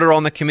black senator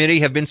on the committee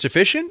have been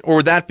sufficient? Or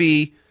would that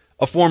be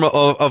a form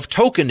of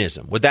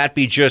tokenism? Would that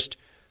be just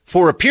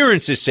for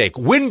appearance's sake,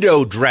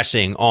 window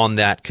dressing on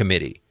that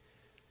committee?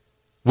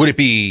 Would it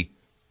be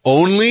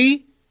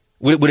only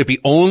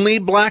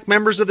black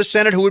members of the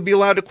Senate who would be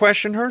allowed to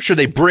question her? Should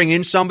they bring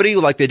in somebody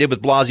like they did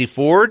with Blasey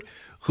Ford,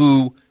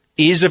 who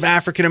is of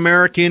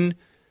African-American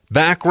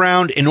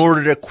background, in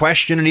order to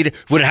question Anita?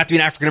 Would it have to be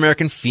an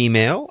African-American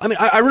female?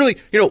 I really,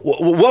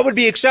 what would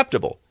be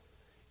acceptable?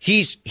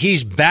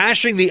 He's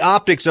bashing the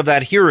optics of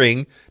that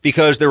hearing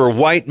because there were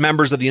white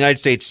members of the United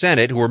States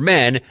Senate who were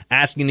men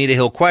asking Anita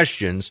Hill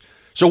questions.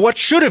 So what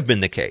should have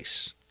been the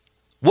case?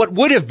 What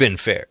would have been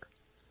fair?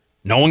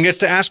 No one gets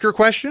to ask her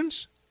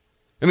questions?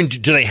 Do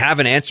they have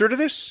an answer to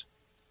this?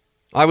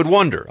 I would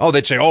wonder.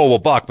 They'd say,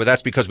 Buck, but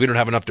that's because we don't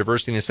have enough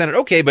diversity in the Senate.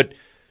 Okay, but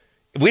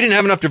if we didn't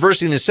have enough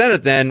diversity in the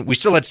Senate, then we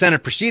still had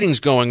Senate proceedings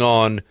going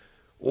on.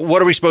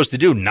 What are we supposed to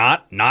do?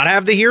 Not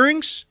have the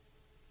hearings?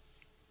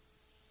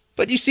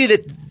 But you see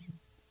that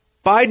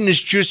Biden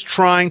is just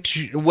trying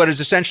to, what is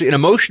essentially an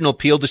emotional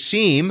appeal, to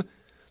seem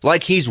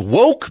like he's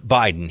woke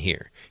Biden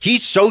here.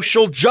 He's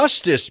social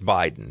justice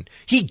Biden.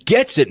 He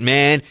gets it,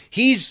 man.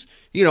 He's,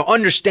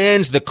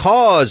 understands the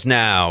cause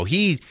now.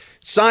 He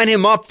signed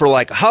him up for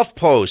like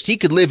HuffPost. He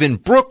could live in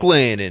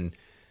Brooklyn and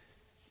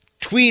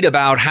tweet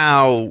about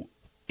how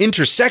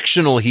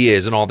intersectional he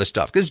is and all this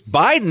stuff. Because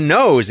Biden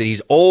knows that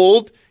he's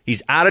old,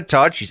 he's out of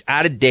touch, he's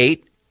out of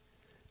date,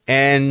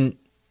 and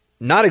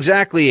not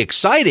exactly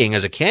exciting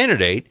as a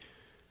candidate.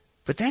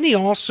 But then he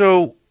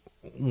also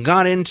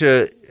got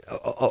into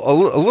a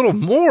little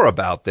more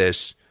about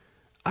this.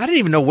 I didn't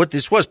even know what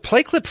this was.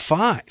 Play clip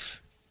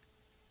 5.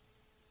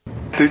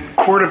 The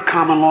court of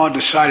common law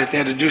decided they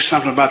had to do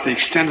something about the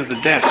extent of the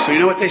death. So you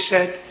know what they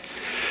said?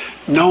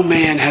 No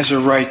man has a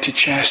right to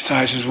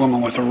chastise his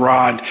woman with a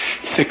rod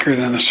thicker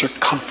than the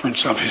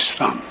circumference of his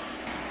thumb.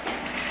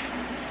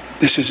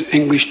 This is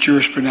English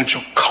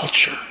jurisprudential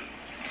culture.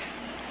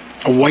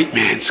 A white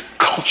man's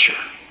culture.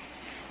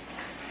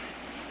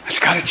 It's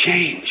got to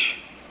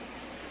change.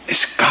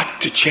 It's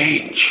got to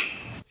change.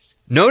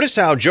 Notice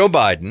how Joe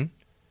Biden,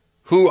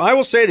 who, I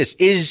will say this,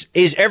 is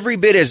every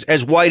bit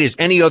as white as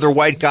any other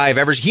white guy I've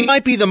ever seen. He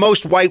might be the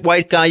most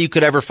white guy you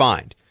could ever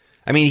find.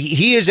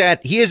 He is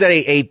at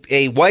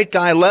a white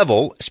guy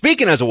level,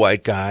 speaking as a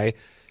white guy,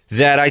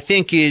 that I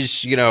think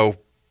is, right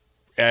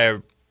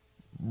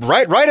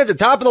at the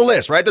top of the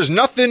list, right? There's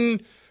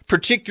nothing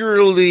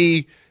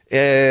particularly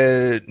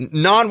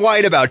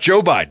non-white about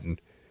Joe Biden.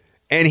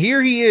 And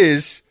here he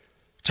is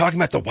talking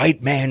about the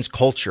white man's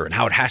culture and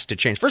how it has to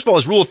change. First of all,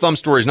 his rule of thumb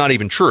story is not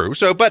even true.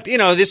 So, but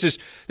this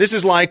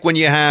is like when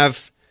you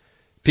have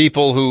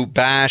people who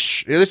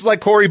bash, this is like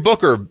Cory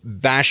Booker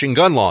bashing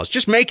gun laws,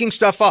 just making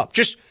stuff up,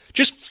 just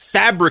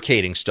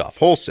fabricating stuff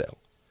wholesale,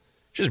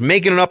 just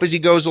making it up as he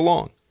goes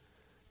along.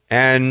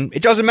 And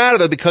it doesn't matter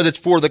though, because it's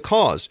for the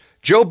cause.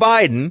 Joe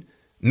Biden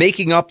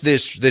making up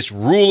this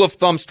rule of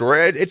thumb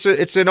story.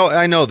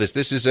 I know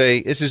this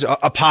is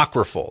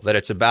apocryphal, that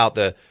it's about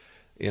the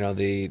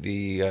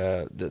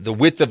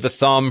width of the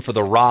thumb for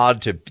the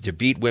rod to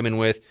beat women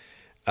with.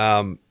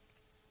 But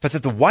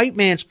that the white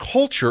man's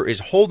culture is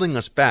holding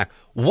us back.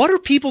 What are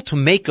people to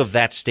make of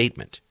that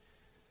statement?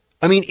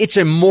 It's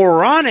a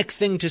moronic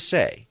thing to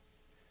say.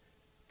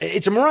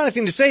 It's a moronic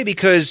thing to say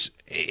because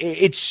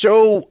it's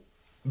so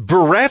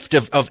bereft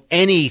of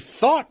any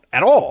thought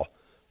at all.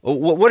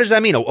 What does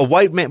that mean? A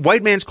white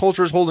man's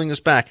culture is holding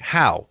us back.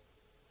 How?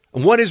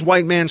 What is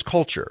white man's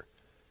culture?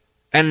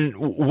 And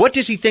what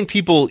does he think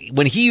people,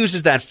 when he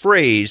uses that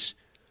phrase,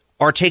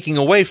 are taking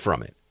away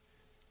from it?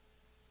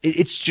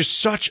 It's just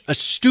such a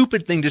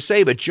stupid thing to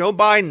say, but Joe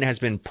Biden has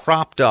been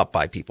propped up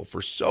by people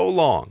for so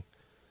long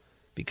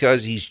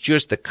because he's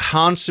just the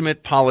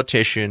consummate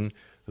politician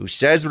who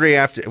says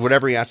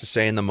whatever he has to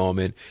say in the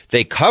moment.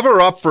 They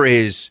cover up for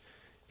his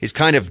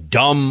kind of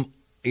dumb,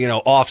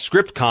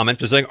 off-script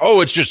comments by saying,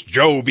 oh, it's just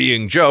Joe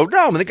being Joe.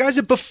 No, I mean, the guy's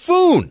a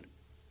buffoon.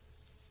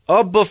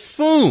 A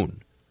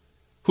buffoon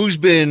who's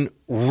been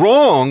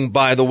wrong,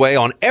 by the way,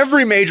 on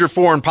every major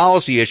foreign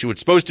policy issue.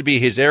 It's supposed to be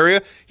his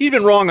area. He's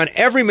been wrong on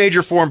every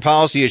major foreign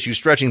policy issue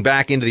stretching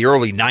back into the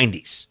early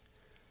 90s.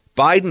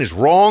 Biden is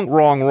wrong,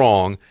 wrong,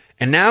 wrong,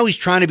 and now he's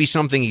trying to be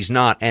something he's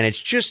not, and it's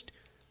just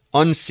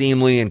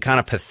unseemly and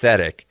kind of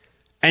pathetic.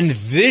 And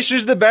this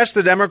is the best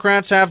the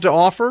Democrats have to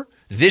offer?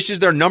 This is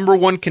their number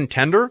one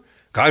contender?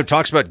 Guy who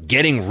talks about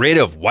getting rid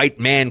of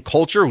white man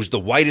culture, who's the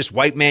whitest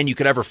white man you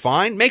could ever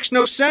find? Makes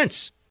no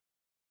sense.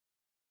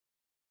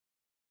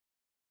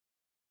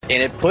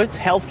 And it puts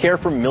health care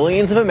for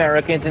millions of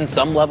Americans in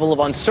some level of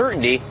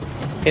uncertainty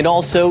and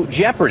also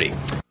jeopardy.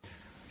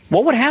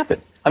 What would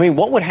happen? I mean,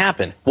 what would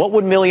happen? What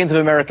would millions of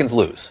Americans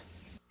lose?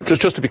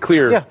 Just to be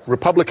clear,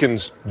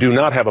 Republicans do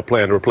not have a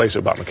plan to replace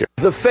Obamacare.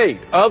 The fate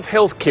of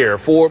health care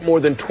for more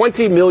than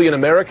 20 million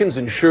Americans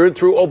insured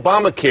through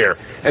Obamacare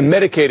and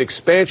Medicaid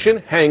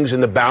expansion hangs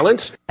in the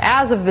balance.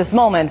 As of this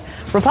moment,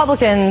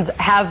 Republicans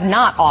have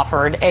not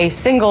offered a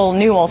single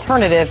new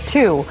alternative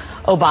to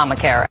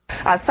Obamacare.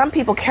 Some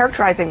people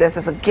characterizing this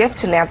as a gift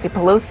to Nancy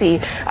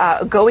Pelosi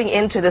going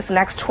into this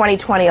next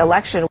 2020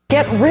 election.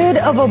 Get rid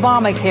of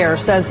Obamacare,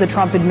 says the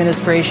Trump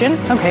administration.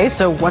 Okay,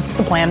 so what's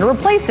the plan to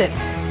replace it?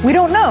 We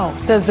don't know,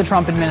 says the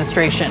Trump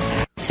administration.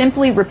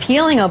 Simply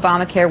repealing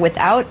Obamacare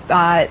without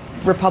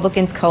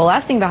Republicans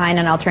coalescing behind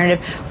an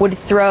alternative would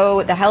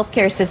throw the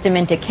healthcare system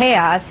into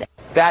chaos.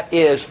 That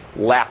is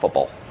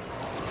laughable.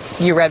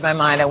 You read my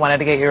mind. I wanted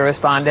to get you to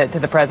respond to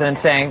the president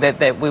saying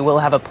that we will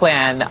have a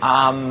plan.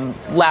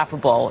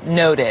 Laughable.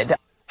 Noted.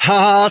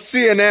 Ha,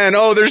 CNN.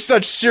 Oh, there's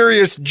such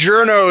serious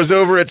journos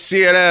over at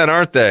CNN,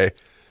 aren't they?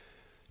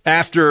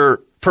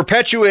 After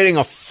perpetuating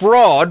a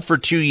fraud for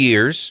 2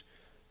 years,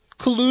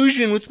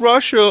 collusion with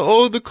Russia.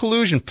 Oh, the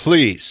collusion.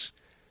 Please.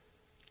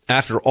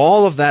 After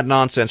all of that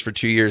nonsense for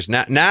 2 years,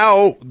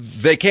 now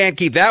they can't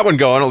keep that one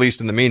going, at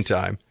least in the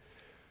meantime.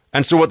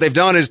 And so what they've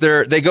done is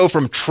they go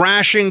from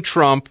trashing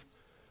Trump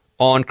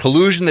on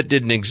collusion that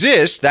didn't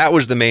exist. That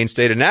was the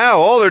mainstay. And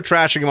now, they're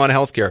trashing him on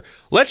healthcare.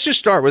 Let's just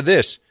start with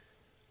this.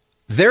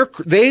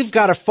 They've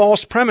got a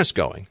false premise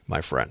going,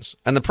 my friends.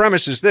 And the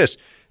premise is this,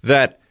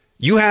 that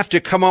you have to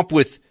come up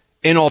with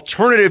an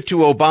alternative to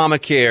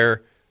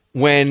Obamacare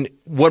when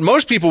what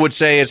most people would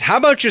say is, how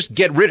about just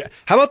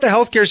how about the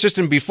healthcare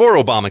system before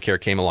Obamacare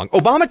came along?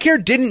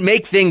 Obamacare didn't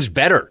make things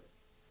better.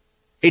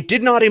 It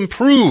did not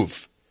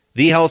improve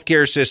the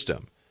healthcare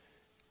system.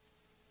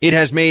 It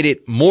has made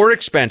it more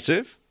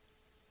expensive.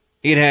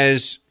 It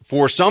has,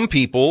 for some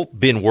people,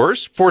 been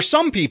worse. For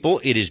some people,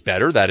 it is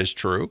better. That is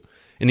true.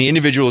 In the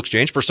individual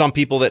exchange, for some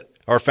people that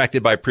are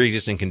affected by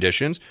pre-existing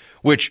conditions,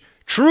 which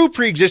true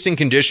pre-existing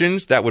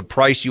conditions that would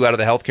price you out of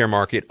the healthcare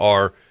market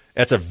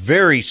that's a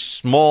very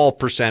small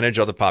percentage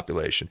of the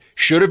population.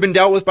 Should have been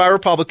dealt with by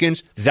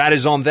Republicans. That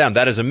is on them.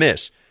 That is a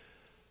miss.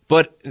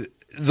 But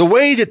the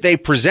way that they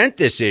present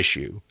this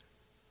issue,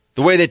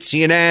 the way that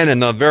CNN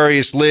and the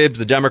various libs,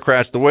 the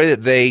Democrats, the way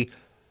that they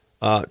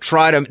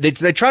try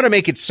to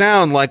make it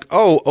sound like,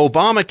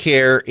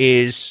 Obamacare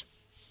is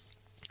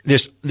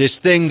this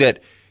thing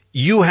that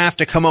you have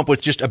to come up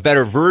with just a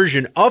better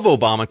version of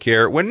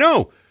Obamacare, when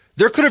no,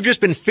 there could have just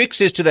been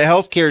fixes to the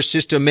healthcare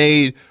system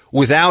made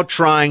without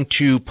trying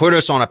to put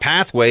us on a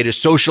pathway to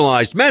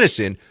socialized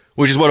medicine,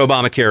 which is what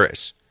Obamacare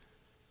is.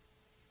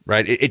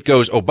 Right? It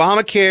goes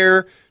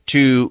Obamacare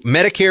to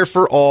Medicare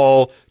for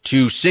all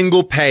to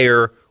single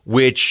payer,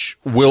 which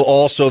will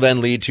also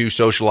then lead to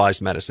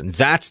socialized medicine.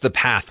 That's the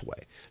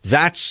pathway.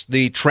 That's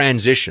the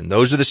transition.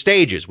 Those are the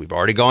stages. We've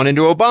already gone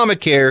into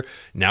Obamacare.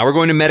 Now we're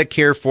going to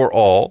Medicare for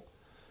all,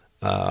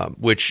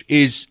 which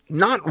is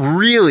not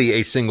really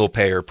a single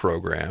payer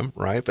program,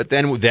 right? But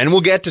then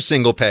we'll get to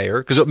single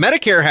payer, because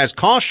Medicare has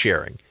cost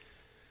sharing.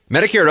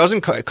 Medicare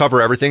doesn't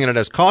cover everything, and it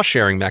has cost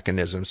sharing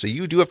mechanisms. So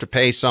you do have to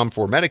pay some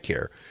for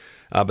Medicare.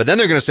 But then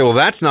they're going to say, well,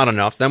 that's not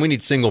enough. So then we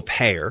need single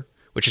payer,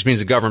 which just means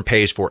the government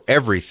pays for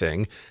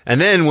everything. And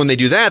then when they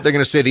do that, they're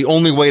going to say the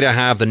only way to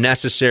have the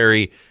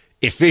necessary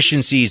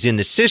efficiencies in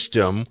the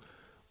system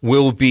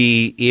will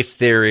be if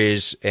there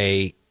is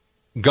a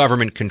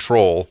government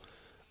control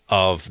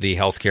of the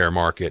healthcare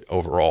market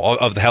overall,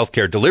 of the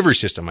healthcare delivery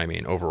system,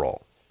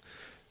 overall.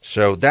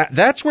 So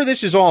that's where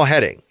this is all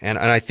heading. And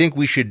I think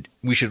we should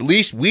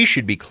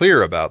be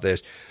clear about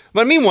this.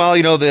 But meanwhile,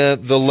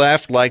 the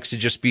left likes to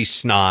just be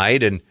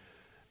snide and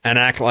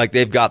act like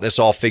they've got this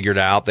all figured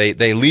out.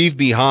 They leave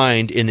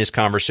behind in this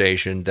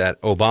conversation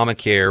that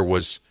Obamacare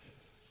was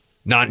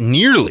not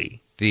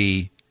nearly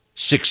the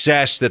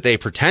success that they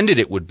pretended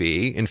it would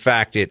be. In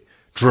fact, it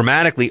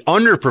dramatically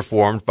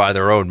underperformed by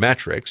their own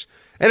metrics.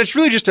 And it's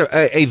really just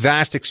a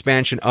vast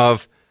expansion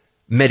of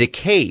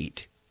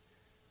Medicaid.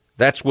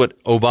 That's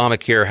what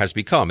Obamacare has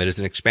become. It is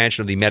an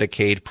expansion of the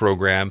Medicaid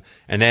program,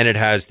 and then it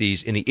has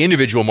these, in the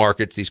individual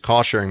markets, these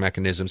cost-sharing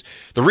mechanisms.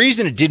 The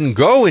reason it didn't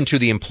go into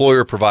the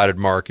employer-provided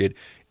market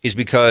is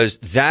because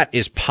that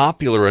is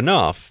popular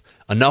enough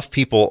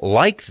people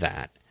like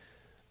that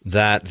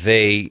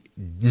they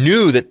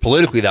knew that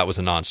politically that was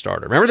a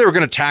non-starter. Remember, they were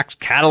going to tax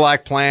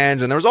Cadillac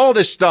plans, and there was all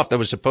this stuff that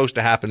was supposed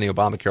to happen in the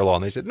Obamacare law,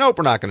 and they said, nope,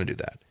 we're not going to do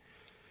that.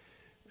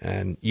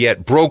 And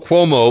yet, Bro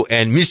Cuomo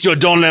and Monsieur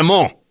Don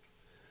Lemon,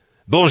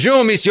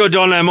 bonjour, Monsieur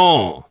Don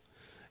Lemon.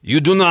 You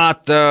do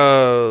not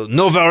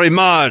know very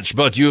much,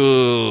 but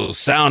you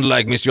sound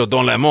like Monsieur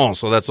Don Lemon,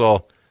 so that's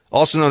all.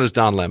 Also known as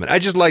Don Lemon. I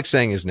just like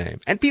saying his name.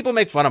 And people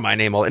make fun of my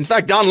name. In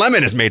fact, Don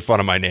Lemon has made fun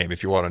of my name,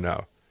 if you want to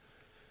know.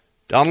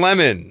 Don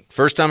Lemon,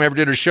 first time I ever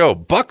did a show.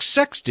 Buck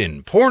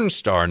Sexton, porn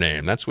star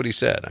name. That's what he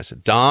said. I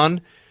said, Don,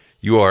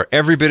 you are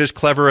every bit as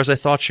clever as I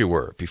thought you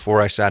were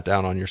before I sat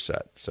down on your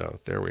set. So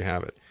there we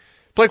have it.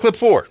 Play clip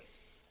 4.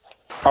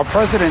 Our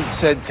president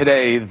said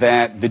today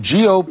that the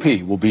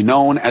GOP will be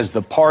known as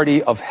the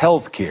party of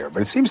health care.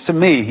 But it seems to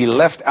me he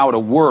left out a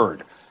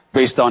word.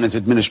 Based on his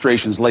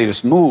administration's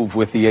latest move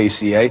with the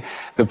ACA,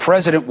 the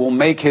president will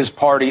make his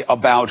party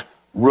about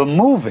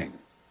removing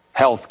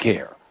health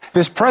care.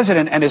 This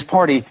president and his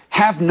party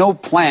have no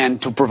plan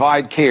to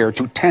provide care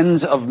to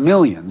tens of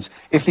millions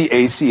if the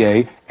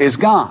ACA is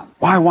gone.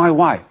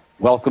 Why?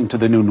 Welcome to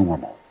the new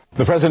normal.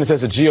 The president says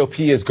the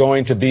GOP is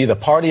going to be the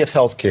party of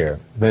health care.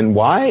 Then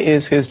why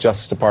is his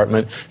Justice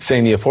Department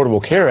saying the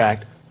Affordable Care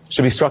Act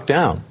should be struck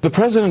down? The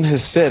president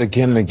has said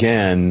again and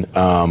again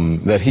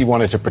that he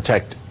wanted to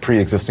protect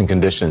pre-existing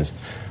conditions.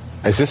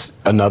 Is this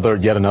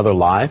yet another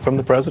lie from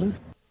the president?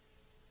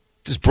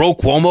 Does Bro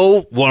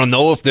Cuomo want to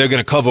know if they're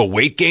going to cover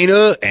weight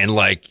gainer and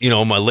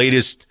my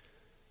latest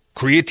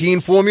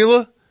creatine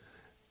formula?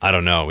 I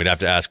don't know. We'd have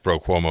to ask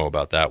Bro Cuomo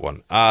about that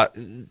one.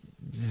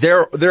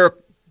 They're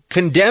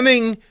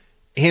condemning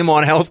him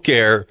on health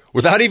care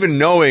without even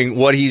knowing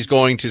what he's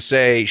going to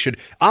say.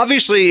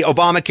 Obviously,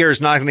 Obamacare is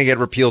not going to get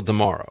repealed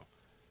tomorrow.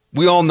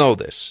 We all know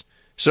this.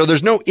 So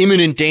there's no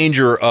imminent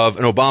danger of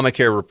an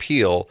Obamacare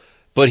repeal,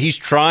 but he's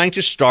trying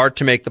to start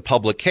to make the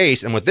public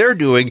case. And what they're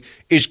doing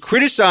is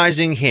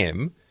criticizing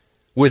him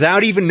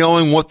without even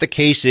knowing what the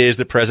case is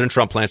that President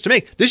Trump plans to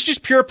make. This is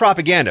just pure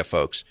propaganda,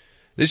 folks.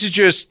 This is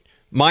just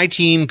my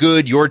team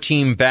good, your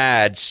team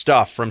bad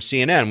stuff from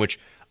CNN, which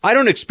I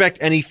don't expect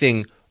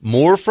anything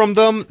more from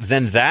them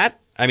than that.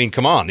 I mean,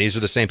 come on. These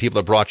are the same people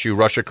that brought you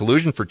Russia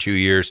collusion for 2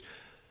 years.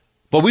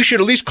 But we should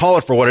at least call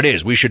it for what it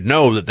is. We should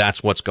know that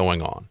that's what's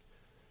going on.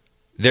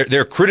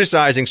 They're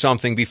criticizing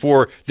something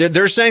before.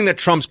 They're saying that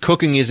Trump's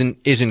cooking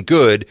isn't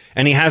good,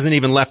 and he hasn't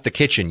even left the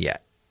kitchen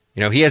yet.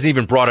 He hasn't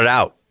even brought it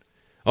out.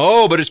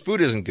 Oh, but his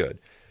food isn't good.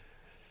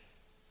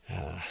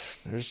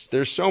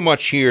 There's so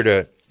much here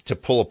to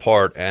pull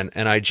apart, and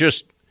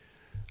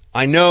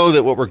I know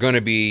that what we're going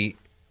to be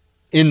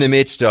in the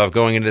midst of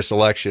going into this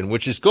election,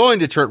 which is going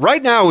to turn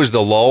right now is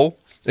the lull,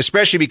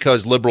 especially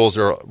because liberals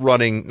are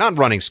not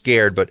running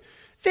scared, but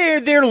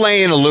they're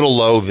laying a little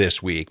low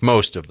this week,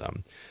 most of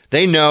them.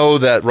 They know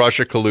that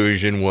Russia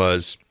collusion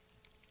was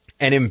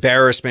an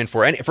embarrassment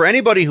for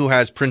anybody who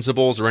has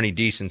principles or any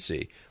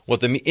decency.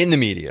 In the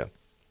media,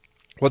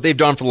 what they've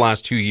done for the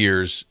last 2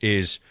 years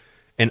is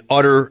an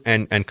utter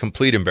and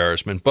complete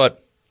embarrassment.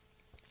 But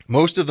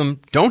most of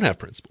them don't have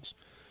principles.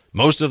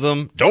 Most of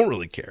them don't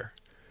really care.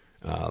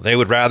 They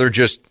would rather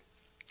just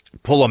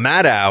pull a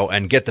Maddow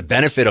and get the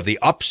benefit of the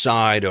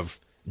upside of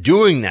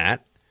doing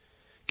that,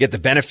 get the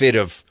benefit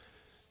of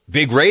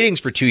big ratings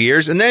for 2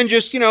 years, and then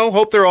just,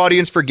 hope their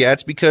audience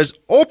forgets, because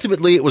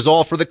ultimately it was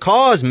all for the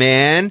cause,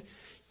 man.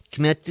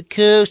 Come out to the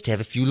coast,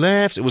 have a few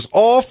laughs. It was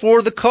all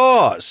for the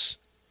cause.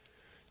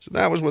 So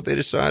that was what they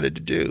decided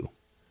to do.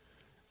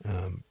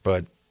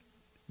 But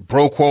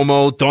Bro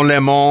Cuomo, Don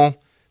Lemon,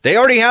 they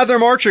already have their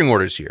marching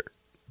orders here.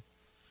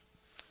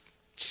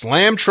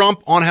 Slam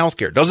Trump on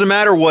healthcare. Doesn't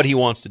matter what he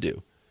wants to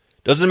do.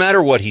 Doesn't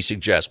matter what he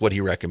suggests, what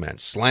he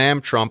recommends. Slam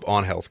Trump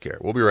on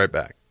healthcare. We'll be right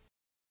back.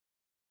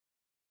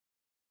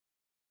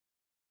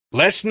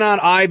 Let's not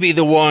I be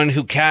the one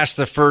who cast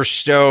the first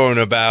stone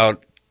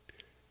about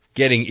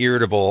getting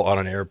irritable on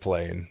an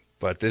airplane.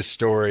 But this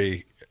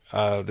story,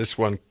 this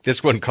one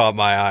caught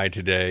my eye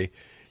today.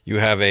 You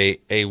have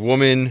a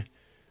woman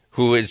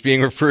who is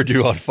being referred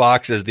to on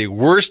Fox as the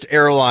worst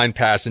airline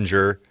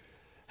passenger,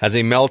 has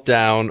a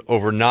meltdown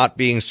over not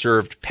being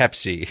served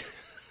Pepsi.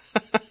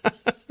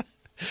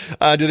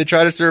 Do they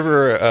try to serve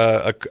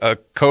her a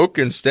Coke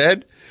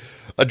instead?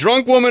 A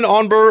drunk woman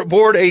on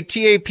board a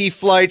TAP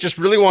flight just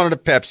really wanted a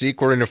Pepsi,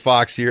 according to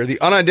Fox here. The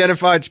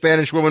unidentified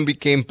Spanish woman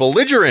became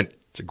belligerent.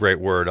 It's a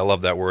great word. I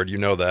love that word. You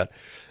know that.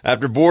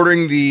 After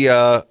boarding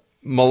the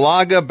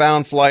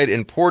Malaga-bound flight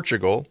in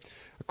Portugal.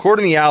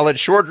 According to the outlet,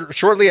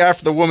 shortly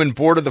after the woman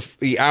boarded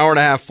the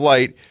hour-and-a-half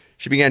flight,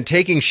 she began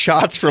taking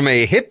shots from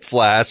a hip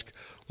flask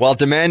while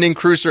demanding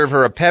crew serve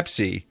her a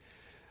Pepsi.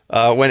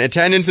 When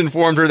attendants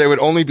informed her they would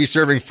only be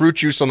serving fruit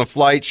juice on the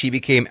flight, she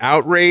became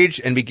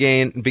outraged and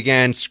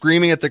began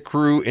screaming at the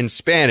crew in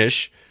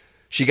Spanish.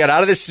 She got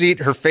out of the seat.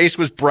 Her face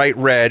was bright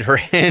red. Her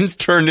hands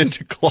turned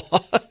into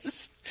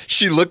claws.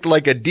 She looked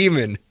like a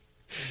demon.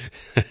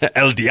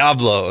 El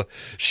Diablo.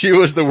 She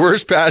was the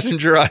worst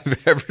passenger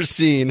I've ever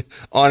seen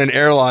on an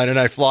airline, and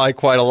I fly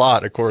quite a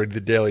lot, according to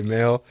the Daily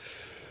Mail.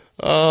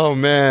 Oh,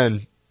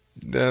 man.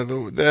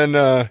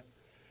 Then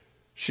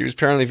she was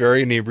apparently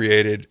very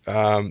inebriated.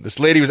 This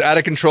lady was out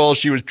of control.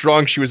 She was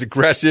drunk. She was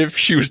aggressive.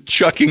 She was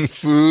chucking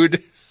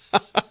food.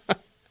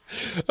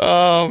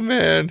 Oh,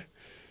 man.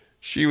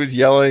 She was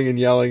yelling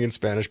in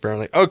Spanish,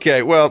 apparently.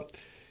 Okay, well,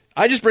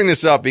 I just bring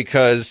this up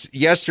because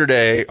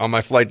yesterday on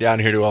my flight down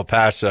here to El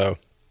Paso,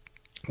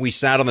 we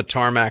sat on the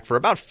tarmac for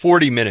about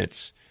 40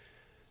 minutes,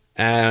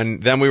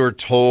 and then we were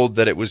told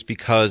that it was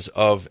because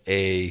of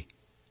a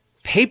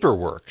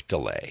paperwork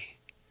delay.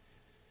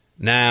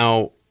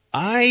 Now,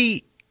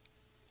 I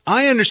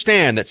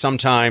understand that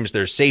sometimes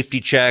there's safety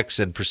checks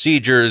and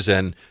procedures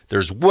and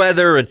there's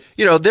weather and,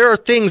 there are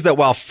things that,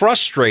 while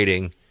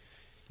frustrating,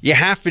 you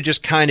have to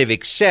just kind of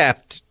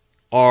accept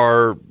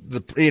as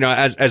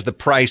the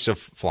price of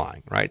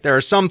flying, right? There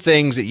are some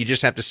things that you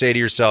just have to say to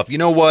yourself, you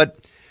know what?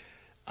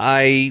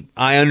 I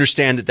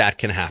understand that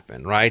can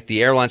happen, right?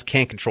 The airlines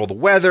can't control the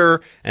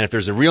weather, and if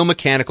there's a real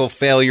mechanical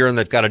failure and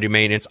they've got to do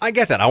maintenance, I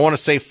get that. I want a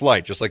safe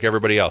flight, just like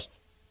everybody else.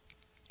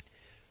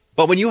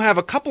 But when you have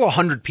a couple of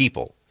hundred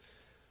people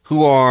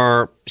who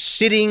are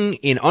sitting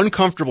in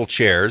uncomfortable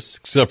chairs,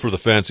 except for the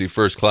fancy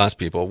first-class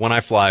people, when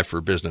I fly for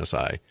business,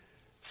 I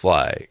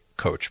fly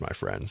coach, my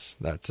friends.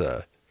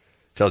 That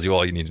tells you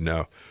all you need to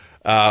know.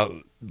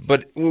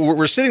 But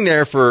we're sitting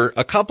there for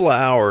a couple of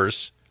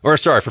hours, for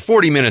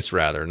 40 minutes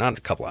rather, not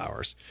a couple of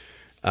hours,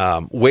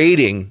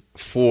 waiting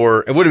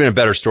for, it would have been a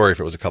better story if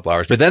it was a couple of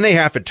hours, but then they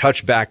have to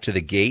touch back to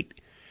the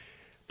gate.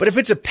 But if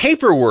it's a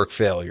paperwork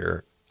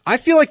failure, I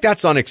feel like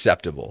that's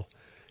unacceptable.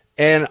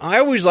 And I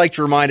always like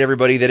to remind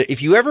everybody that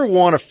if you ever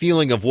want a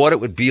feeling of what it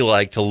would be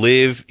like to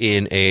live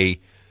in a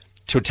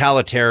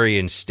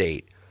totalitarian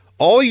state,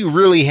 all you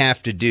really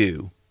have to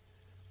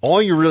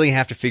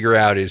figure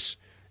out is,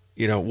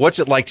 what's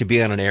it like to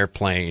be on an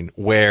airplane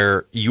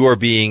where you are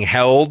being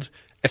held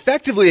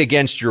effectively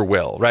against your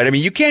will, right? I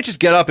mean, you can't just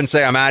get up and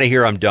say, I'm out of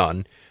here, I'm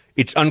done.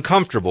 It's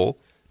uncomfortable.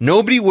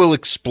 Nobody will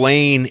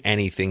explain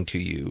anything to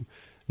you.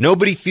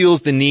 Nobody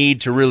feels the need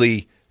to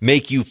really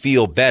make you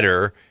feel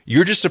better.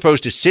 You're just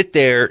supposed to sit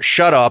there,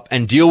 shut up,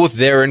 and deal with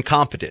their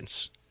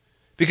incompetence.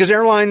 Because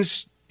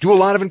airlines do a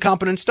lot of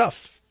incompetent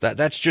stuff.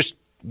 That's just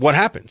what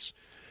happens.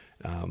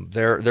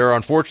 There are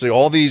unfortunately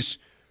all these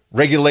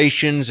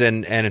regulations,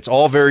 and it's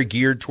all very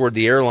geared toward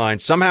the airline.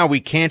 Somehow we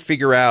can't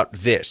figure out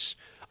this.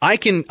 I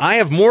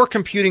have more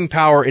computing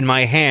power in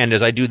my hand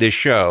as I do this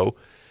show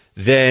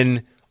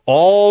than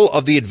all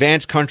of the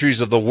advanced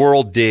countries of the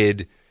world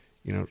did,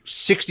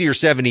 60 or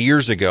 70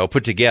 years ago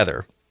put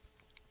together.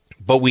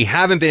 But we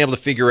haven't been able to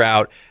figure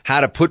out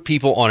how to put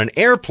people on an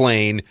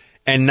airplane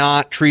and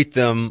not treat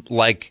them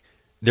like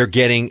they're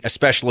getting a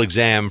special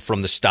exam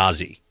from the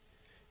Stasi.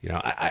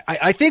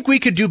 I think we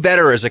could do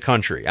better as a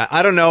country.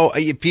 I don't know.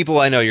 People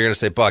I know, you're going to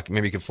say, Buck,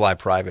 maybe you can fly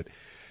private.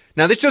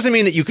 Now, this doesn't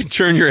mean that you can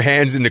turn your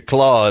hands into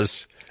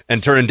claws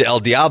and turn into El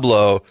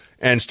Diablo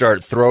and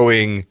start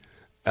throwing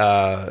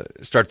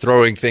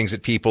things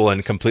at people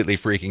and completely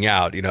freaking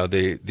out.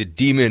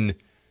 The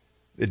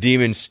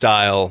demon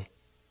style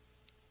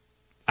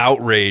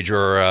outrage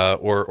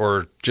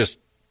or just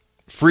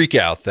freak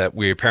out that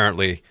we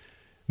apparently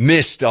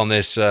missed on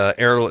this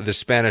the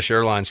Spanish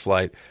Airlines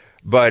flight.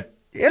 But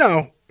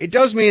it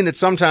does mean that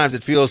sometimes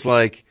it feels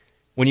like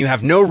when you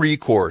have no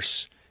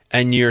recourse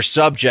and you're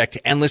subject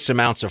to endless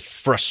amounts of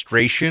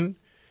frustration,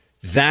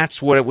 that's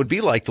what it would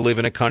be like to live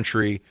in a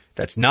country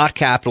that's not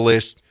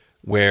capitalist,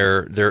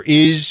 where there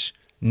is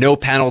no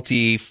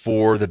penalty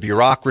for the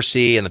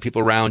bureaucracy and the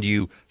people around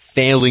you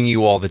failing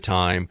you all the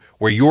time,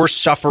 where your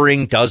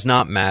suffering does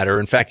not matter.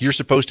 In fact, you're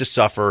supposed to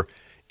suffer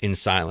in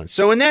silence.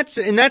 So in that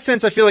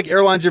sense, I feel like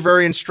airlines are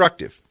very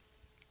instructive.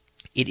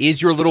 It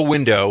is your little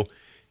window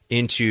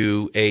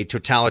into a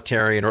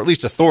totalitarian or at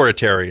least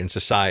authoritarian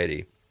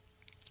society.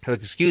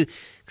 Excuse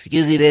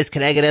me, miss,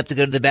 can I get up to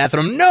go to the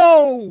bathroom?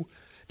 No!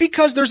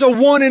 Because there's a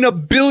 1 in a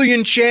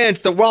billion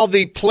chance that while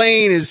the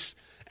plane is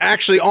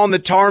actually on the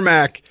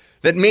tarmac,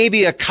 that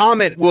maybe a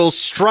comet will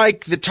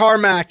strike the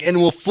tarmac and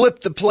will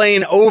flip the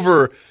plane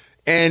over,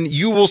 and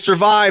you will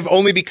survive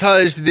only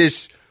because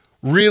this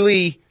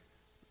really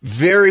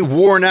very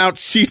worn out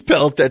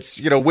seatbelt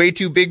that's, way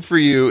too big for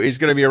you is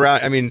going to be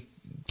around. I mean,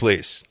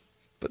 please.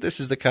 But this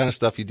is the kind of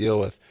stuff you deal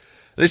with.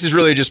 This is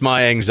really just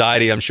my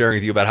anxiety I'm sharing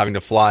with you about having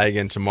to fly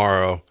again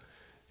tomorrow.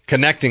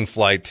 Connecting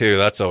flight, too.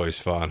 That's always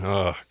fun.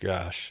 Oh,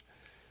 gosh.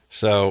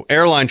 So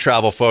airline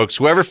travel, folks,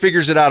 whoever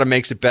figures it out and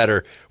makes it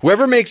better,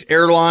 whoever makes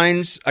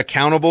airlines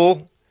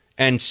accountable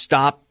and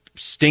stop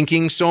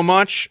stinking so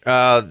much,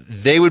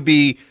 they would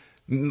be,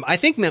 I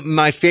think,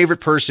 my favorite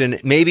person,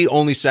 maybe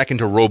only second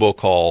to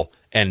robocall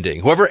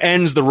ending. Whoever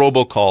ends the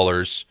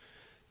robocallers,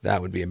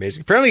 that would be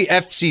amazing. Apparently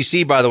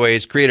FCC, by the way,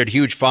 has created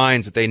huge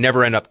fines that they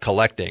never end up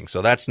collecting.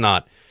 So that's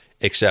not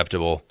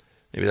acceptable.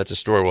 Maybe that's a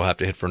story we'll have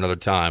to hit for another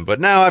time. But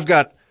now I've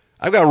got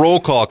I've got roll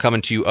call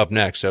coming to you up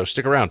next, so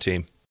stick around,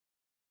 team.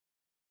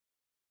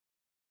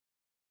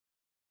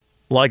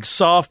 Like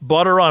soft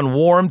butter on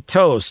warm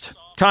toast.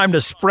 Time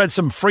to spread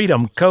some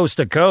freedom coast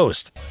to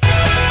coast.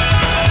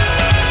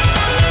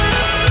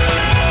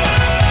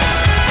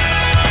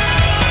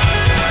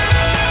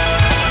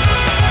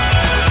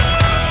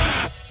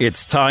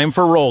 It's time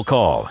for roll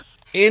call.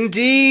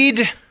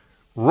 Indeed.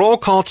 Roll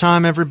call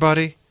time,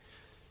 everybody.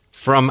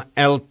 From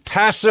El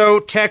Paso,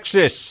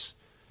 Texas,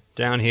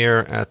 down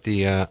here at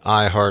the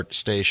iHeart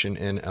station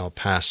in El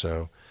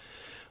Paso,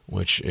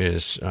 which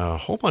is a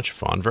whole bunch of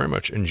fun. Very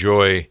much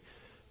enjoy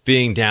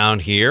being down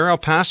here. El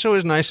Paso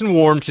is nice and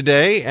warm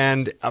today,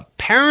 and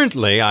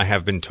apparently I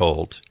have been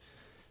told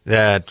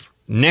that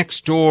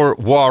next door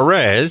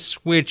Juarez,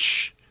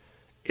 which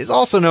is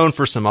also known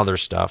for some other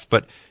stuff,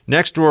 but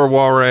next door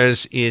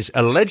Juarez is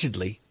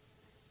allegedly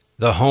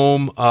the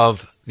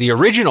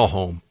original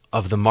home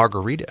of the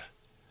margarita.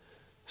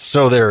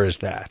 So there is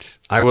that.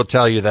 I will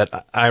tell you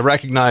that I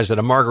recognize that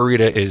a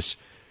margarita is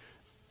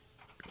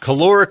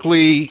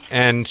calorically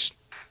and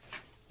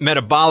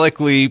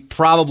metabolically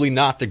probably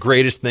not the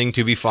greatest thing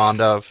to be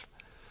fond of.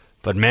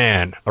 But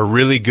man, a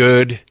really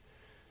good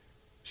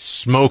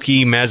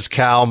smoky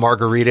mezcal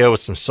margarita with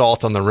some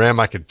salt on the rim.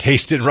 I could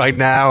taste it right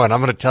now, and I'm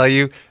going to tell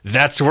you,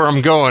 that's where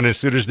I'm going as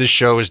soon as this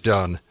show is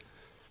done.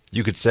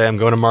 You could say I'm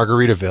going to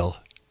Margaritaville,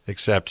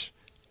 except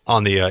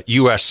on the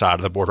U.S. side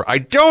of the border. I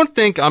don't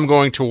think I'm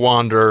going to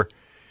wander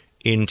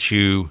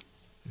into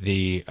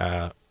the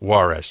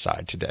Juarez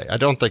side today. I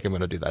don't think I'm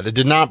going to do that. I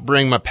did not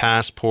bring my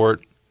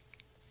passport,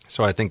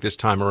 so I think this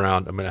time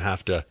around I'm going to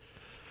have to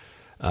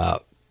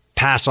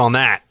pass on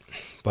that.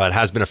 But it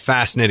has been a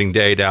fascinating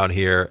day down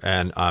here,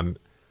 and I'm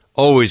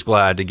always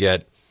glad to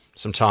get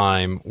some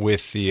time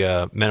with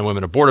the men and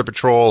women of Border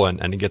Patrol and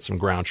to get some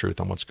ground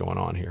truth on what's going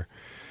on here.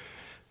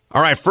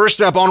 All right,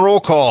 first up on roll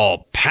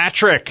call,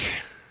 Patrick.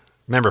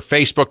 Remember,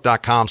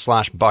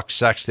 Facebook.com/Buck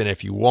Sexton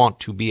if you want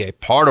to be a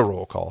part of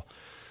roll call.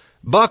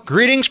 Buck,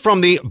 greetings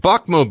from the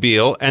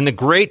Buckmobile and the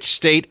great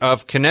state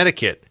of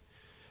Connecticut.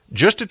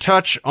 Just to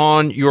touch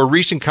on your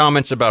recent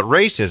comments about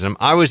racism,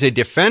 I was a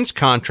defense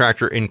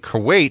contractor in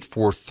Kuwait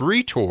for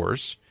 3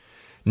 tours.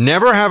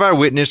 Never have I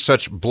witnessed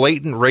such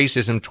blatant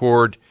racism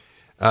toward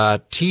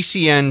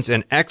TCNs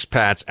and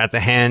expats at the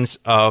hands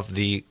of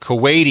the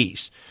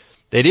Kuwaitis.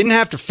 They didn't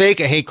have to fake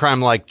a hate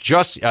crime like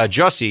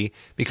Jussie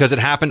because it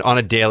happened on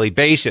a daily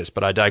basis,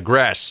 but I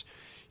digress.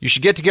 You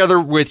should get together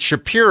with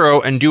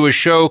Shapiro and do a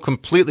show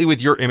completely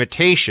with your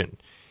imitation.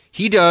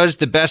 He does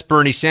the best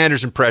Bernie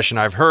Sanders impression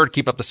I've heard.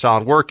 Keep up the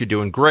solid work. You're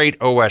doing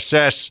great.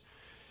 OSS.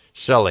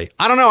 Sully.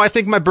 I don't know. I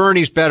think my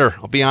Bernie's better.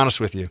 I'll be honest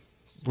with you.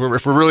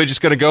 If we're really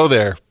just going to go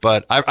there.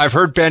 But I've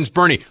heard Ben's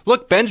Bernie.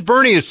 Look, Ben's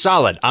Bernie is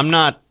solid. I'm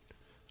not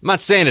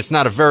saying it's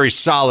not a very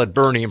solid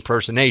Bernie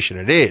impersonation.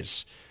 It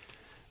is.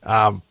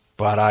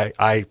 But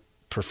I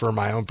prefer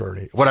my own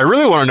Bernie. What I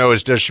really want to know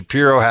is, does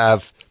Shapiro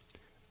have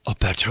a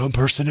Beto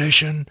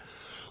impersonation?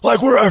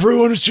 Like where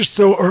everyone is just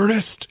so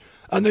earnest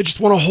and they just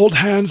want to hold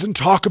hands and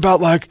talk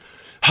about like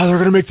how they're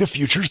going to make the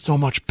future so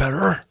much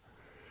better.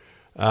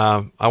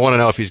 I want to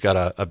know if he's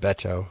got a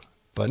Beto.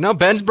 But no,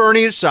 Ben's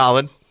Bernie is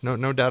solid.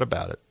 No doubt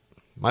about it.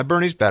 My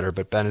Bernie's better,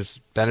 but Ben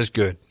is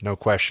good. No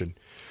question.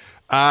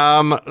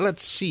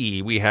 Let's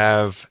see. We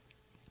have,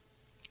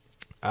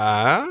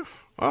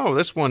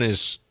 this one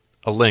is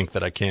a link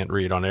that I can't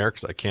read on air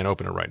because I can't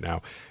open it right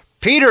now.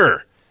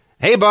 Peter,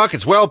 hey Buck,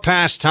 it's well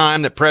past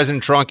time that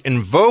President Trump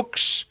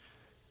invokes,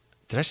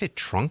 did I say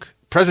trunk?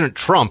 President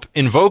Trump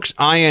invokes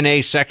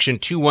INA Section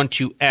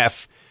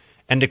 212F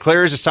and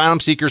declares asylum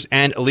seekers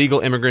and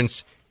illegal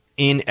immigrants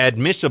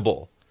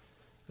inadmissible.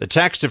 The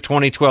text of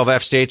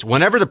 2012F states,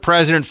 whenever the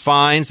president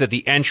finds that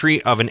the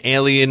entry of an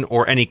alien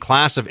or any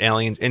class of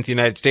aliens into the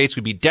United States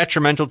would be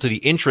detrimental to the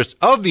interests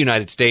of the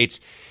United States,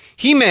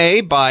 he may,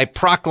 by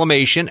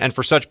proclamation and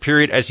for such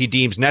period as he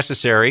deems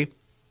necessary,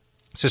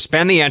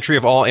 suspend the entry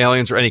of all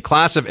aliens or any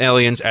class of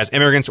aliens as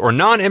immigrants or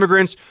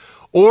non-immigrants,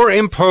 or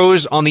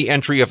impose on the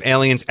entry of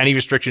aliens any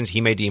restrictions he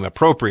may deem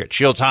appropriate.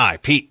 Shields high.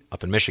 Pete,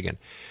 up in Michigan.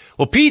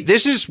 Well, Pete,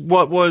 this is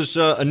what was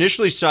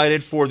initially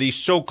cited for the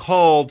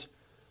so-called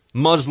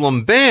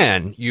Muslim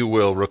ban, you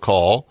will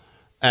recall,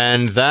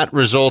 and that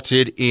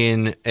resulted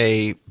in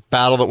a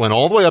battle that went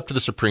all the way up to the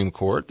Supreme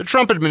Court. The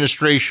Trump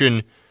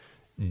administration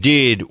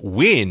did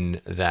win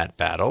that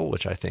battle,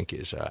 which I think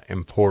is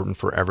important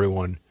for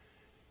everyone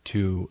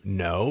to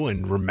know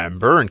and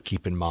remember and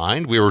keep in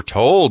mind. We were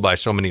told by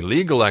so many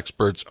legal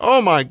experts,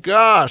 oh my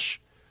gosh,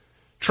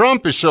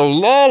 Trump is so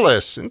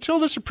lawless, until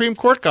the Supreme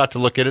Court got to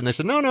look at it and they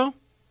said, no,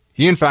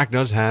 he in fact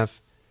does have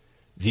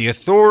the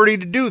authority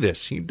to do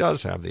this. He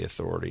does have the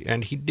authority,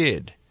 and he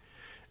did.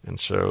 And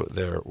so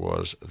there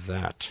was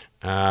that.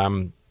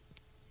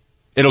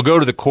 It'll go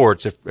to the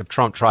courts if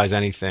Trump tries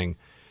anything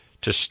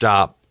to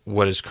stop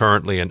what is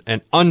currently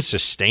an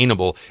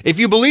unsustainable. If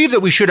you believe that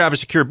we should have a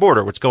secure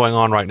border, what's going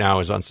on right now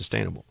is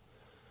unsustainable.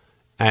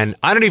 And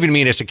I don't even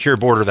mean a secure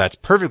border that's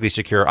perfectly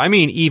secure. I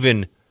mean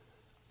even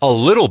a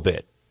little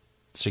bit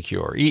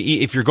secure.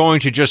 If you're going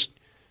to just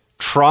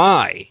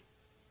try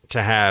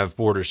to have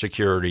border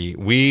security.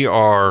 We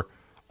are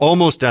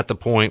almost at the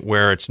point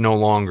where it's no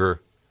longer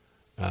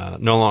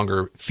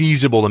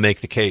feasible to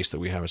make the case that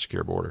we have a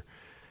secure border.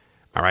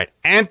 All right.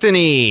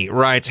 Anthony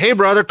writes, hey,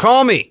 brother,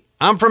 call me.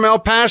 I'm from El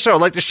Paso.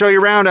 I'd like to show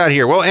you around out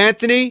here. Well,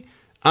 Anthony,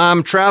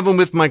 I'm traveling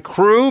with my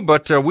crew,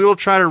 but we will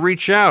try to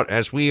reach out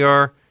as we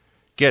are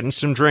getting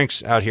some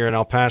drinks out here in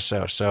El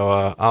Paso.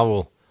 So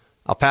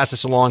I'll pass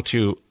this along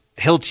to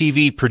Hill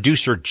TV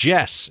producer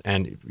Jess,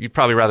 and you'd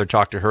probably rather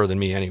talk to her than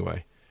me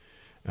anyway,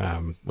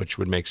 which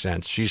would make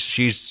sense.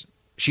 She's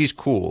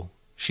cool.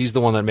 She's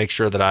the one that makes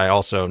sure that I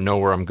also know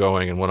where I'm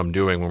going and what I'm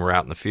doing when we're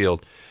out in the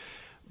field.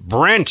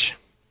 Brent,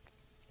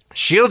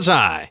 Shields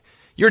High,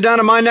 you're down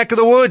in my neck of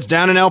the woods,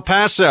 down in El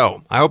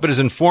Paso. I hope it is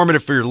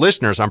informative for your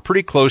listeners. I'm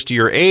pretty close to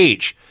your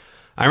age.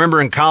 I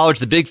remember in college,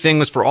 the big thing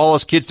was for all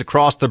us kids to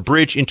cross the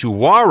bridge into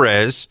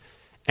Juarez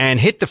and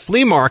hit the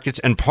flea markets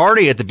and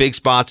party at the big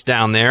spots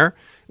down there.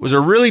 It was a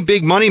really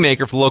big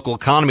moneymaker for the local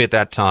economy at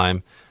that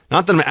time.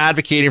 Not that I'm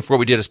advocating for what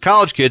we did as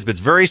college kids, but it's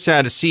very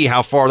sad to see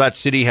how far that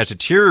city has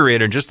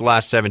deteriorated in just the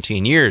last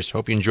 17 years.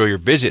 Hope you enjoy your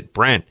visit,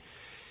 Brent.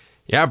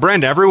 Yeah,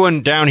 Brent,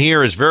 everyone down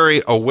here is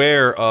very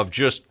aware of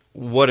just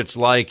what it's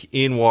like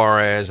in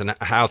Juarez and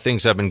how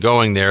things have been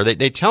going there.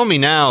 They tell me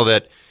now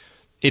that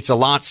it's a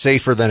lot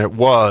safer than it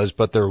was,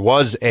 but there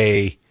was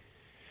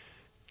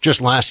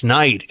just last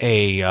night,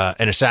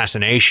 an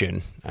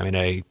assassination. I mean,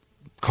 a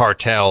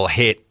cartel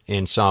hit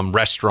in some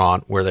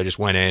restaurant where they just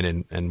went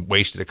in and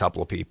wasted a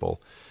couple of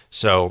people.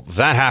 So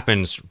that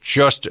happens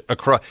just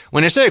across.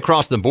 When I say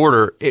across the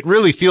border, it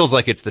really feels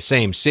like it's the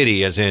same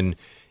city, as in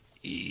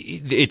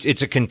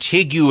it's a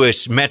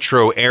contiguous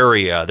metro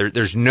area.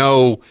 There's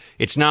no,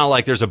 it's not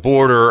like there's a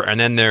border and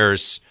then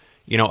there's,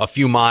 a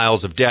few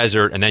miles of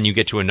desert and then you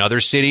get to another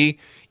city.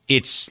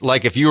 It's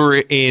like if you were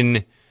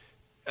in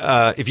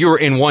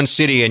one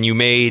city and you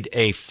made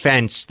a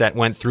fence that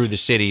went through the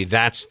city,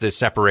 that's the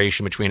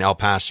separation between El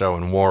Paso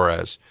and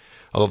Juarez.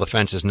 Although the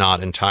fence is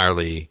not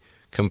entirely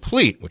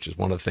complete, which is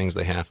one of the things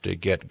they have to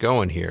get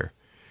going here.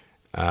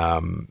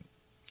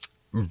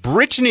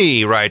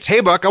 Brittany writes,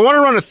 hey, Buck, I want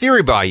to run a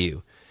theory by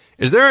you.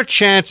 Is there a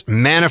chance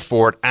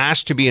Manafort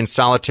asked to be in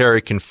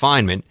solitary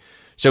confinement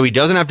so he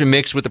doesn't have to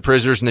mix with the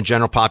prisoners in the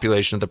general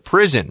population of the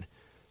prison?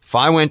 If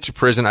I went to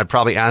prison, I'd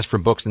probably ask for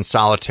books in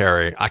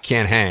solitary. I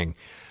can't hang.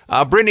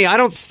 Brittany, I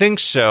don't think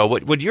so.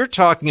 What you're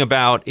talking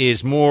about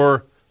is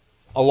more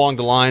along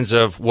the lines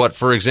of what,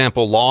 for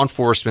example, law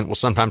enforcement will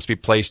sometimes be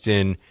placed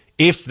in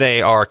if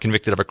they are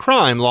convicted of a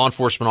crime. Law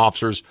enforcement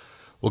officers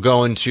will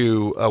go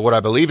into what I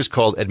believe is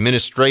called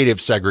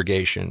administrative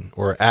segregation,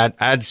 or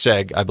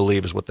ADSEG, I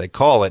believe is what they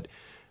call it.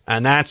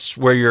 And that's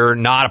where you're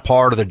not a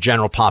part of the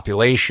general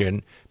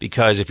population,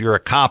 because if you're a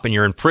cop and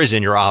you're in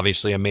prison, you're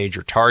obviously a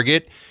major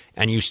target,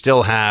 and you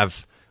still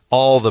have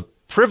all the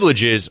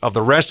privileges of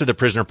the rest of the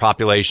prisoner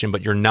population,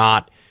 but you're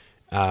not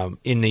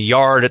in the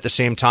yard at the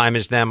same time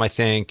as them, I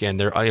think. And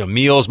their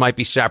meals might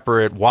be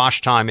separate,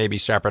 wash time may be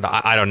separate.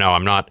 I don't know.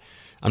 I'm not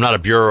a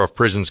Bureau of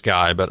Prisons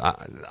guy, but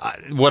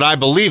what I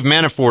believe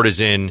Manafort is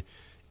in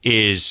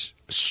is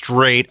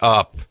straight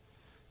up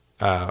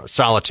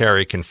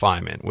solitary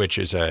confinement, which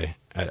is a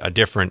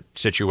different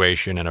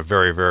situation and a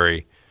very,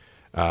 very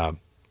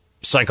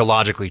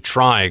psychologically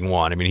trying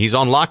one. I mean, he's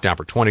on lockdown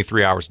for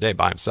 23 hours a day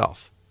by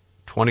himself.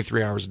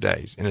 23 hours a day.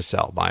 He's in a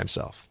cell by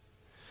himself.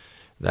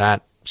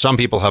 That, some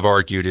people have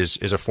argued, is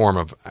a form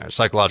of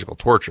psychological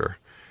torture.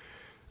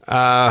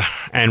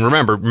 And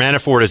remember,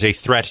 Manafort is a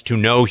threat to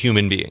no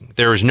human being.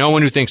 There is no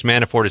one who thinks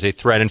Manafort is a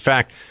threat. In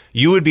fact,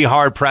 you would be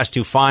hard-pressed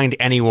to find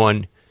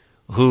anyone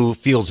who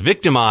feels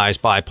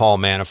victimized by Paul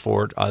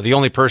Manafort. The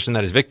only person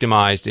that is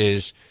victimized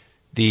is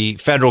the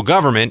federal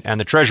government and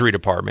the Treasury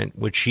Department,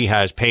 which he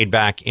has paid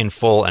back in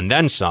full and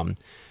then some.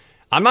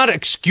 I'm not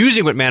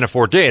excusing what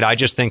Manafort did. I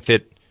just think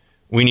that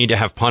we need to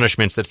have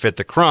punishments that fit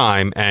the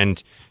crime,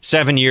 and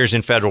 7 years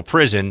in federal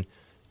prison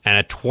and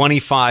a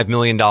 $25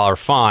 million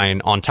fine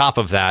on top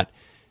of that,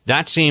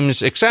 that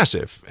seems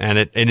excessive. And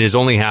it is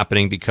only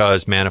happening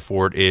because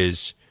Manafort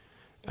is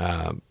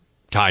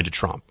tied to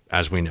Trump,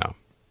 as we know.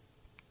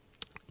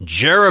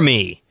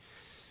 Jeremy,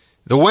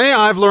 the way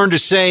I've learned to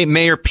say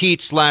Mayor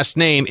Pete's last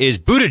name is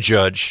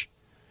Buttigieg.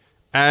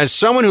 As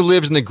someone who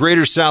lives in the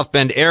greater South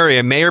Bend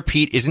area, Mayor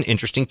Pete is an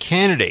interesting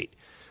candidate.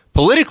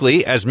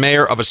 Politically, as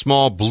mayor of a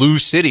small blue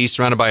city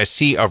surrounded by a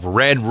sea of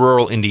red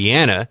rural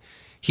Indiana,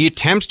 he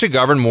attempts to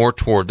govern more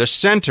toward the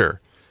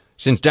center.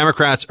 Since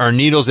Democrats are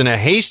needles in a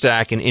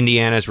haystack in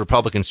Indiana's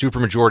Republican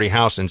supermajority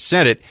House and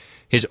Senate,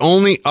 his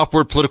only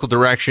upward political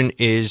direction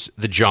is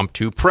the jump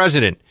to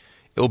president.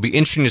 It will be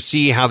interesting to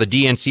see how the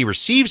DNC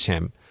receives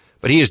him,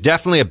 but he is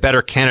definitely a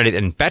better candidate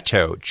than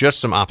Beto. Just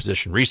some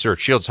opposition research.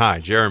 Shields High,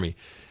 Jeremy.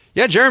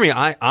 Yeah, Jeremy,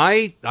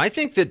 I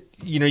think that,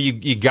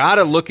 you got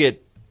to look at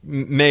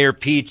Mayor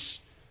Pete's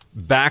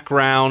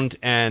background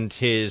and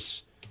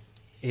his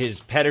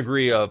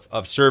pedigree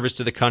of service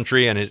to the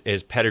country and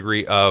his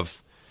pedigree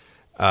of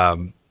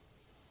an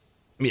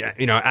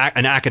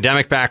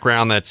academic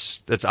background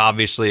that's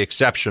obviously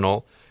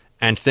exceptional,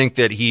 and think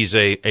that he's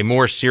a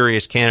more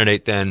serious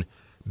candidate than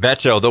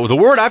Beto. The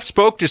word I've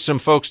spoken,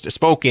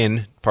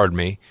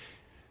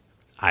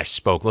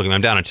 look,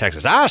 I'm down in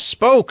Texas. I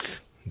spoke.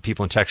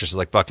 People in Texas are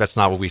like, Buck, that's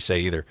not what we say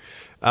either.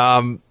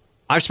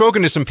 I've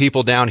spoken to some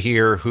people down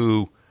here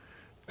who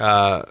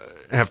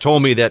have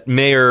told me that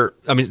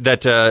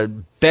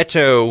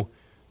Beto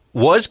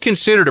was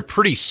considered a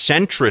pretty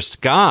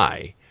centrist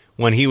guy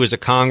when he was a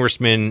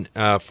congressman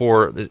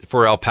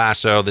for El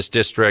Paso, this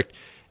district,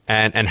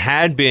 and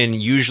had been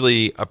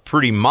usually a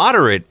pretty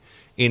moderate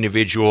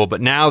individual.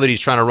 But now that he's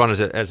trying to run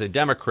as a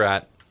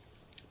Democrat,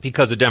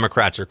 because the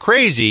Democrats are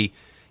crazy,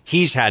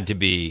 he's had to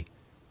be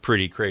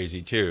pretty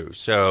crazy too.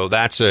 So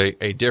that's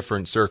a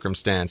different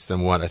circumstance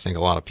than what I think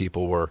a lot of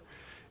people were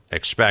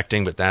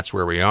expecting, but that's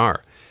where we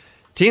are.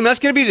 Team, that's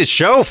going to be the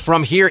show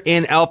from here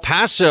in El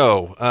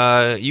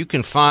Paso. You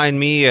can find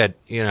me at,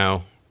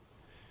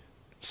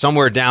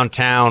 somewhere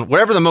downtown,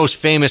 whatever the most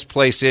famous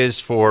place is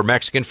for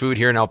Mexican food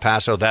here in El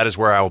Paso. That is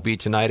where I will be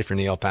tonight if you're in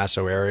the El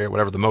Paso area,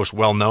 whatever the most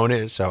well-known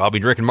is. So I'll be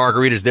drinking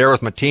margaritas there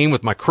with my team,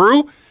 with my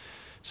crew.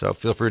 So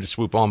feel free to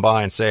swoop on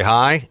by and say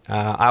hi.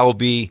 I will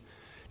be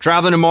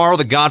traveling tomorrow.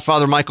 The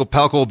Godfather Michael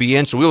Pelko will be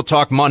in, so we'll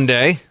talk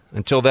Monday.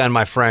 Until then,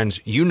 my friends,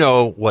 you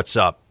know what's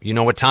up. You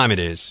know what time it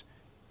is.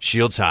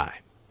 Shields high.